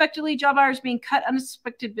up unexpectedly, job hours being cut,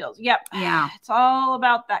 unexpected bills. Yep. Yeah. It's all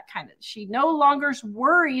about that kind of. She no longer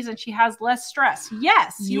worries and she has less stress.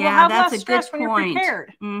 Yes. You will have less stress when you're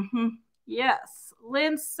prepared. Mm-hmm. Yes.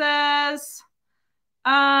 Lynn says...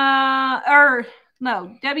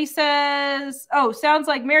 Debbie says, oh, sounds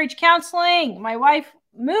like marriage counseling. My wife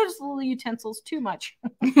moves the utensils too much.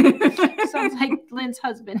 Sounds like Lynn's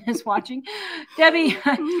husband is watching. Debbie,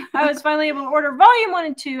 I was finally able to order volume 1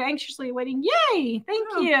 and 2, anxiously awaiting. Yay! Thank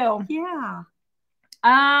you. Yeah.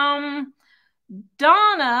 Donna,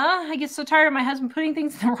 I get so tired of my husband putting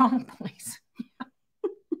things in the wrong place.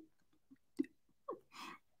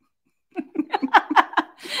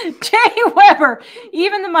 Jay Weber,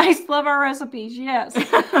 even the mice love our recipes. Yes.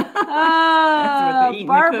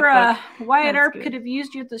 Barbara, Wyatt Earp could have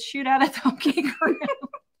used you at the shootout at the OK Grill.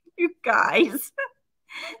 You guys.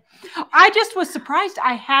 I just was surprised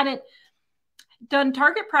I hadn't done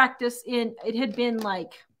target practice it had been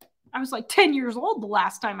like, I was like 10 years old the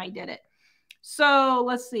last time I did it. So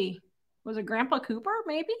let's see. Was it Grandpa Cooper?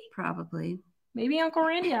 Maybe? Probably. Maybe Uncle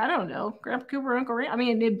Randy. I don't know. Grandpa Cooper, Uncle Randy. I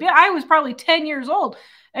mean, I was probably 10 years old.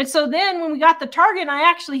 And so then when we got the target and I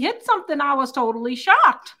actually hit something, I was totally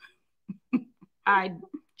shocked. I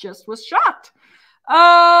just was shocked.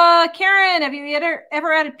 Karen, have you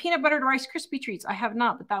ever added peanut butter to Rice Krispie treats? I have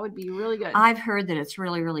not, but that would be really good. I've heard that it's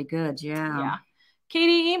really, really good. Yeah. Yeah.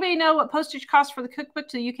 Katie, anybody know what postage costs for the cookbook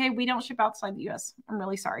to the UK? We don't ship outside the US. I'm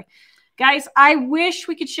really sorry. Guys, I wish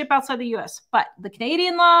we could ship outside the US, but the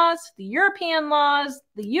Canadian laws, the European laws,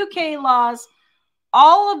 the UK laws,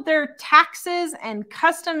 all of their taxes and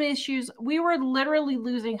custom issues, we were literally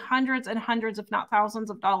losing hundreds and hundreds, if not thousands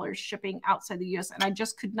of dollars shipping outside the US, and I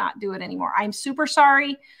just could not do it anymore. I'm super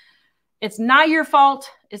sorry. It's not your fault.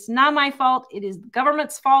 It's not my fault. It is the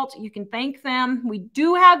government's fault. You can thank them. We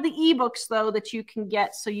do have the ebooks, though, that you can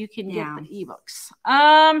get, so you can get the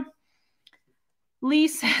ebooks. Lee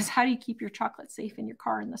says, how do you keep your chocolate safe in your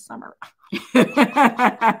car in the summer?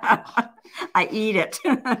 I eat it.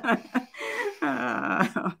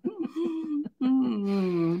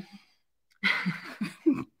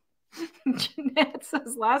 Jeanette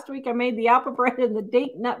says, last week I made the apple bread and the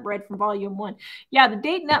date nut bread from volume 1. Yeah, the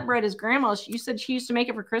date nut bread is grandma's. You said she used to make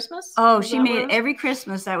it for Christmas? Oh, she made it every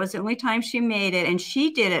Christmas. That was the only time she made it. And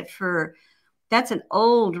she did it for, that's an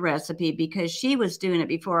old recipe because she was doing it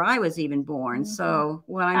before I was even born. So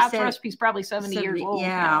what I'm saying, that recipe's probably 70 years old.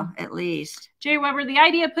 Yeah, at least. Jay Weber, the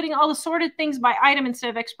idea of putting all the sorted things by item instead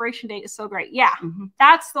of expiration date is so great. Yeah,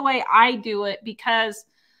 that's the way I do it because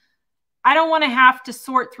I don't want to have to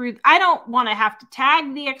sort through. I don't want to have to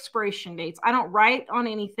tag the expiration dates. I don't write on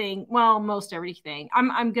anything. Well, most everything.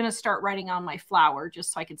 I'm going to start writing on my flour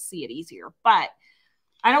just so I can see it easier. But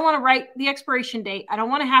I don't want to write the expiration date. I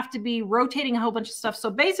don't want to have to be rotating a whole bunch of stuff.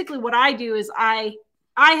 So basically what I do is I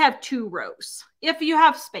have 2 rows. If you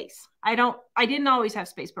have space. I didn't always have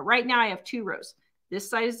space, but right now I have 2 rows. This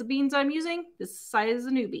side is the beans I'm using. This side is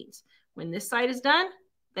the new beans. When this side is done,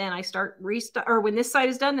 then I start when this side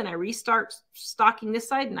is done, then I restart stocking this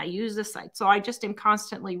side and I use this side. So I just am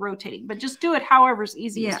constantly rotating, but just do it however's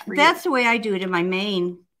easiest for you. That's the way I do it in my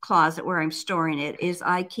main closet where I'm storing it is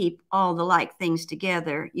I keep all the like things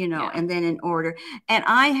together, you know, and then in order. And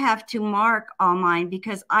I have to mark all mine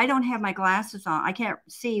because I don't have my glasses on. I can't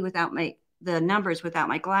see without the numbers without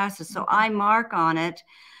my glasses. So I mark on it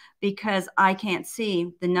because I can't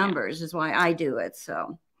see the numbers is why I do it.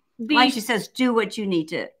 So like she says, do what you need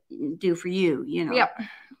to do for you, you know. Yep.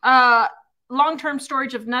 Long-term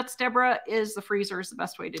storage of nuts, Deborah, is the freezer is the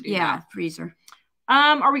best way to do that. Yeah, freezer.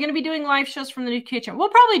 Are we going to be doing live shows from the new kitchen? We'll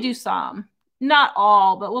probably do some. Not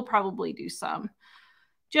all, but we'll probably do some.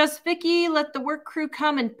 Just Vicky, let the work crew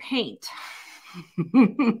come and paint.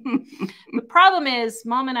 The problem is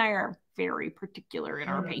Mom and I are very particular in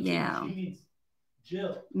our painting. Yeah. She needs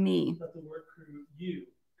Jill. Me. Let the work crew, you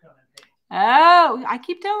come and paint. Oh, I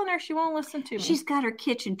keep telling her she won't listen to me. She's got her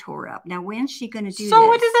kitchen tore up. Now, when's she going to do this? So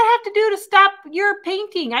what does that have to do to stop your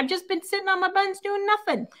painting? I've just been sitting on my buns doing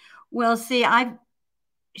nothing. Well, see,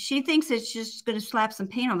 she thinks it's just going to slap some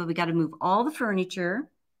paint on, but we got to move all the furniture.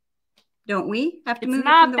 Don't we have to move it? It's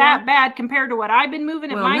not that bad compared to what I've been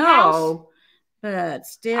moving at my house. But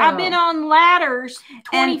still. I've been on ladders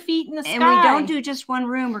 20 feet in the sky. And we don't do just one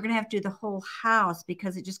room. We're going to have to do the whole house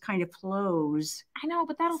because it just kind of flows. I know,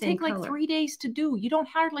 but that'll take like 3 days to do. You don't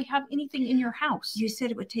hardly have anything in your house. You said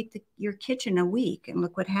it would take your kitchen a week, and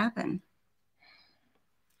look what happened.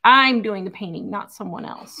 I'm doing the painting, not someone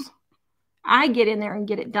else. I get in there and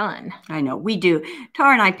get it done. I know, we do.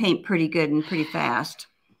 Tara and I paint pretty good and pretty fast.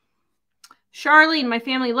 Charlene, my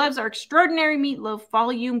family loves our extraordinary meatloaf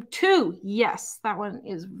volume 2. Yes, that one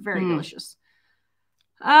is very delicious.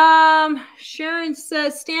 Sharon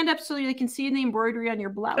says, stand up so they can see the embroidery on your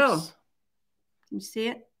blouse. Oh, can you see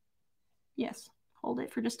it? Yes. Hold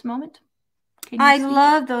it for just a moment. I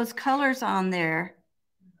love those colors on there.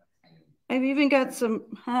 I've even got some,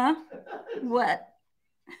 What?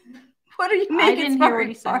 What are you making? I didn't hear what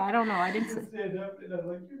he said. I don't know. I didn't stand up, and I'm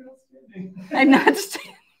like, you're not standing. I'm not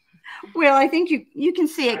standing. Well, I think you can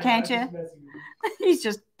see it, can't you? He's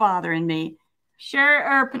just bothering me.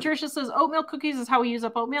 Patricia says oatmeal cookies is how we use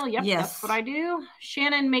up oatmeal. Yep, yes. That's what I do.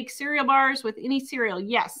 Shannon makes cereal bars with any cereal.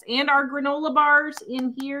 Yes, and our granola bars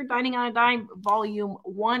in here. Dining on a Dime Volume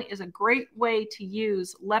 1 is a great way to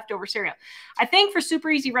use leftover cereal. I think for Super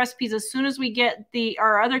Easy Recipes, as soon as we get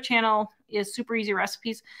our other channel is Super Easy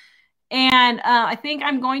Recipes. And I think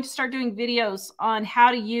I'm going to start doing videos on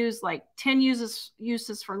how to use like 10 uses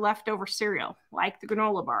for leftover cereal, like the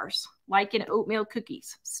granola bars, like in oatmeal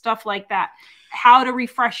cookies, stuff like that, how to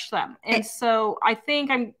refresh them. And so I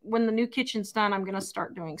think when the new kitchen's done, I'm going to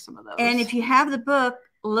start doing some of those. And if you have the book,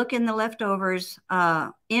 look in the leftovers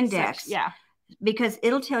index. Yeah. Because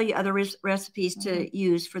it'll tell you other recipes to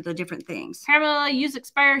use for the different things. Pamela, use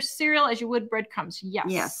expired cereal as you would breadcrumbs. Yes.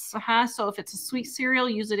 Yes. So if it's a sweet cereal,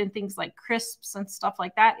 use it in things like crisps and stuff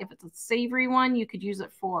like that. If it's a savory one, you could use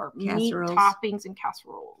it for meat toppings and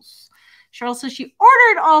casseroles. Cheryl says she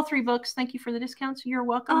ordered all 3 books. Thank you for the discounts. You're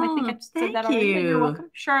welcome. I think I said that already, but you're welcome.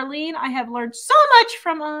 Charlene, I have learned so much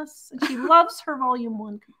from us. She loves her volume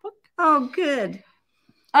 1 cookbook. Oh, good.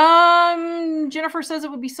 Jennifer says it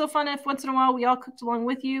would be so fun if once in a while we all cooked along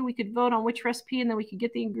with you. We could vote on which recipe and then we could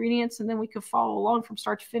get the ingredients and then we could follow along from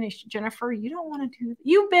start to finish. Jennifer, you don't want to do that.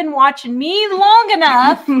 You've been watching me long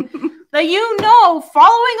enough that you know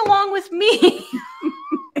following along with me.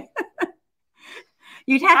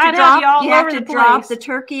 You'd have to drop the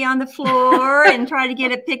turkey on the floor and try to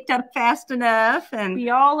get it picked up fast enough and be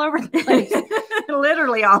all over the place.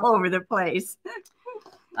 Literally all over the place.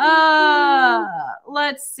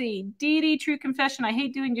 Let's see. Dee Dee, true confession. I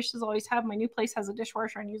hate doing dishes. Always have. My new place has a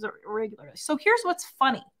dishwasher and use it regularly. So here's what's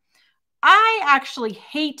funny. I actually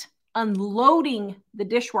hate unloading the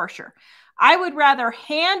dishwasher. I would rather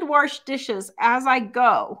hand wash dishes as I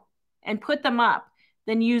go and put them up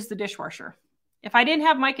than use the dishwasher. If I didn't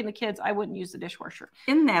have Mike and the kids, I wouldn't use the dishwasher.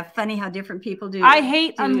 Isn't that funny how different people do? I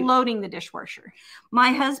hate unloading the dishwasher. My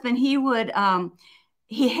husband, he would,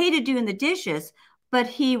 he hated doing the dishes, but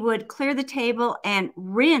he would clear the table and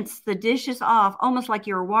rinse the dishes off almost like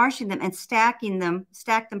you were washing them and stack them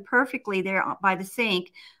perfectly there by the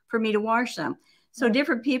sink for me to wash them. So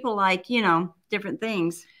different people like, you know, different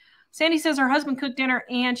things. Sandy says her husband cooked dinner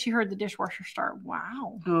and she heard the dishwasher start.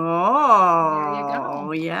 Wow. Oh, there you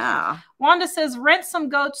go. Yeah. Wanda says rent some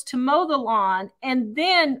goats to mow the lawn. And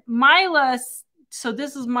then Mila, so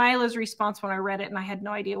this is Mila's response when I read it and I had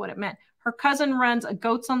no idea what it meant. Her cousin runs a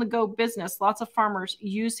goats on the go business. Lots of farmers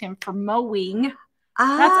use him for mowing.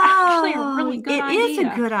 Oh, that's actually a really good idea. It is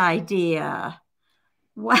a good idea.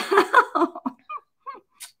 Wow.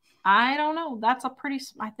 I don't know. That's a pretty,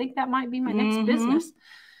 I think that might be my next business.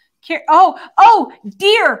 Oh,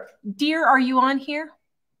 dear, are you on here?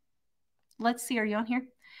 Let's see. Are you on here?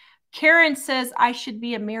 Karen says I should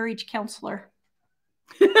be a marriage counselor.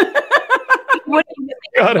 What do you think?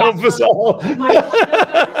 God help us all.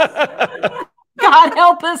 God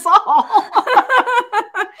help us all.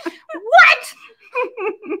 What?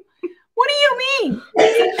 What do you mean?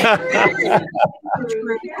 Karen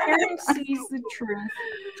sees the truth.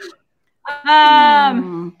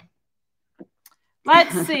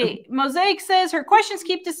 Let's see. Mosaic says her questions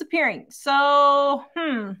keep disappearing. So,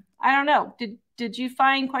 I don't know. Did you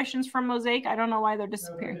find questions from Mosaic? I don't know why they're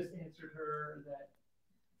disappearing. No, I just answered her that.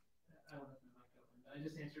 I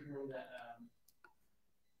just answered her that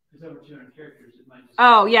if it's over 200 characters, it might just.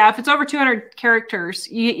 Oh yeah, if it's over 200 characters,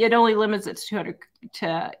 it only limits it to 200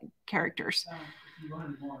 characters. If you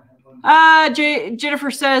wanted more,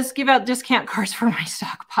 Jennifer says, give out discount cards for my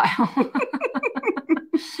stockpile.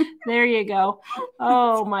 There you go.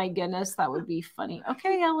 Oh my goodness, that would be funny.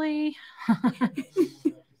 Okay, Ellie.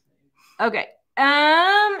 Okay.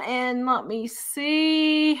 And let me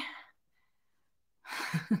see.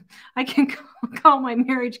 I can call my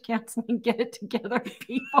marriage counseling and get it together,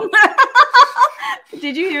 people.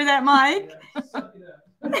 Did you hear that, Mike? Suck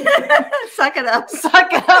it up.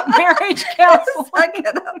 Suck it up, marriage counseling. Suck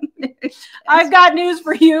it up, marriage. I've got news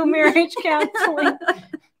for you, marriage counseling.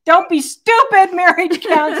 Don't be stupid, marriage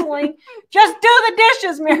counseling. Just do the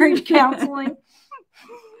dishes, marriage counseling.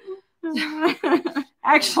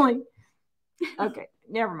 Actually, okay,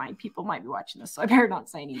 never mind. People might be watching this, so I better not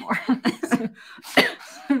say anymore.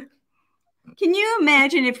 Can you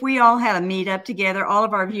imagine if we all had a meetup together, all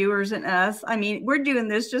of our viewers and us? I mean, we're doing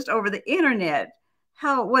this just over the internet.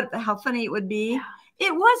 How funny it would be. Yeah.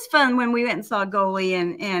 It was fun when we went and saw Goalie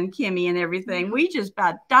and Kimmy and everything. We just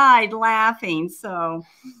about died laughing. So,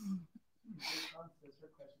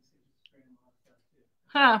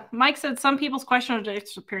 Mike said some people's questions are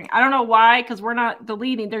disappearing. I don't know why, because we're not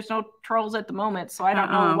deleting. There's no trolls at the moment, so I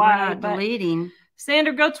don't know why. We're not deleting.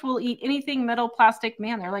 Standard goats will eat anything metal, plastic.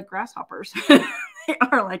 Man, they're like grasshoppers. They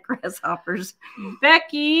are like grasshoppers.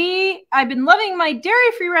 Becky, I've been loving my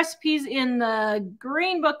dairy-free recipes in the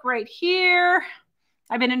green book right here.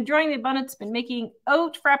 I've been enjoying the abundance. Been making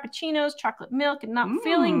oat frappuccinos, chocolate milk, and not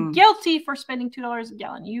feeling guilty for spending $2 a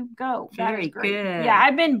gallon. You go. That is great. Good. Yeah,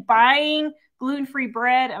 I've been buying gluten-free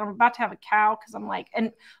bread, and I'm about to have a cow because I'm like,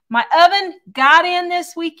 and my oven got in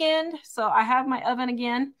this weekend, so I have my oven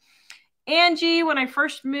again. Angie, when I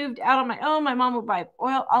first moved out on my own, my mom would buy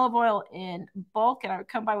olive oil in bulk, and I would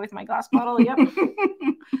come by with my glass bottle. Yep.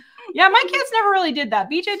 Yeah, my kids never really did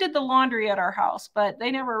that. BJ did the laundry at our house, but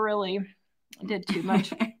they never really did too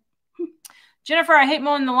much. Jennifer, I hate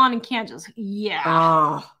mowing the lawn in Kansas. Yeah.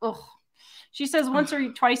 Oh. Ugh. She says once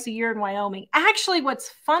or twice a year in Wyoming. Actually,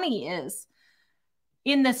 what's funny is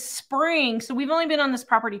in the spring, so we've only been on this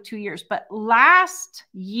property 2 years, but last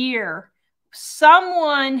year,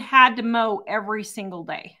 someone had to mow every single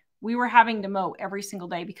day. we were having to mow every single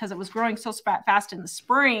day because it was growing so fast in the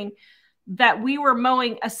spring that we were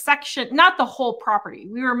mowing a section, not the whole property.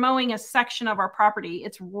 We were mowing a section of our property.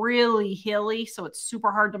 It's really hilly, so it's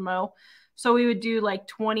super hard to mow. So we would do like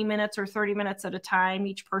 20 minutes or 30 minutes at a time.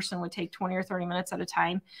 Each person would take 20 or 30 minutes at a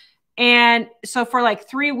time. And so for like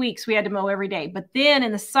 3 weeks, we had to mow every day. But then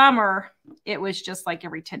in the summer, it was just like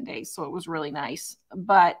every 10 days. So it was really nice.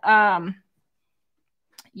 But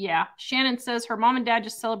yeah, Shannon says her mom and dad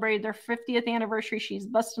just celebrated their 50th anniversary. She's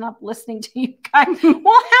busting up listening to you guys.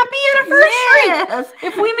 Well, happy anniversary. Yes.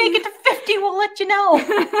 If we make it to 50, we'll let you know.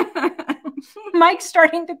 Mike's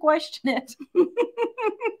starting to question it.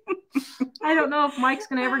 I don't know if Mike's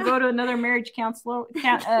going to ever go to another marriage counselor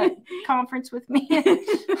conference with me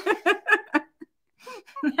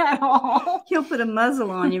at all. He'll put a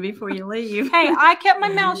muzzle on you before you leave. Hey, I kept my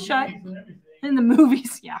mouth shut in the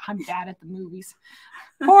movies. Yeah, I'm bad at the movies.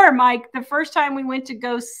 Poor Mike. The first time we went to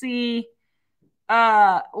go see,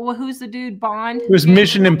 well, who's the dude? Bond. It was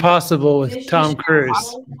Mission Impossible with Tom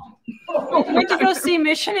Cruise. We went to go see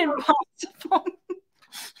Mission Impossible.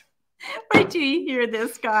 Wait till you hear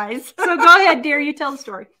this, guys. So go ahead, dear. You tell the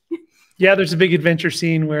story. Yeah, there's a big adventure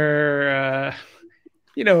scene where,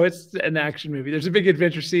 you know, it's an action movie. There's a big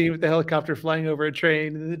adventure scene with the helicopter flying over a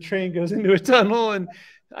train, and the train goes into a tunnel, and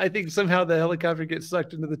I think somehow the helicopter gets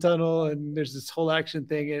sucked into the tunnel, and there's this whole action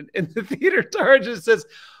thing. And in the theater, Tara just says,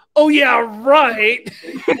 "Oh, yeah, right."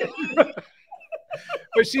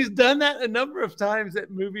 But she's done that a number of times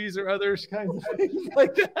at movies or other kinds of things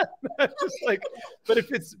like that. I'm just like, but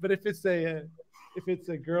if it's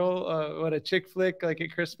a girl, what, a chick flick like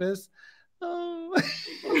at Christmas, oh.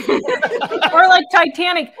 Or like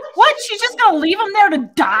Titanic. What? She's just gonna leave him there to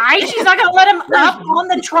die? She's not gonna let him up on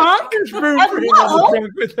the trunk? There's room for him on the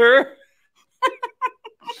trunk with her.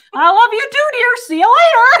 I love you too, dear. See you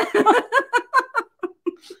later.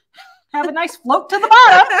 Have a nice float to the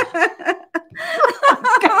bottom.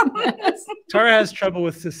 Oh, Tara has trouble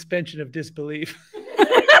with suspension of disbelief.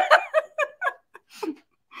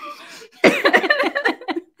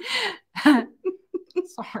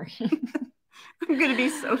 Sorry. I'm going to be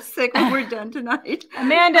so sick when we're done tonight.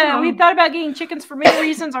 Amanda, we thought about getting chickens for many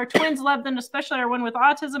reasons. Our twins love them, especially our one with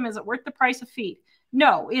autism. Is it worth the price of feed?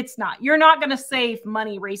 No, it's not. You're not going to save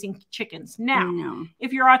money raising chickens. Now,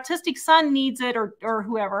 if your autistic son needs it, or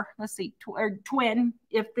whoever, let's see, or twin,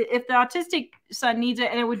 if the autistic son needs it,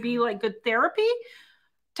 and it would be like good therapy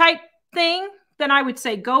type thing, then I would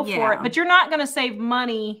say go for it. But you're not going to save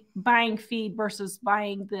money buying feed versus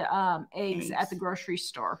buying the eggs at the grocery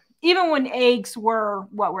store. Even when eggs were,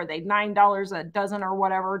 what were they, $9 a dozen or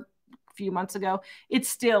whatever a few months ago, it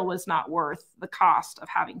still was not worth the cost of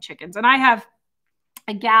having chickens. And I have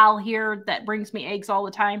a gal here that brings me eggs all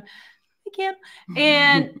the time. Again.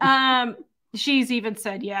 And she's even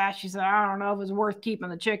said, she said, I don't know if it's worth keeping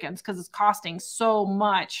the chickens because it's costing so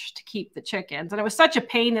much to keep the chickens. And it was such a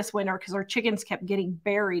pain this winter because our chickens kept getting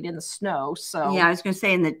buried in the snow. So yeah, I was going to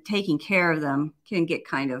say, and the taking care of them can get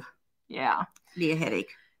kind of be a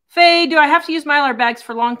headache. Faye, do I have to use Mylar bags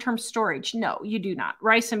for long-term storage? No, you do not.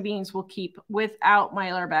 Rice and beans will keep without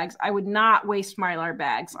Mylar bags. I would not waste Mylar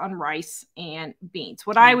bags on rice and beans.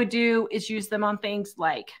 What I would do is use them on things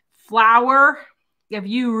like flour. If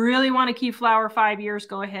you really want to keep flour 5 years,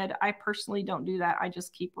 go ahead. I personally don't do that. I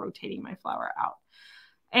just keep rotating my flour out.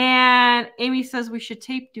 And Amy says we should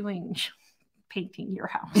tape doing painting your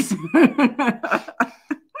house.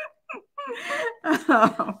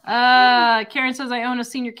 Karen says I own a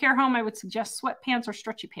senior care home. I would suggest sweatpants or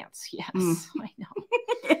stretchy pants. Yes, I know.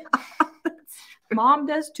 Mom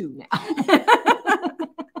does too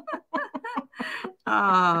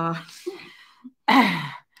now.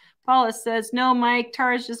 Paula says no, Mike.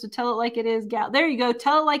 Tara's just to tell it like it is gal. There you go.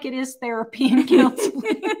 Tell it like it is therapy and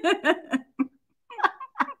counseling.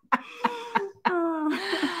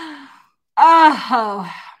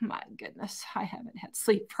 Oh my goodness, I haven't had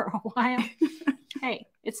sleep for a while. Hey,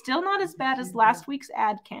 it's still not as bad as last week's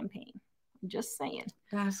ad campaign. I'm just saying.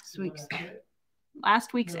 Last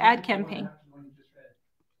week's ad campaign.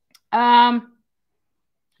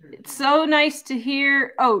 It's so nice to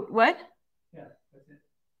hear. Oh, what? Yeah, that's it.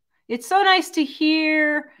 It's so nice to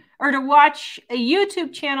hear or to watch a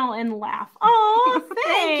YouTube channel and laugh. Oh,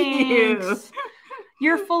 thank you.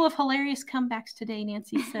 You're full of hilarious comebacks today,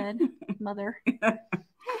 Nancy said. Mother.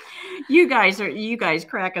 You guys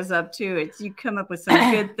crack us up too. You come up with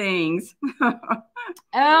some good things.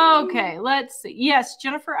 Okay, let's see. Yes,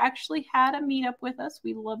 Jennifer actually had a meetup with us.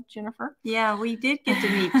 We love Jennifer. Yeah, we did get to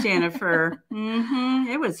meet Jennifer.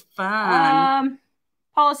 It was fun.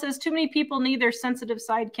 Paula says, too many people need their sensitive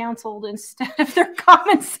side counseled instead of their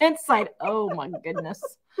common sense side. Oh, my goodness.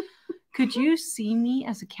 Could you see me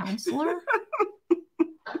as a counselor?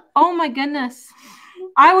 Oh, my goodness.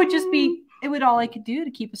 I would just be, it would all I could do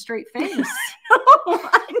to keep a straight face.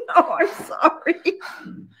 I know. I'm sorry.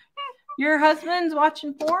 Your husband's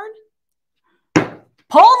watching porn? Pull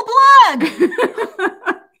the plug.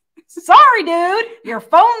 Sorry, dude. Your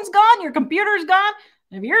phone's gone. Your computer's gone.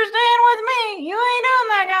 If you're staying with me, you ain't doing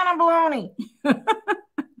that kind of baloney.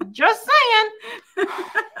 Just saying.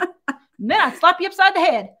 Then I'd slap you upside the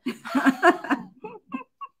head.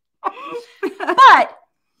 But,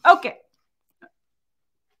 okay.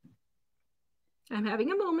 I'm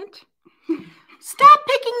having a moment. Stop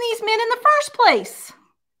picking these men in the first place.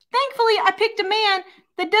 Thankfully, I picked a man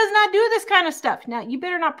that does not do this kind of stuff. Now, you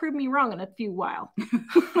better not prove me wrong in a few while.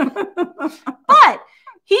 But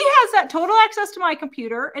he has that total access to my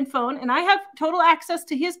computer and phone, and I have total access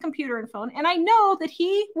to his computer and phone, and I know that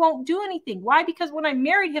he won't do anything. Why? Because when I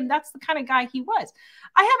married him, that's the kind of guy he was.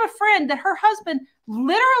 I have a friend that her husband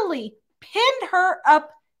literally pinned her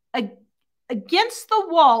up against the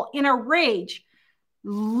wall in a rage,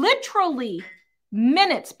 literally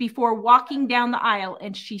minutes before walking down the aisle,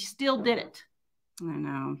 and she still did it. I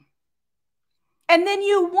know. And then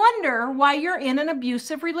you wonder why you're in an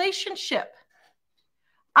abusive relationship.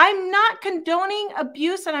 I'm not condoning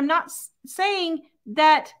abuse, and I'm not saying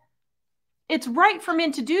that it's right for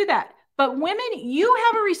men to do that. But women, you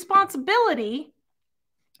have a responsibility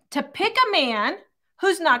to pick a man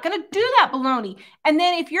who's not going to do that baloney. And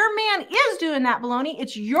then if your man is doing that baloney,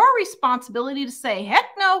 it's your responsibility to say, heck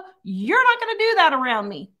no, you're not going to do that around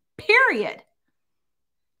me, period.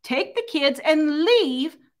 Take the kids and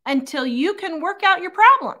leave until you can work out your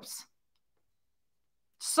problems.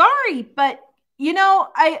 Sorry, but you know,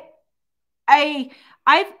 I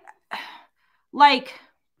have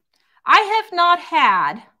not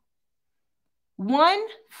had one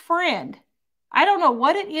friend. I don't know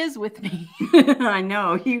what it is with me. I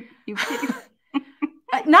know you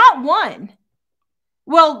not one.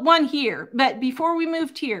 Well, one here, but before we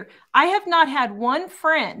moved here, I have not had one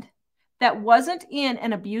friend that wasn't in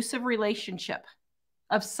an abusive relationship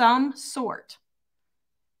of some sort.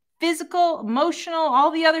 Physical, emotional, all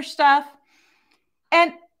the other stuff.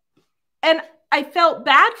 And I felt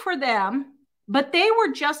bad for them, but they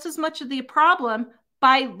were just as much of the problem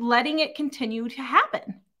by letting it continue to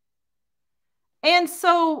happen. And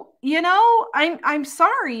so, you know, I'm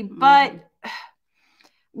sorry, but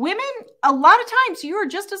women, a lot of times you are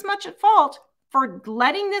just as much at fault for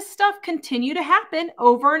letting this stuff continue to happen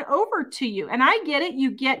over and over to you. And I get it.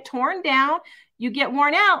 You get torn down, you get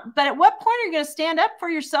worn out. But at what point are you going to stand up for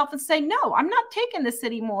yourself and say, no, I'm not taking this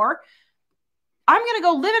anymore. I'm going to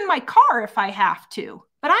go live in my car if I have to,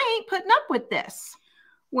 but I ain't putting up with this.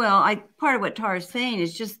 Well, part of what Tara's saying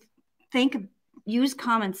is just use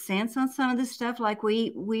common sense on some of this stuff. Like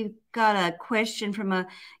we got a question from a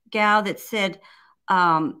gal that said,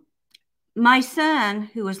 my son,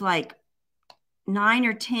 who was like 9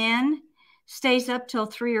 or 10, stays up till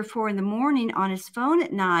 3 or 4 in the morning on his phone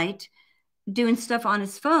at night, doing stuff on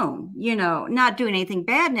his phone, you know, not doing anything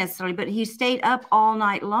bad necessarily, but he stayed up all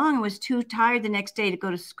night long and was too tired the next day to go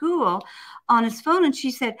to school on his phone. And she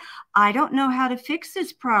said, I don't know how to fix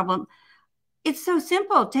this problem. It's so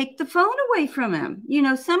simple. Take the phone away from him. You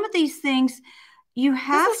know, some of these things you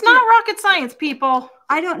have This is not rocket science, people.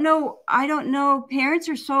 I don't know. Parents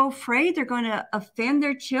are so afraid they're going to offend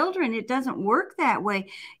their children. It doesn't work that way.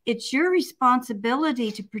 It's your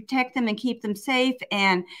responsibility to protect them and keep them safe.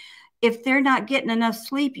 And if they're not getting enough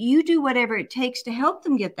sleep, you do whatever it takes to help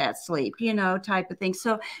them get that sleep, you know, type of thing.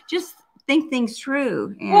 So just think things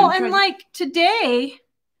through. And like today,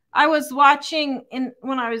 I was watching,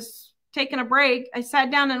 when I was taking a break, I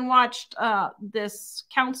sat down and watched this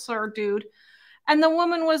counselor dude. And the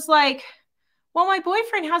woman was like, well, my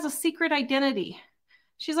boyfriend has a secret identity.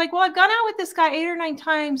 She's like, well, I've gone out with this guy 8 or 9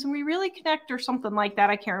 times and we really connect or something like that.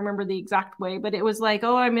 I can't remember the exact way, but it was like,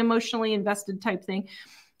 oh, I'm emotionally invested type thing.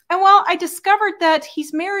 And well, I discovered that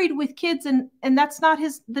he's married with kids and that's not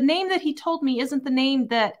the name that he told me isn't the name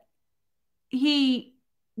that's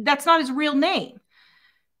not his real name.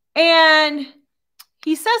 And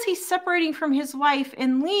he says he's separating from his wife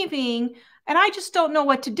and leaving, and I just don't know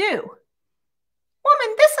what to do.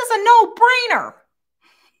 Woman, this is a no-brainer.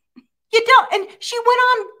 You don't, and she went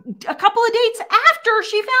on a couple of dates after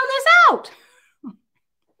she found this out.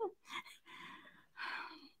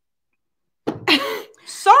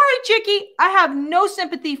 Sorry, Chickie, I have no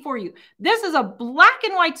sympathy for you. This is a black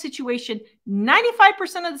and white situation.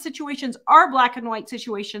 95% of the situations are black and white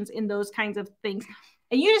situations in those kinds of things.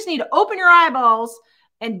 And you just need to open your eyeballs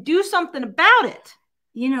and do something about it.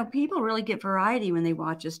 You know, people really get variety when they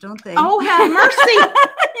watch us, don't they? Oh, have mercy.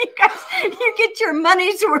 You guys, you get your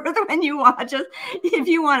money's worth when you watch us. If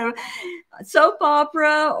you want a soap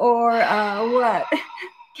opera or what?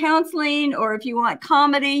 Counseling, or if you want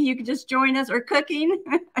comedy, you can just join us, or cooking.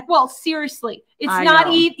 Well, seriously,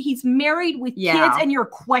 it's he's married with kids and you're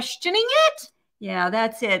questioning it. Yeah,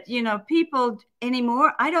 that's it. You know, people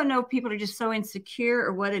anymore, I don't know if people are just so insecure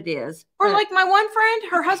or what it is. Or like my one friend,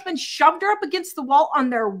 her husband shoved her up against the wall on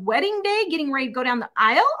their wedding day, getting ready to go down the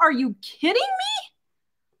aisle. Are you kidding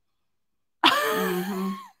me? Mm-hmm.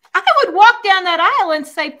 I would walk down that aisle and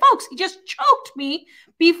say, folks, he just choked me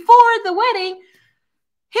before the wedding.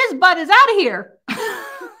 His butt is out of here.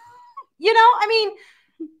 You know, I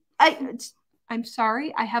mean, I'm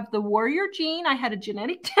sorry. I have the warrior gene. I had a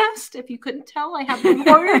genetic test. If you couldn't tell, I have the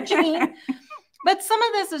warrior gene. But some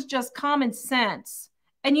of this is just common sense.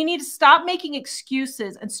 And you need to stop making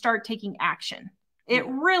excuses and start taking action. It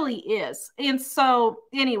really is. And so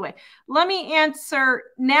anyway, let me answer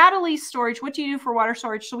Natalie's storage. What do you do for water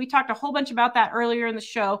storage? So we talked a whole bunch about that earlier in the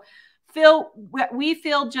show. We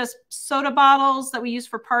fill just soda bottles that we use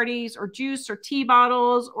for parties, or juice or tea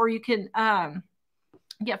bottles, or you can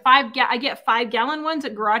get I get 5-gallon ones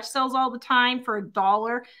at garage sales all the time for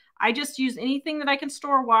 $1. I just use anything that I can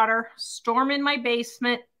store water, store them in my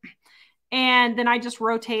basement, and then I just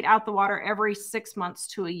rotate out the water every 6 months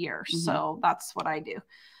to a year. Mm-hmm. So that's what I do.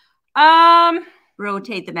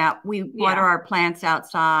 Rotate them out. We water our plants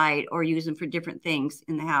outside or use them for different things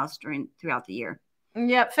in the house throughout the year.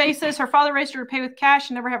 Yep. Faye says her father raised her to pay with cash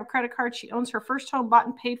and never have a credit card. She owns her first home, bought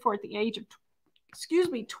and paid for at the age of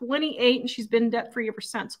 28, and she's been debt free ever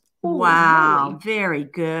since. Ooh, wow. Really? Very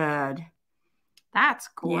good. That's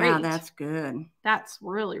great. Yeah, that's good. That's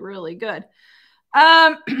really, really good.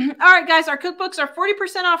 All right, guys, our cookbooks are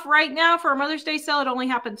 40% off right now for our Mother's Day sale. It only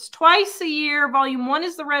happens twice a year. Volume 1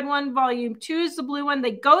 is the red one. Volume 2 is the blue one.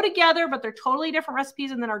 They go together, but they're totally different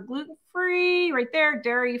recipes. And then our gluten-free right there,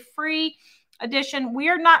 dairy-free edition. We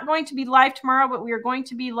are not going to be live tomorrow, but we are going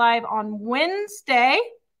to be live on Wednesday.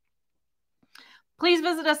 Please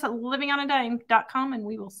visit us at livingonadime.com, and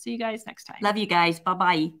we will see you guys next time. Love you guys.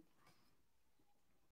 Bye-bye.